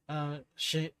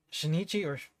Shinichi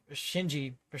or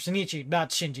Shinji or Shinichi, not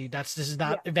Shinji. This is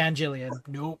not Evangelion.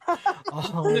 Nope.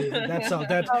 That's all.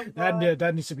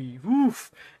 That needs to be.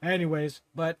 Oof. Anyways,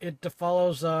 but it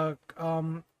follows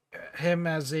him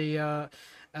as a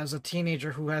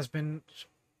teenager who has been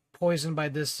poisoned by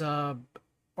this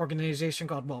organization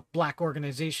called Black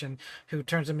Organization, who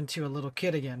turns him into a little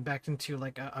kid again, back into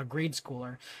like a grade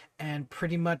schooler, and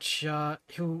pretty much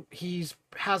who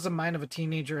has a mind of a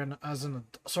teenager and as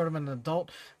sort of an adult,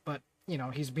 but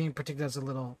he's being protected as a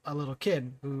little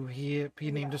kid who he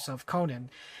named himself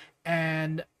Conan.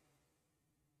 And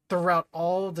throughout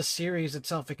all the series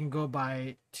itself, it can go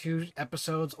by 2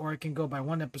 episodes or it can go by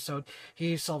 1 episode.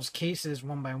 He solves cases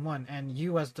one by one, and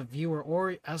you as the viewer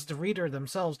or as the reader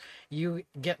themselves, you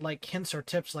get like hints or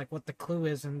tips like what the clue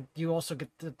is, and you also get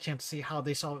the chance to see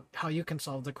how you can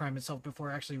solve the crime itself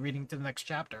before actually reading to the next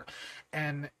chapter.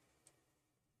 And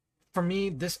for me,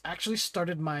 this actually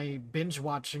started my binge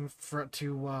watching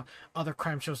to other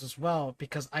crime shows as well,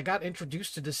 because I got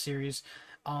introduced to this series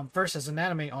first as an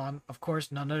anime on, of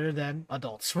course, none other than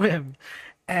Adult Swim,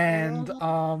 and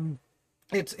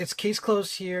it's Case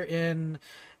Closed here in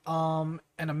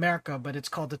America, but it's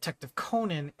called Detective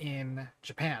Conan in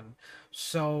Japan.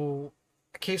 So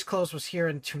Case Closed was here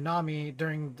in Toonami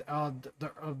during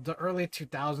the early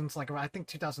 2000s, like I think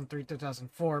 2003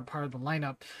 2004, part of the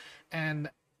lineup,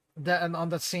 and on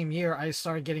that same year, I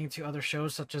started getting into other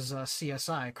shows such as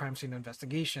CSI, Crime Scene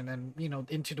Investigation, and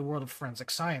into the world of forensic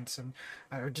science, and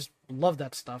I just love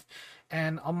that stuff.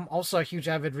 And I'm also a huge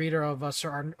avid reader of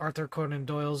Sir Arthur Conan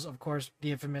Doyle's, of course,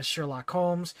 the infamous Sherlock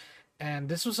Holmes, and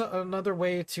this was another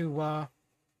way to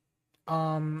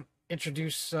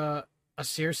introduce a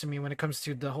series to me when it comes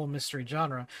to the whole mystery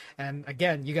genre. And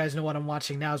again, you guys know what I'm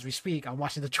watching now as we speak. I'm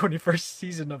watching the 21st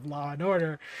season of Law and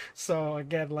Order, so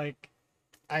again, like.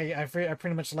 I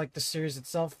pretty much like the series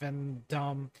itself, and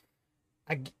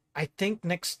I think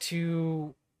next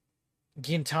to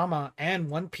Gintama and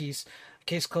One Piece,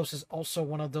 Case Close is also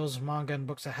one of those manga and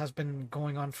books that has been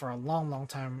going on for a long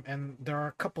time, and there are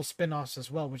a couple spin-offs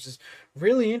as well, which is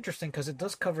really interesting because it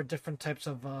does cover different types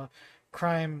of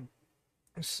crime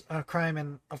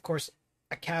and of course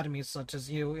academies, such as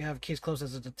you have Case Closed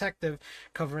as a detective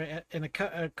covering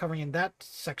in that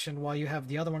section, while you have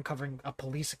the other one covering a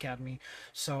police academy.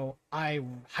 So I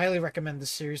highly recommend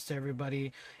this series to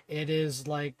everybody. It is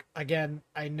like, again,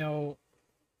 I know,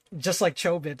 just like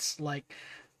Chobits, like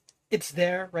it's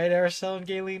there, right, Aracel and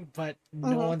Galen, but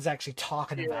no one's actually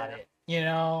talking about it, and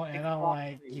I'm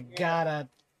like, you gotta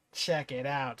check it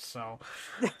out. So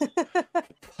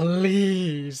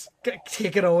please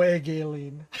take it away,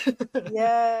 Galen.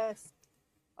 Yes.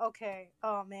 Okay.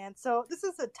 Oh man. So this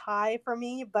is a tie for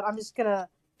me, but I'm just gonna,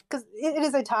 because it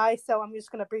is a tie, so I'm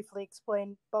just gonna briefly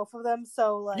explain both of them.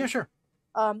 So like, yeah, sure.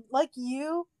 Like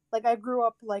you, like I grew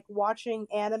up like watching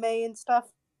anime and stuff.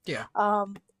 Yeah.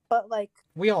 But like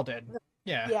we all did.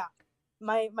 Yeah. Yeah.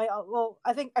 My well,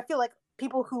 I feel like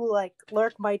people who like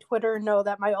lurk my Twitter know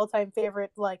that my all-time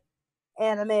favorite like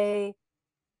anime,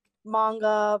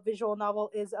 manga, visual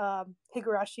novel is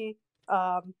Higurashi,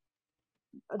 no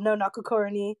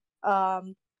Nakukoroni.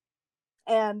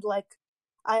 And like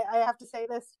I have to say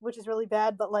this, which is really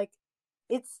bad, but like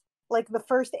it's like the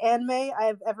first anime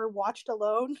I've ever watched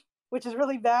alone, which is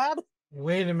really bad.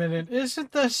 Wait a minute,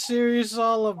 isn't the series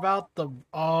all about the?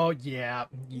 Oh yeah,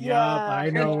 yep, I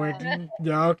know where.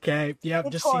 Yeah, okay, yep.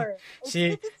 It's Just horror.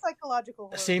 see, It's psychological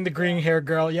horror. seeing the green hair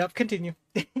girl. Yep, continue.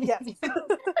 Yes,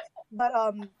 but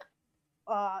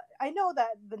I know that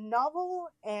the novel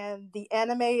and the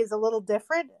anime is a little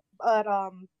different, but I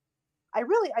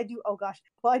do, oh gosh,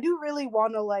 well, I do really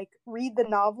want to like read the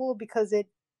novel because it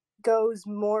goes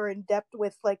more in depth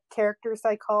with like character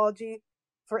psychology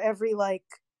for every like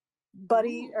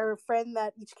buddy or friend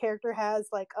that each character has.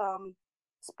 Like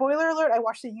spoiler alert, I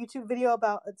watched a YouTube video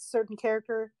about a certain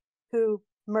character who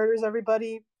murders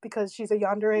everybody because she's a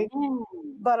yandere.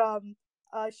 But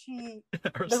she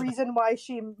the reason why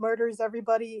she murders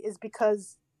everybody is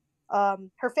because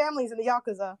her family's in the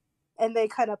Yakuza, and they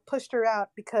kind of pushed her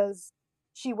out because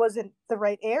she wasn't the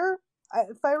right heir,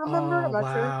 if I remember. I'm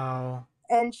not sure.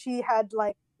 And she had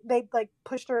like, they like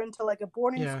pushed her into like a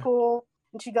boarding school,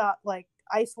 and she got like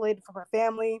isolated from her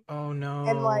family. Oh no.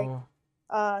 And like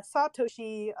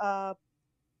Satoshi,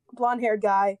 blonde-haired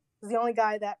guy, was the only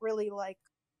guy that really like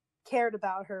cared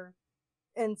about her.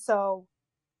 And so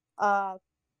God,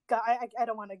 I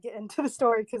don't want to get into the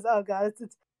story because oh god,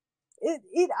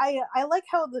 I like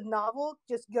how the novel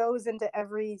just goes into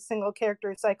every single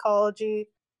character's psychology.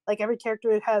 Like every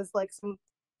character has like some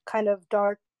kind of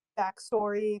dark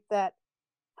backstory that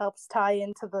helps tie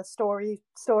into the story.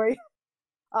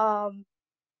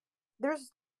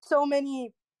 There's so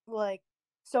many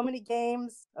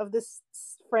games of this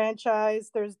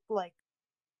franchise. There's like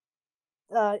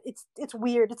it's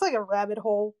weird. It's like a rabbit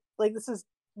hole. Like this is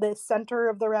the center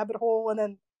of the rabbit hole, and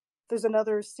then there's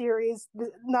another series,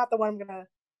 not the one I'm gonna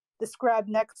describe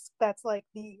next, that's like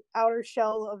the outer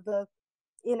shell of the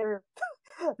inner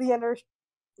the inner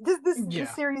this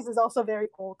series is also very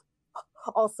old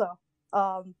also.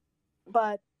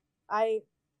 But I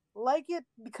like it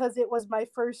because it was my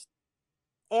first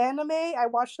anime I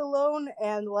watched alone,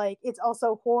 and like it's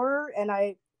also horror, and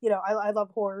I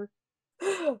love horror.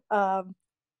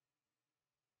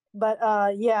 But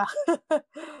yeah.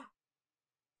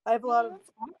 I have a lot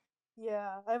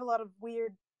of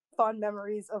weird fond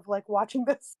memories of like watching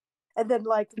this and then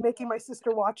like making my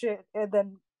sister watch it and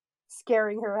then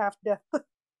scaring her half to death.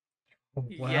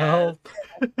 Well,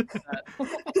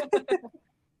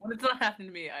 when it's not happening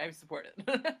to me, I support it.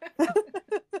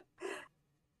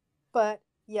 But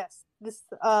yes, this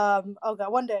oh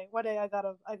god, one day I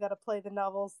gotta play the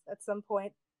novels at some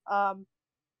point.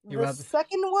 The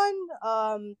second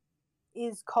one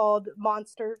is called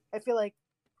Monster. I feel like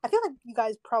you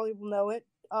guys probably will know it.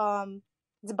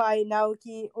 It's by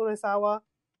Naoki Urasawa.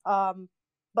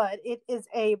 But it is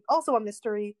also a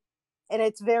mystery, and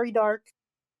it's very dark.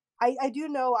 I do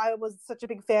know I was such a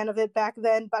big fan of it back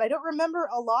then, but I don't remember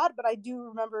a lot, but I do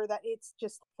remember that it's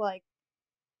just like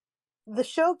the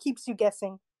show keeps you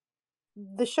guessing.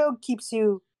 The show keeps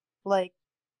you like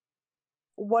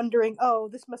wondering, oh,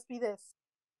 this must be this.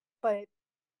 But it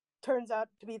turns out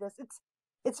to be this.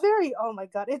 It's very, oh my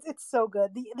god, it's so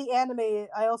good. The anime,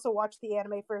 I also watched the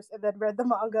anime first and then read the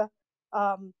manga.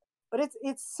 But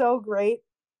it's so great.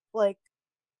 Like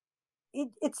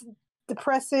it's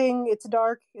depressing, it's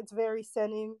dark, it's very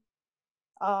stunning.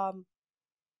 Yeah,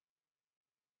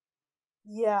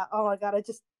 oh my god,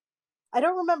 I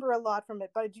don't remember a lot from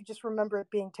it, but I do just remember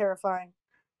it being terrifying.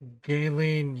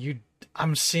 Galen,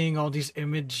 I'm seeing all these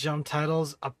image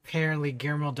titles. Apparently,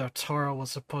 Guillermo del Toro was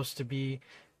supposed to be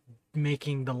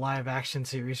making the live action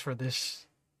series for this.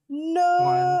 No,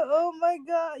 one. Oh my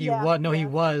god. He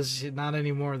was. Not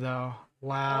anymore though.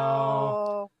 Wow.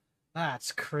 Oh.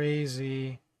 That's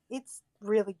crazy. It's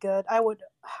really good. I would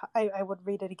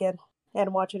read it again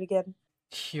and watch it again.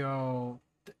 Yo,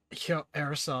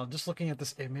 Aerosol, just looking at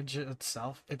this image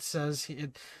itself, it says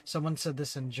someone said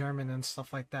this in German and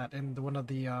stuff like that in one of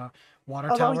the water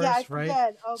towers,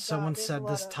 right? Oh, someone said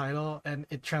this title and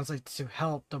it translates to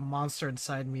 "Help! The monster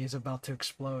inside me is about to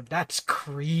explode." That's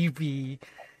creepy.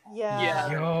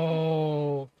 Yeah.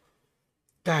 Yo,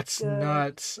 that's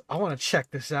nuts. I want to check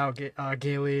this out,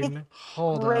 Galen.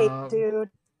 Hold up. Dude.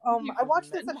 I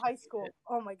watched this in high school.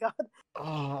 Oh my god.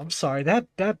 Oh, I'm sorry.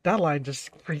 That line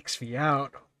just freaks me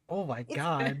out. Oh my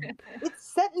god.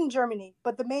 It's set in Germany,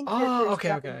 but the main character is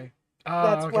okay.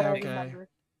 That's what I remember.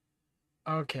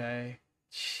 Okay.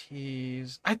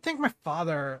 Jeez. I think my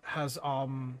father has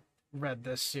read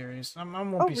this series. I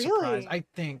won't be surprised.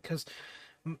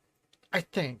 I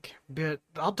think, but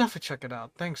I'll definitely check it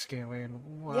out. Thanks, Galen.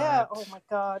 What? Yeah. Oh my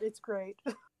God, it's great.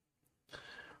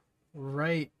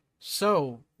 Right.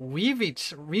 So we've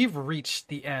reached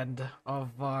the end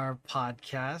of our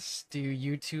podcast. Do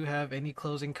you two have any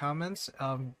closing comments?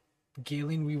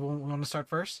 Galen, we want to start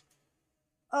first.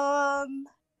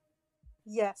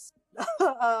 Yes.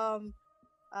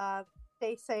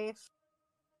 Stay safe.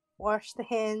 Wash the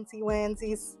handsy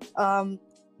wansies.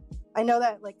 I know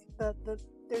that like the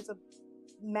there's a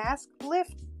mask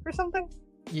lift or something.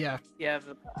 Yeah. Yeah.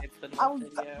 It's I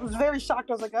was very shocked.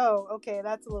 I was like, oh, okay,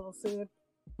 that's a little soon.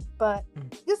 But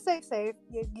just stay safe.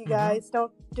 You guys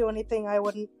don't do anything I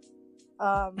wouldn't.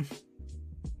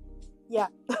 Yeah,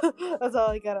 that's all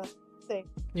I gotta say.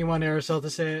 You want Aerosol to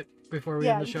say it before we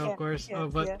end the show, of course.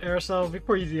 Aerosol,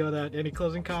 before you do that, any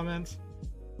closing comments?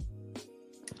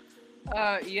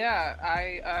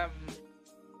 Yeah,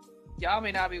 y'all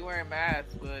may not be wearing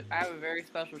masks, but I have a very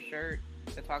special shirt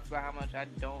that talks about how much I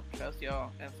don't trust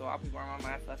y'all, and so I'll be wearing my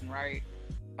mask left and right.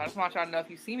 I just want y'all to know, if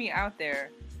you see me out there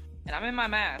and I'm in my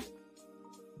mask,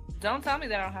 don't tell me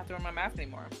that I don't have to wear my mask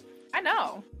anymore. I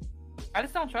know. I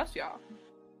just don't trust y'all.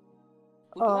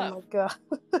 My God.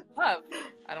 Love.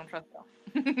 I don't trust y'all.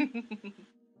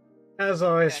 As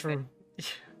always,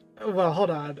 well, hold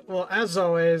on. Well, as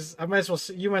always, you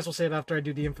might as well say it after I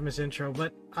do the infamous intro.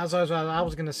 But as always, what I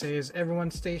was gonna say is, everyone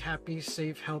stay happy,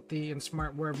 safe, healthy, and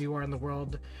smart wherever you are in the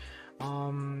world.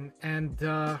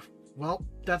 Well,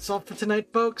 that's all for tonight,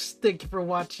 folks. Thank you for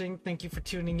watching. Thank you for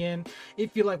tuning in.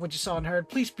 If you like what you saw and heard,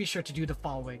 please be sure to do the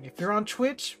following. If you're on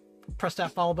Twitch, press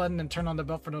that follow button and turn on the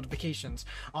bell for notifications.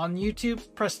 On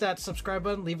YouTube, press that subscribe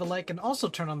button, leave a like, and also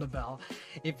turn on the bell.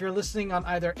 If you're listening on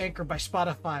either Anchor by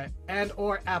Spotify and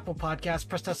or Apple Podcasts,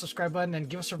 press that subscribe button and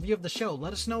give us a review of the show.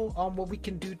 Let us know what we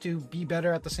can do to be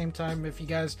better at the same time. If you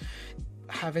guys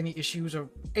have any issues or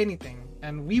anything,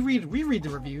 and we read the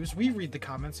reviews, we read the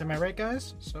comments. Am I right,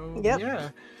 guys? So yeah.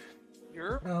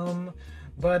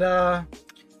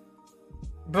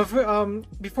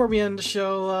 Before we end the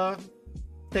show,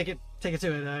 take it to it,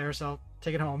 Aerosol.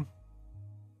 Take it home.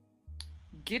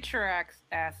 Get your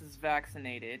asses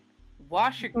vaccinated.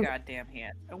 Wash your goddamn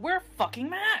hands and wear a fucking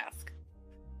mask.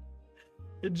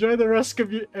 Enjoy the rest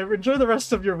of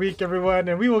your week, everyone,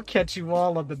 and we will catch you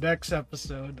all on the next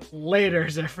episode.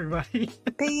 Laters, everybody.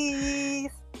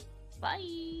 Peace. Bye.